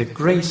city with the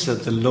grace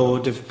of the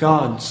Lord of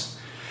Gods,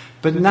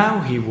 but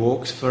now he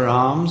walks for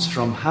alms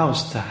from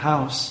house to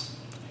house."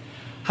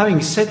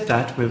 Having said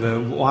that, with her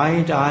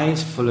wide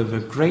eyes full of a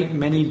great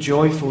many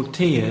joyful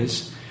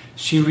tears,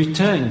 she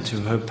returned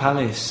to her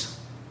palace.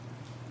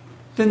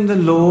 Then the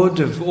Lord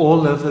of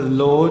all other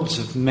lords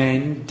of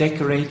men,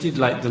 decorated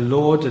like the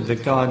Lord of the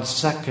god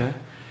Sakka,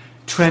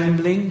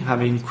 trembling,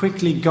 having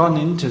quickly gone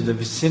into the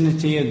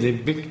vicinity of the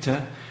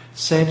victor,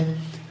 said,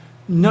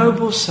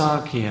 "Noble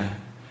Sakya,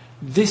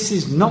 this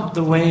is not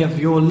the way of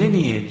your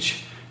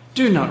lineage.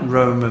 Do not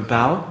roam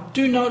about,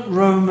 do not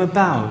roam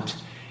about.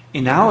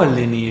 In our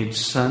lineage,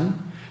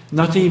 son,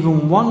 not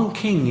even one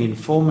king in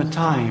former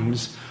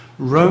times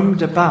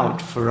roamed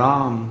about for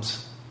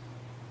alms."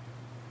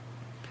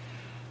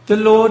 The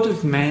Lord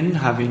of men,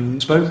 having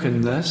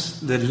spoken thus,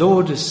 the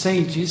Lord of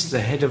sages,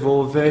 the head of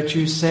all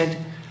virtue, said,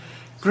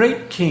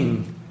 "Great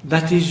king,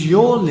 that is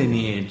your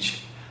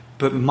lineage,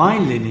 but my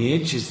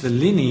lineage is the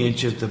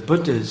lineage of the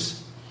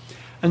Buddhas."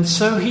 And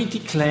so he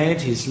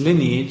declared his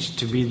lineage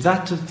to be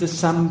that of the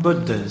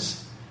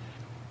Sambuddhas.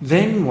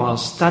 Then, while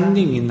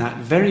standing in that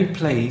very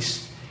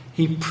place,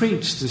 he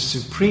preached the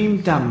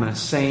supreme Dhamma,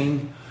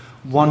 saying,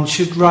 "One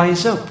should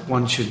rise up,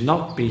 one should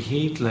not be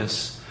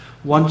heedless.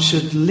 One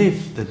should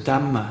live the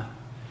Dhamma.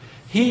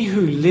 He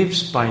who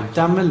lives by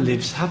Dhamma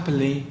lives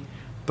happily,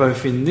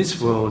 both in this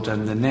world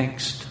and the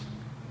next."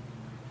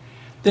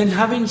 Then,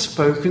 having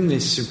spoken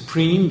this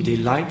supreme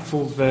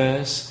delightful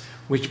verse,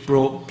 which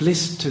brought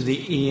bliss to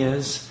the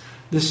ears,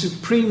 the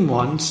Supreme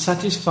One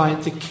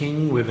satisfied the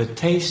king with a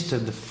taste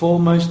of the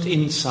foremost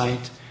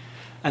insight,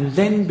 and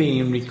then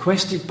being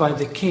requested by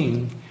the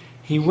king,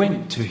 he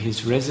went to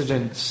his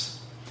residence.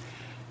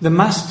 The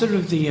master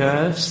of the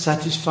earth,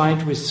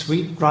 satisfied with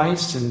sweet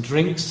rice and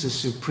drinks, the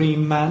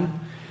supreme man,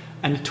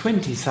 and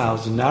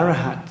 20,000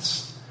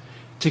 arahats,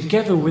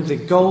 together with the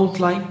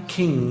gold-like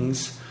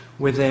kings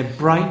with their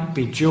bright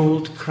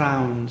bejewelled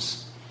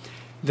crowns.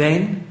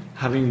 Then,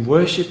 having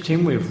worshipped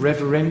him with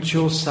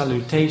reverential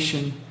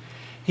salutation,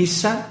 he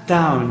sat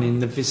down in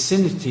the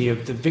vicinity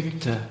of the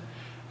victor,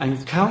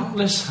 and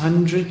countless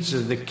hundreds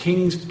of the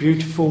king's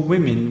beautiful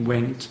women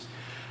went,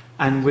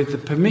 and with the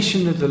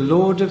permission of the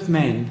Lord of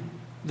men,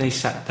 they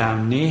sat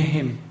down near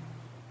him.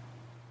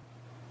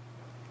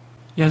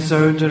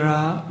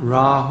 Yasodhara,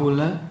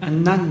 Rahula,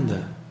 and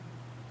Nanda.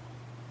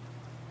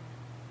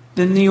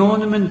 Then the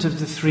ornament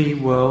of the three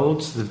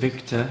worlds, the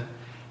victor,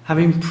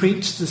 having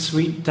preached the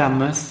sweet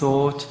Dhamma,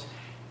 thought,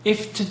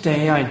 "If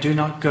today I do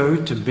not go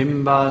to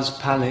Bimba's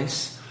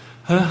palace,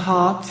 her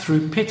heart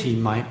through pity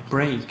might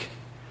break."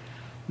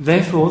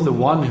 Therefore the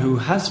one who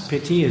has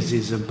pity as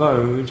his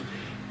abode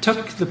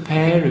took the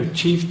pair of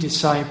chief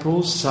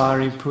disciples,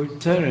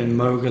 Sariputta and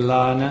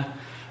Moggallana,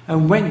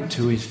 and went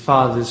to his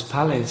father's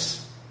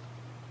palace.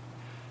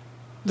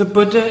 The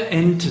Buddha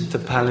entered the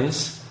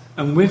palace,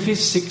 and with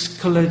his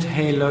six-coloured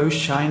halo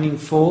shining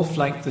forth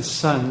like the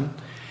sun,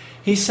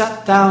 he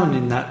sat down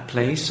in that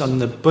place on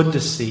the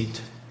Buddha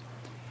seat.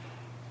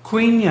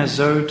 Queen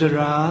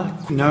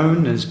Yasodhara,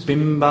 known as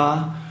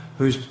Bimba,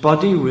 whose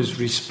body was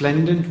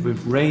resplendent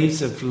with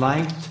rays of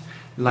light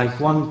like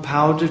one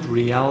powdered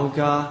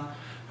realgar,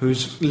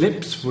 whose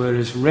lips were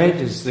as red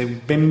as the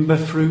bimba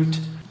fruit,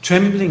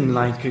 trembling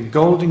like a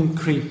golden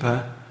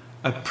creeper,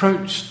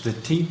 approached the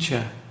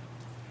teacher.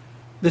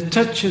 The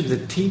touch of the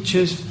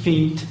teacher's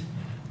feet,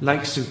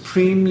 like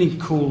supremely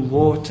cool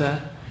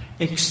water,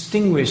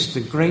 extinguished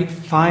the great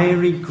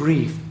fiery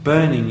grief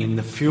burning in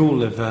the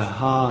fuel of her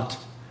heart.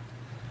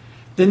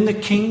 Then the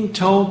king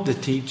told the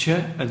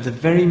teacher of the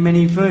very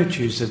many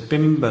virtues of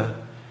Bimba,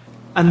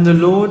 and the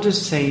Lord of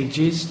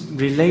Sages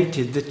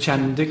related the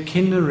Chanda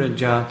Kinnara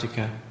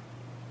Jataka.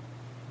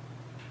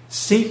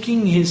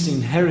 Seeking his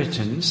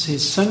inheritance,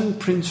 his son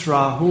Prince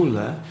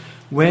Rahula,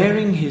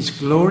 wearing his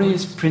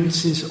glorious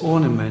prince's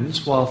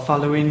ornaments while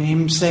following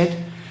him,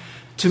 said,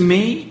 "To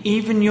me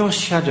even your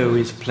shadow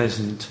is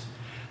pleasant,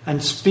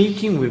 and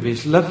speaking with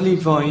his lovely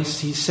voice,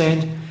 he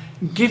said,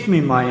 "Give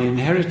me my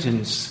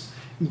inheritance,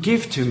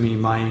 give to me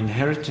my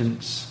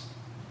inheritance."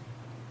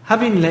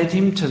 Having led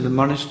him to the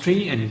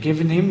monastery and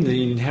given him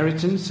the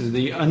inheritance of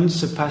the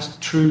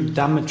unsurpassed true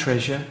Dhamma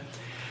treasure,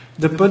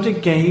 the Buddha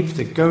gave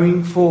the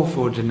going forth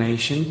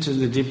ordination to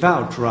the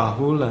devout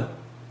Rahula.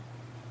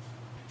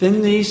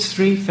 Then these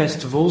 3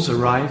 festivals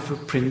arrived for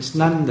Prince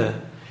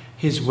Nanda,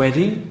 his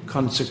wedding,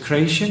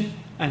 consecration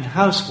and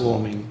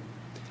housewarming.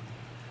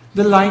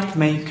 The light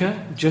maker,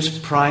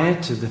 just prior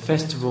to the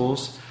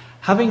festivals,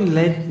 having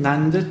led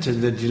Nanda to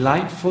the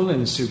delightful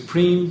and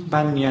supreme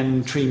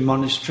Banyan Tree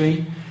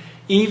Monastery,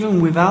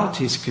 even without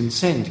his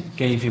consent,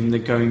 gave him the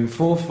going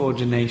forth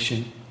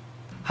ordination.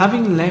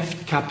 Having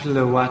left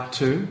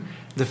Kapilavatthu,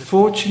 the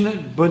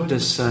fortunate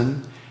Buddha's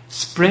son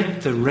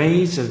spread the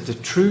rays of the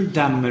true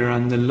Dhamma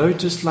on the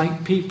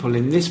lotus-like people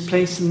in this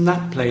place and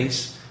that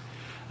place,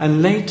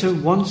 and later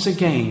once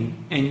again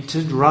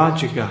entered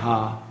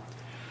Rajagaha.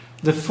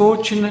 The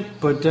fortunate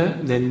Buddha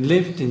then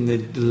lived in the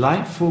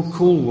delightful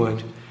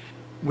Coolwood,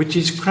 which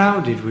is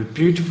crowded with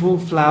beautiful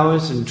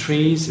flowers and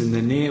trees in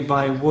the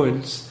nearby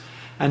woods,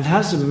 and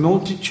has a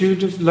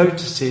multitude of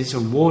lotuses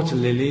and water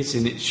lilies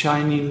in its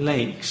shining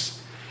lakes,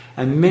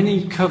 and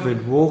many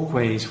covered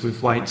walkways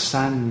with white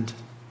sand.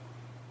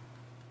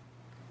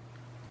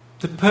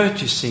 The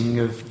purchasing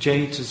of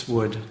Jeta's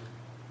wood.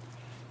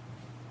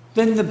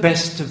 Then the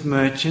best of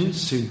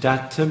merchants,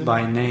 Sudatta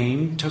by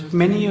name, took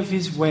many of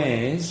his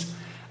wares,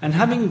 and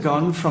having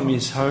gone from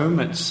his home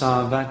at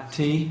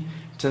Savatthi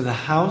to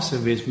the house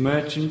of his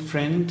merchant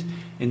friend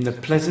in the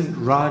pleasant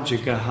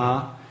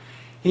Rajagaha,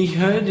 he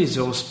heard his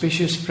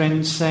auspicious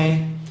friend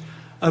say,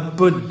 "A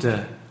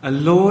Buddha, a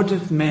Lord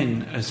of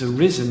men, has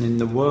arisen in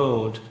the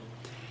world."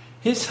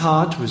 His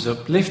heart was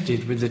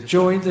uplifted with the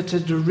joy that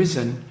had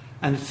arisen,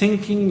 and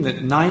thinking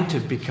that night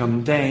had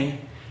become day,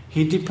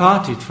 he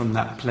departed from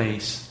that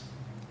place.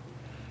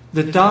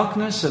 The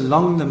darkness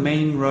along the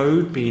main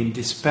road being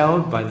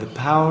dispelled by the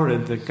power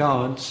of the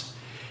gods,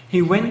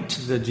 he went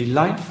to the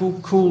delightful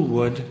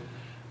Coolwood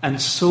and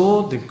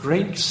saw the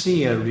great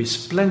seer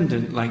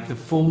resplendent like the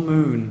full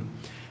moon,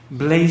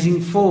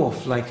 blazing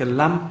forth like a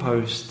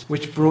lamppost,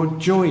 which brought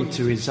joy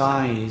to his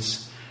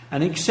eyes,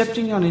 and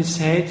accepting on his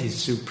head his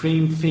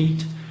supreme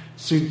feet,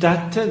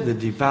 Sudatta, the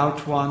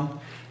devout one,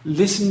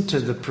 listened to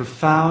the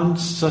profound,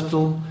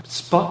 subtle,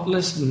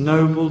 spotless,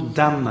 noble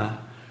Dhamma,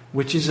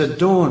 which is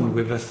adorned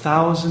with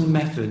 1,000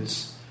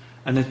 methods,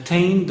 and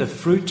attained the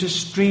fruitless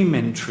stream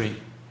entry.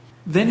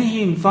 Then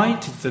he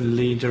invited the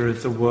leader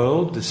of the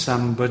world, the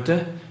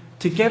Sambuddha,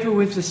 together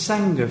with the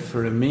Sangha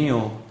for a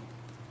meal.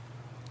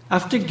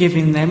 After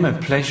giving them a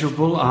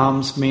pleasurable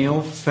alms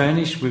meal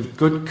furnished with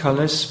good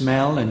colour,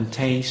 smell and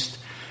taste,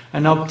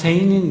 and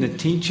obtaining the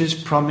teacher's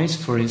promise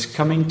for his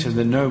coming to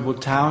the noble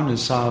town of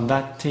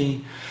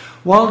Savatthi,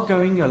 while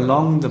going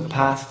along the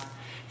path,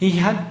 he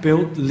had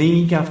built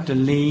league after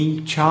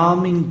league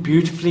charming,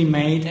 beautifully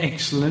made,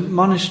 excellent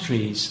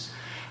monasteries,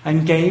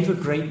 and gave a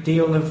great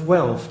deal of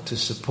wealth to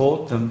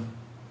support them.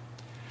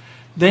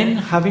 Then,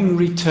 having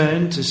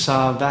returned to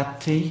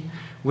Savatthi,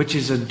 which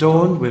is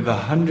adorned with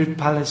 100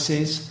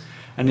 palaces,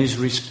 and is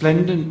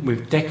resplendent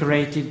with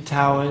decorated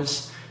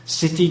towers,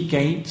 city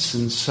gates,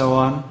 and so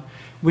on,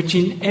 which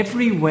in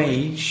every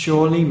way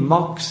surely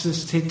mocks the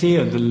city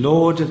of the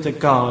Lord of the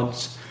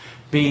gods,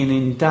 being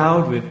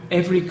endowed with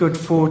every good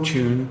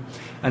fortune,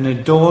 and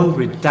adorned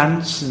with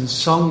dance and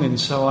song and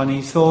so on,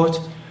 he thought,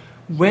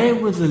 where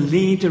will the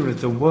leader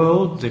of the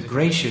world, the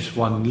gracious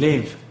one,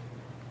 live?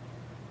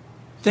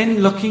 Then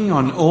looking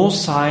on all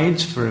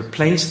sides for a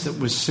place that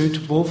was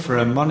suitable for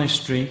a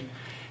monastery,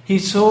 he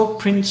saw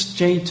Prince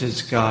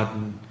Jeta's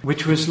garden,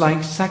 which was like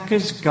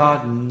Sakka's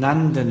garden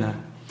Nandana,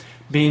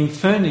 being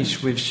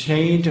furnished with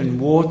shade and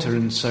water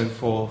and so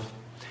forth.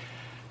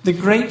 The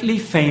greatly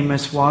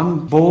famous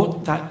one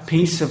bought that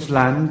piece of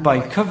land by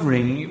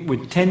covering it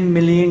with 10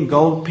 million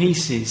gold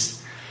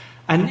pieces,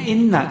 and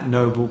in that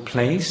noble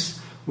place,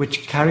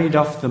 which carried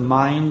off the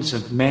minds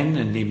of men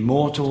and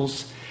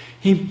immortals,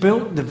 he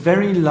built the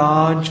very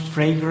large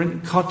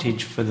fragrant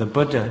cottage for the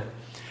Buddha,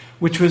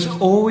 which was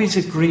always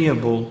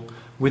agreeable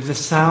with the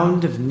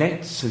sound of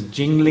nets of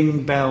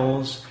jingling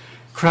bells,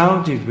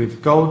 crowded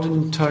with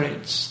golden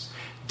turrets,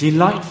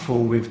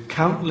 delightful with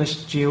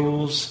countless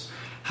jewels,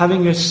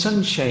 having a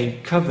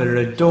sunshade cover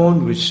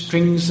adorned with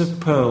strings of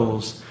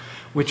pearls,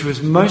 which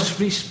was most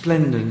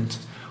resplendent,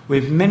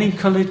 with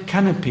many-coloured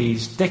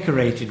canopies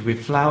decorated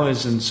with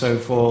flowers and so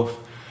forth,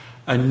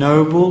 a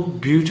noble,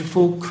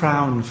 beautiful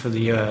crown for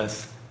the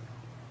earth.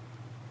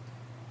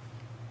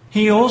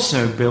 He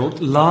also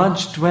built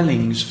large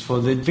dwellings for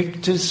the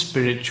victor's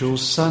spiritual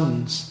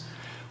sons,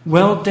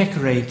 well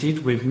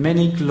decorated with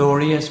many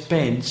glorious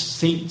beds,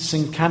 seats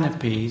and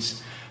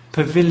canopies,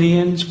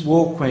 pavilions,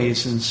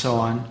 walkways and so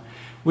on,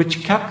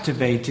 which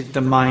captivated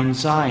the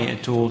mind's eye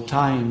at all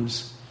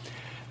times.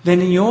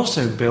 Then he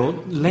also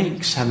built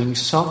lakes having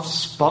soft,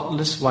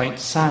 spotless white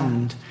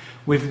sand,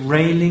 with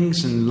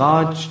railings and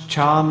large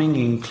charming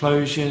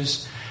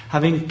enclosures,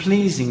 having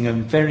pleasing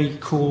and very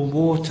cool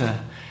water,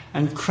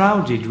 and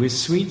crowded with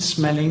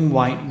sweet-smelling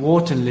white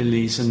water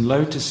lilies and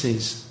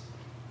lotuses.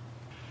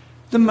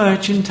 The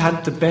merchant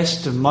had the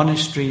best of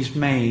monasteries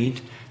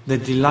made, the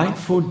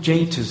delightful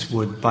Jeta's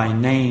wood by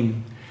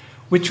name,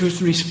 which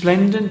was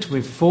resplendent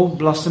with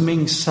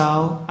full-blossoming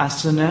sal,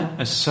 asana,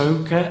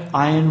 asoka,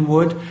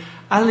 ironwood,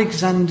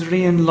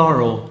 Alexandrian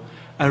laurel,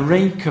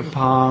 areca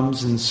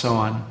palms, and so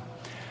on,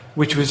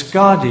 which was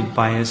guarded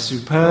by a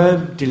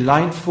superb,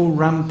 delightful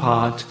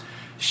rampart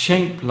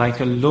shaped like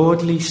a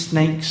lordly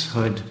snake's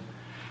hood,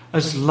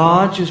 as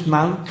large as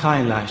Mount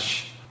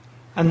Kailash,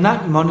 and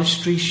that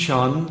monastery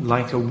shone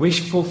like a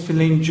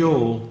wish-fulfilling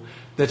jewel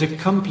that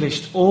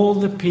accomplished all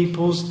the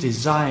people's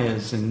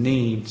desires and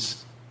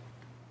needs.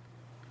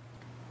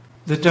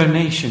 The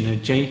donation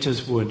of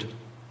Jeta's wood.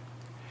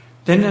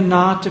 Then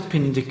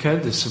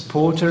Anathapindika, the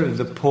supporter of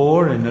the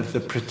poor and of the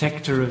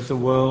protector of the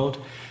world,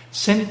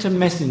 sent a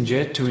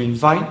messenger to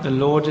invite the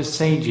Lord of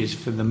Sages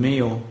for the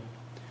meal.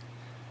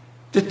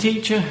 The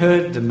teacher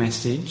heard the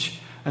message,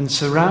 and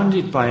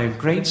surrounded by a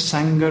great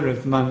sangha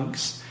of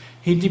monks,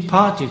 he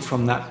departed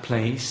from that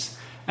place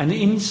and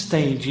in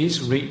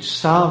stages reached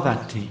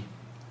Savatthi.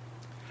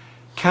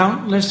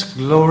 Countless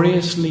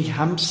gloriously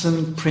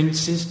handsome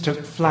princes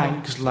took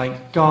flags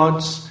like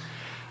gods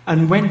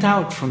and went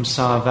out from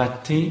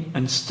Savatthi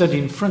and stood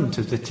in front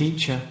of the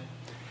teacher.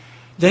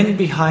 Then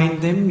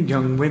behind them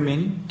young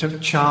women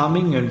took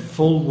charming and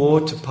full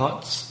water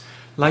pots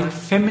like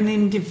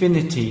feminine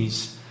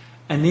divinities,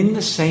 and in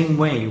the same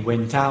way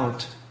went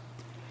out.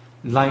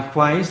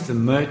 Likewise the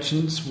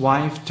merchant's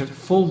wife took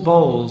full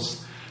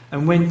bowls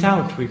and went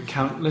out with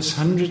countless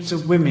hundreds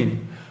of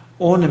women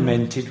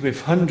ornamented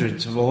with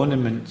hundreds of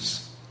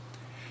ornaments.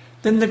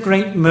 Then the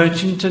great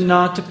merchant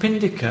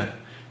Anathapindika,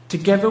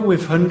 together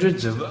with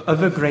hundreds of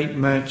other great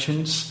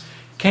merchants,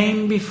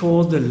 came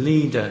before the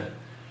leader,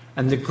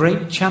 and the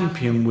great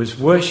champion was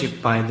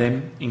worshipped by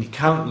them in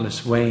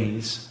countless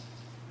ways.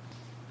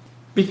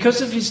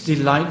 Because of his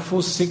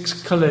delightful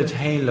six-coloured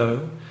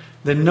halo,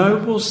 the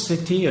noble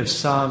city of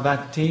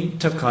Savatthi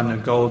took on a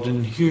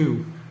golden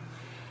hue,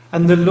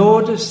 and the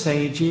Lord of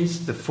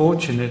Sages, the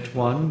fortunate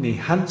one, the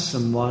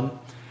handsome one,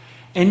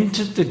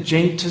 entered the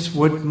Jeta's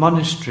Wood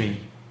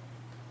monastery.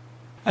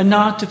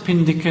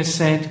 Anathapindika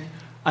said,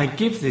 "I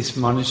give this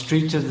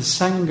monastery to the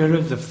Sangha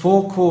of the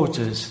four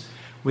quarters,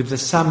 with the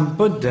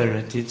Sambuddha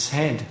at its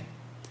head."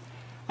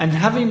 And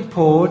having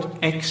poured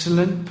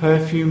excellent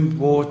perfumed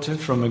water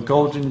from a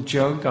golden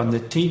jug on the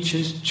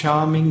teacher's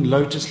charming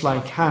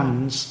lotus-like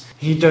hands,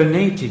 he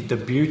donated the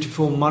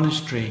beautiful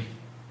monastery.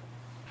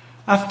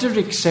 After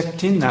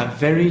accepting that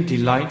very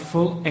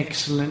delightful,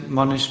 excellent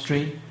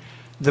monastery,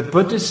 the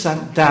Buddha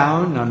sat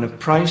down on a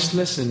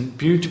priceless and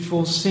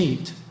beautiful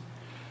seat.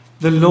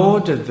 The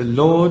Lord of the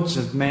lords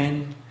of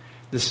men,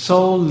 the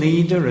sole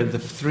leader of the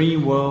three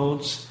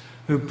worlds,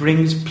 who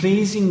brings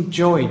pleasing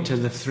joy to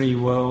the three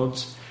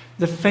worlds,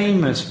 the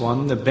famous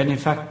one, the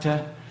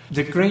benefactor,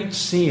 the great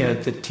seer,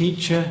 the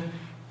teacher,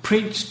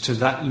 preached to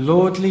that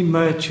lordly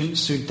merchant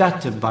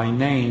Sudatta by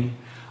name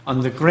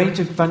on the great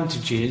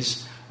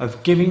advantages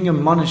of giving a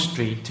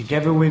monastery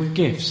together with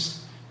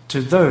gifts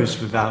to those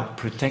without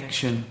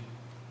protection.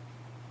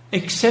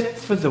 Except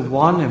for the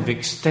one of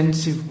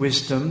extensive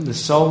wisdom, the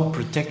sole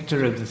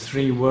protector of the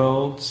three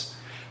worlds,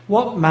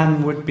 what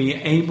man would be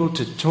able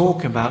to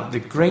talk about the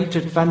great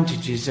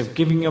advantages of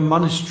giving a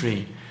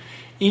monastery,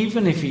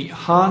 even if he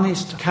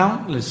harnessed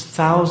countless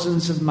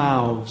thousands of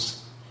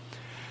mouths?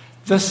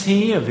 Thus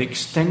he of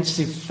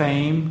extensive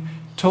fame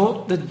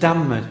taught the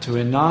Dhamma to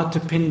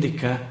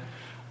Anathapindika,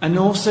 and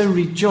also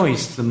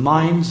rejoiced the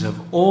minds of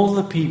all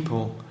the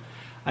people,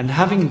 and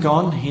having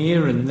gone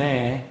here and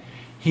there,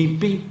 he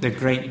beat the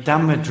great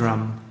Dhamma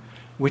drum,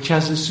 which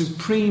has a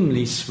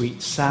supremely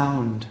sweet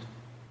sound.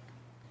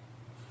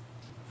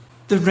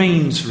 The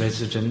rains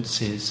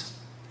residences.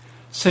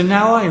 So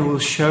now I will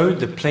show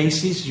the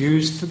places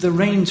used for the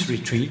rains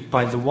retreat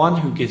by the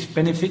one who gives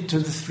benefit to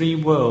the three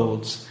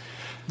worlds,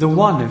 the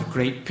one of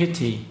great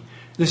pity,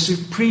 the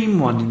supreme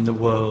one in the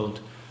world,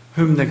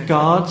 whom the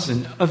gods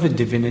and other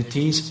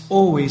divinities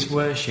always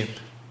worship.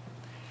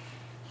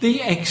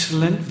 The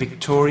excellent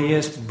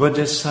victorious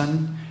Buddha's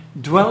son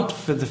dwelt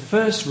for the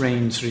first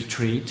rains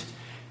retreat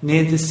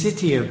near the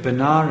city of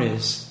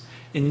Benares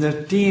in the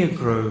deer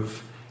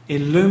grove,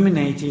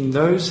 illuminating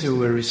those who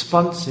were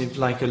responsive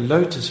like a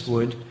lotus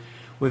wood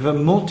with a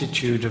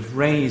multitude of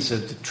rays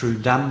of the true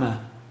Dhamma.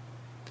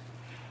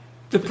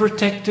 The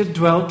protector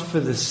dwelt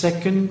for the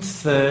second,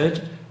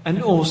 third,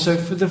 and also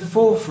for the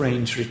fourth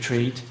rains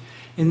retreat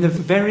in the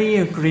very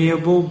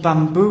agreeable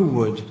bamboo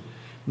wood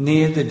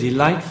near the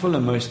delightful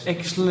and most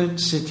excellent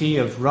city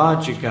of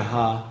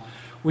Rajagaha,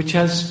 which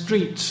has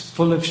streets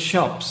full of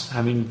shops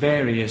having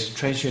various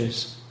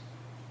treasures.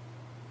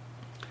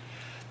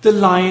 The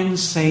lion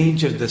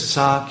sage of the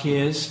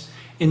Sakyas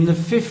in the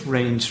fifth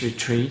rains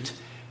retreat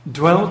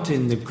dwelt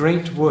in the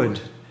great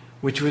wood,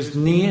 which was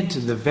near to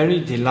the very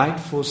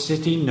delightful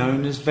city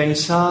known as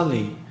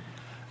Vaisali,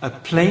 a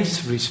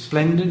place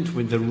resplendent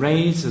with the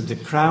rays of the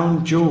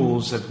crown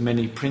jewels of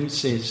many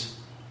princes.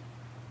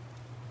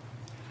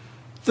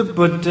 The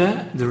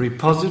Buddha, the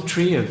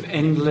repository of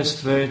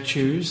endless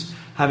virtues,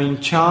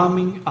 having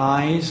charming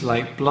eyes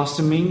like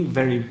blossoming,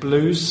 very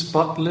blue,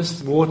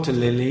 spotless water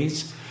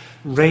lilies,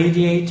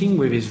 radiating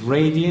with his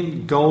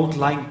radiant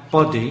gold-like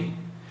body,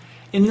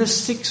 in the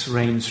 6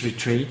 Rains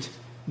retreat,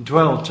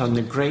 dwelt on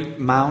the great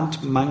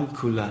Mount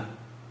Mankula.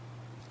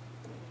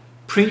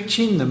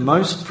 Preaching the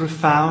most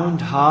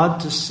profound,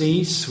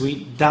 hard-to-see,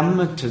 sweet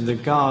Dhamma to the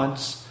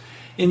gods,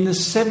 in the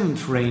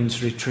 7th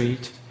Rains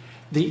retreat,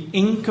 the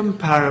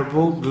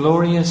incomparable,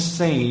 glorious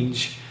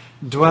sage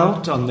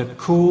dwelt on the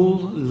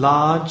cool,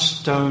 large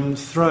stone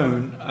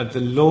throne of the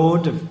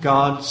Lord of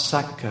gods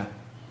Sakka.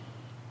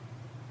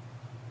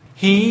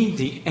 He,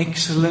 the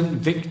excellent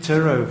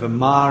victor over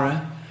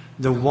Mara,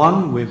 the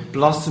one with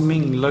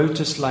blossoming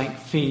lotus-like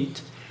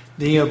feet,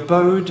 the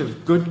abode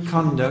of good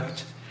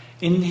conduct,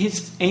 in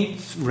his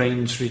 8th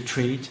Rains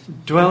retreat,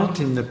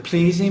 dwelt in the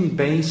pleasing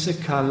base of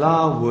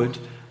Kala wood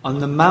on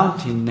the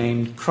mountain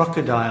named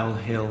Crocodile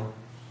Hill.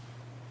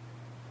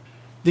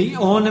 The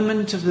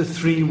ornament of the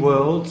 3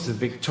 worlds, the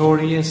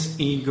victorious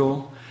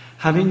eagle,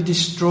 having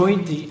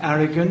destroyed the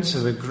arrogance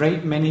of a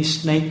great many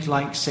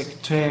snake-like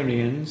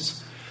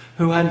sectarians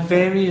who had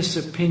various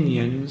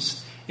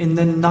opinions, in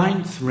the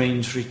 9th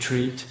Rains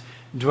retreat,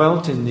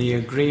 dwelt in the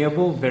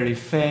agreeable, very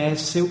fair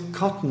silk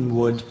cotton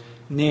wood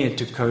near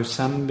to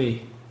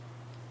Kosambi.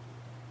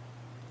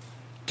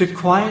 To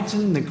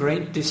quieten the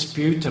great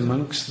dispute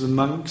amongst the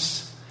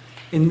monks,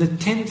 in the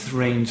 10th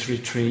Rains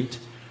retreat,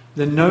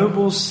 the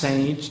noble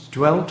sage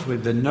dwelt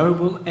with the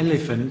noble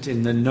elephant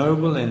in the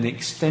noble and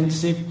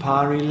extensive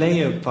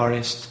Parilaya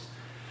forest,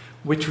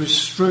 which was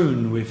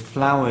strewn with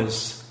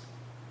flowers.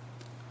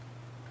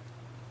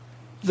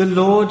 The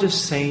Lord of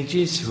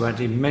sages, who had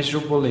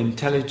immeasurable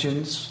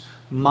intelligence,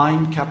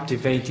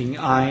 mind-captivating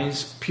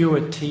eyes,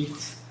 pure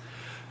teeth,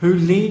 who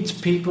leads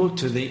people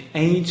to the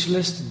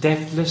ageless,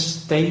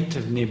 deathless state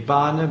of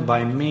Nibbana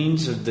by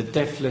means of the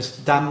deathless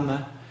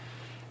Dhamma,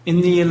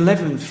 in the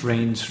 11th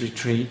Rains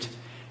retreat,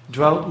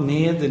 dwelt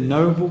near the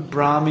noble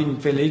Brahmin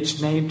village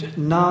named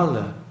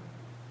Nala.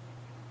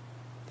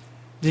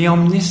 The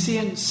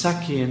omniscient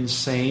Sakyan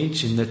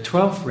sage in the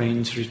 12th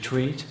Rains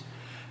retreat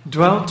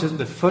dwelt at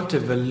the foot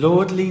of a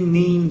lordly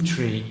neem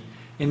tree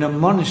in a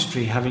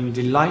monastery having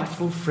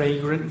delightful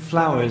fragrant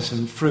flowers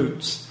and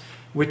fruits,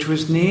 which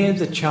was near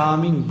the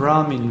charming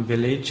Brahmin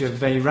village of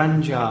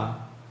Vairanjar.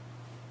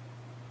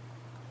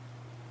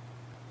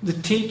 The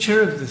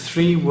teacher of the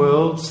 3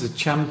 worlds, the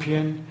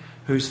champion,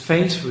 whose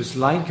face was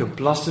like a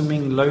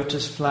blossoming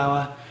lotus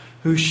flower,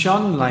 who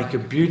shone like a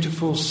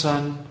beautiful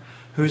sun,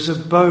 whose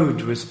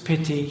abode was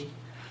pity,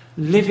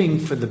 living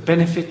for the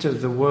benefit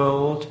of the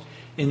world,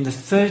 in the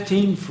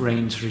 13th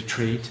Rains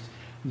retreat,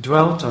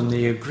 dwelt on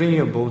the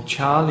agreeable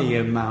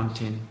Charliya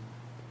mountain.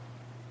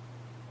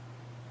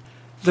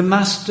 The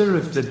master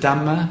of the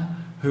Dhamma,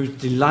 whose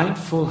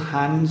delightful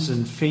hands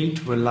and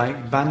feet were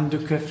like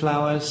banduka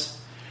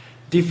flowers,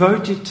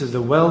 devoted to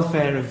the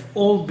welfare of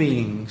all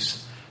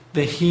beings,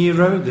 the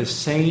hero, the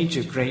sage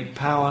of great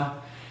power,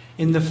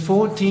 in the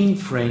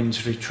 14th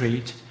Rains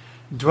retreat,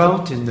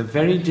 dwelt in the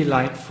very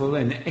delightful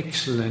and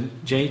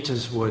excellent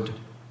Jeta's wood.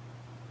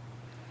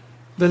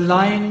 The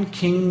lion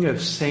king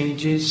of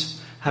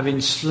sages, having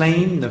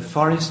slain the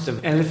forest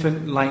of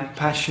elephant-like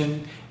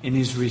passion in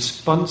his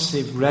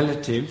responsive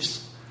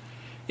relatives,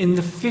 in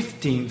the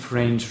 15th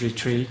Rains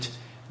retreat,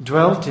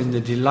 dwelt in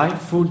the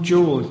delightful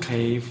jewel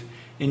cave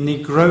in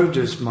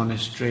Nigroda's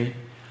monastery,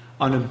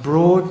 on a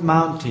broad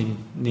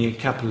mountain near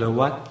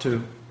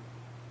Kapilavatthu.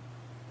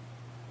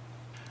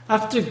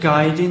 After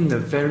guiding the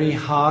very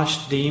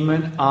harsh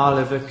demon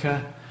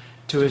Alavaka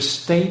to a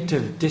state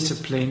of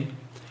discipline,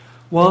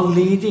 while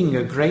leading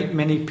a great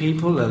many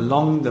people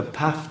along the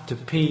path to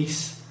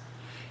peace,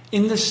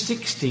 in the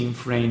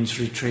 16th Rains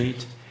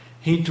retreat,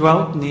 he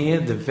dwelt near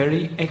the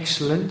very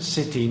excellent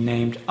city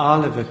named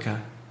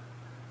Alavaka.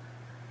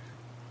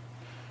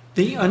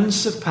 The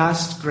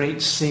unsurpassed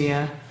great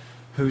seer,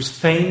 whose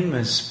fame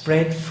has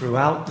spread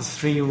throughout the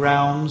 3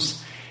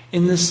 realms,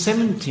 in the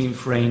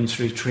 17th Rains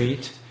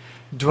retreat,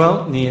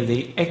 dwelt near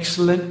the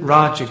excellent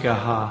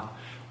Rajagaha,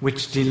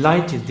 which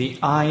delighted the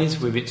eyes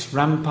with its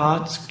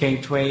ramparts,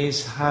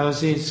 gateways,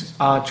 houses,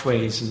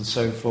 archways, and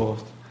so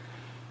forth.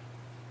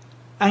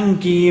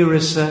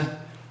 Angirasa,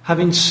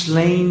 having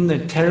slain the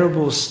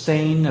terrible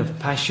stain of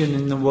passion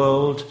in the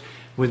world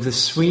with the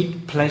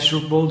sweet,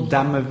 pleasurable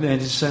Dhamma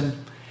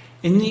medicine,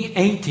 in the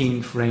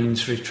 18th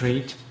Rains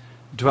retreat,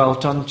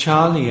 dwelt on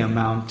Charliya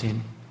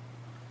mountain.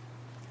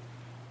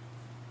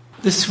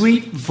 The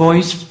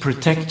sweet-voiced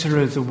protector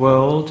of the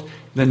world,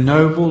 the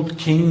noble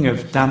king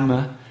of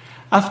Dhamma,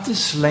 after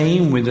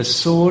slaying with a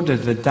sword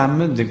of the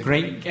Dhamma the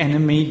great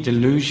enemy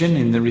delusion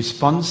in the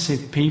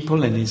responsive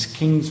people and his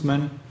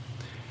kinsmen,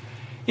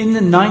 in the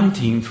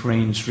 19th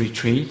Rains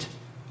retreat,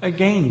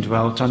 again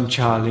dwelt on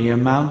Charliya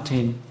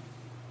mountain.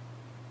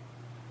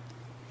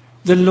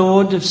 The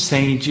Lord of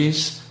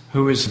sages,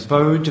 who is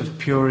abode of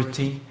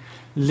purity,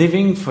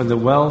 living for the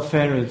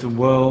welfare of the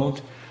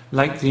world,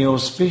 like the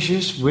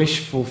auspicious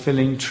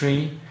wish-fulfilling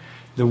tree,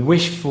 the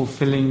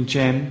wish-fulfilling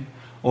gem,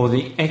 or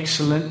the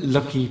excellent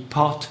lucky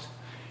pot,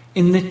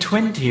 in the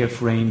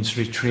 20th Rains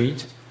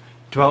Retreat,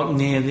 dwelt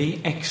near the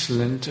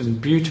excellent and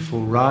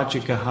beautiful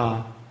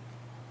Rajagaha.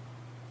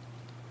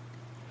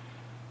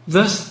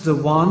 Thus the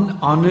one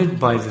honoured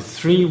by the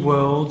three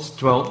worlds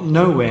dwelt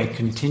nowhere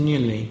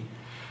continually,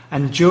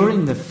 and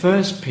during the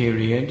first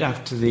period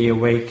after the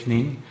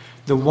awakening,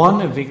 the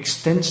one of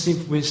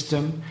extensive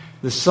wisdom,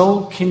 the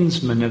sole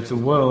kinsman of the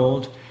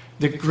world,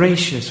 the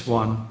gracious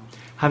one,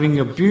 having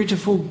a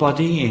beautiful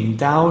body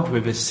endowed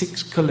with a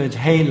six-coloured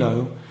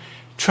halo,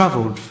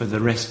 travelled for the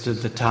rest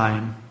of the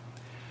time.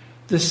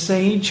 The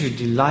sage who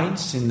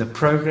delights in the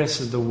progress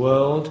of the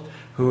world,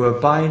 who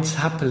abides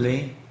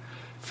happily,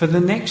 for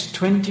the next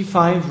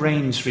 25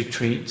 Rains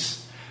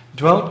Retreats,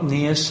 dwelt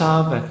near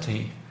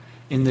Savatthi,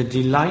 in the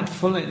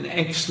delightful and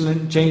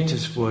excellent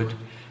Jaitus wood,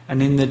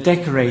 and in the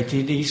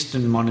decorated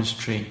eastern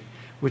monastery,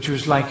 which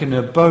was like an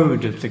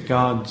abode of the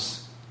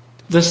gods.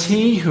 Thus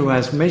he who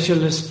has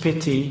measureless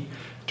pity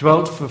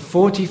dwelt for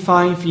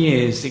 45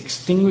 years,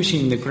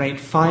 extinguishing the great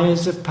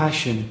fires of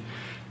passion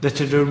that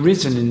had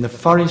arisen in the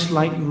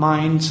forest-like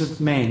minds of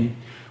men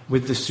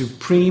with the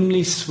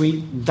supremely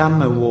sweet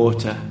Dhamma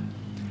water.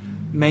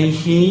 May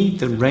he,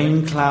 the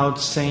rain-cloud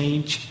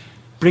sage,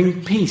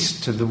 bring peace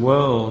to the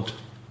world.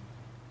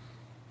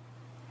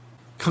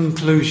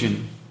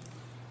 Conclusion.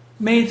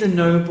 May the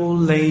noble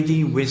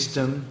Lady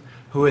Wisdom,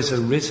 who has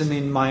arisen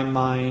in my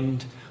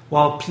mind,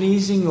 while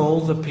pleasing all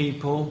the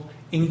people,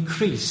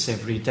 increase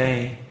every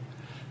day.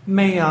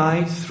 May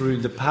I, through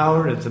the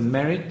power of the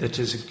merit that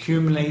has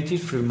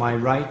accumulated through my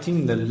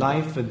writing the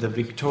life of the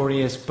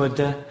victorious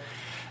Buddha,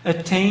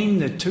 attain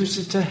the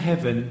Tusita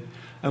heaven,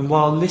 and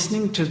while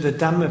listening to the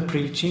Dhamma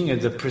preaching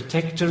of the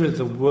protector of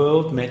the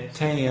world,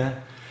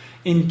 Metteyya,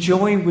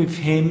 enjoy with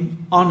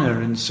him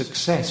honour and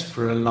success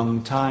for a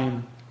long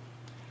time.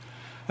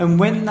 And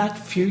when that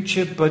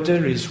future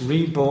Buddha is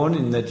reborn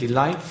in the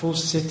delightful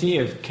city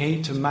of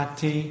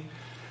Ketumati,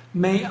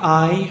 may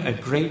I, a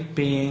great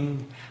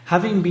being,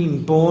 having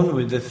been born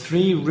with the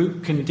three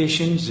root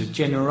conditions of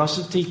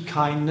generosity,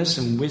 kindness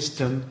and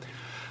wisdom,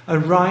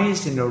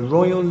 arise in a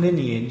royal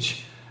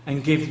lineage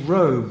and give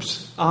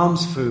robes,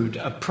 alms food,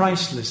 a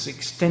priceless,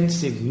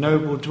 extensive,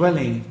 noble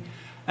dwelling,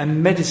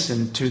 and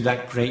medicine to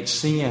that great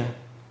seer.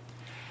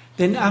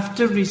 Then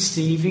after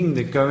receiving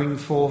the going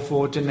forth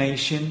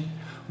ordination,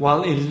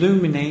 while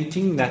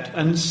illuminating that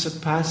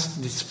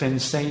unsurpassed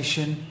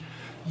dispensation,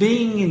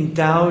 being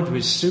endowed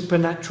with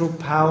supernatural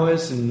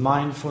powers and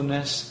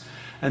mindfulness,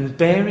 and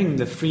bearing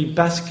the three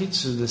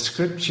baskets of the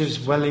scriptures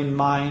well in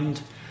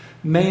mind,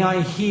 may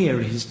I hear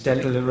his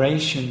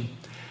declaration,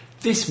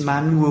 "This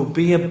man will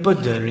be a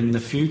Buddha in the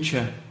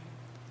future."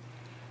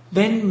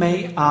 Then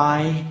may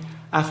I,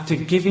 after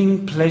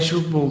giving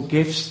pleasurable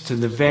gifts to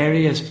the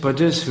various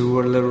Buddhas who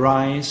will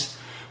arise,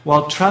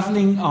 while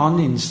travelling on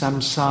in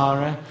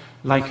samsara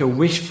like a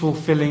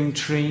wish-fulfilling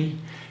tree,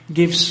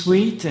 give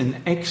sweet and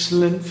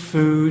excellent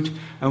food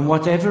and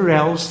whatever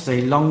else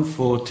they long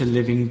for to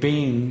living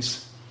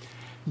beings.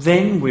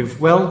 Then,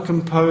 with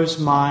well-composed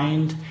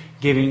mind,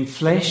 giving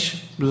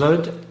flesh,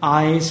 blood,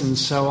 eyes, and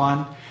so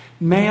on,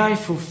 may I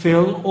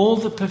fulfill all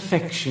the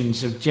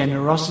perfections of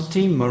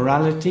generosity,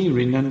 morality,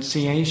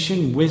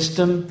 renunciation,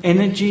 wisdom,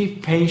 energy,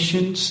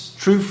 patience,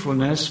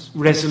 truthfulness,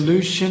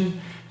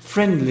 resolution,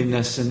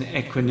 friendliness, and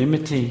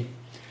equanimity,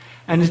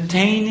 and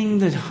attaining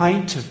the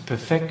height of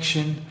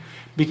perfection,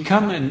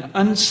 become an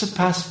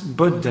unsurpassed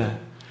Buddha,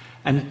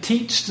 and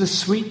teach the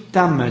sweet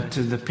Dhamma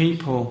to the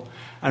people,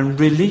 and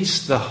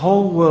release the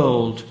whole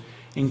world,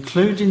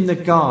 including the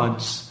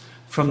gods,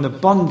 from the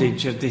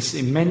bondage of this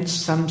immense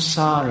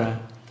samsara,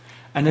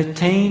 and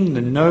attain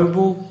the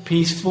noble,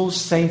 peaceful,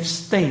 safe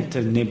state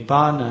of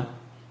Nibbana.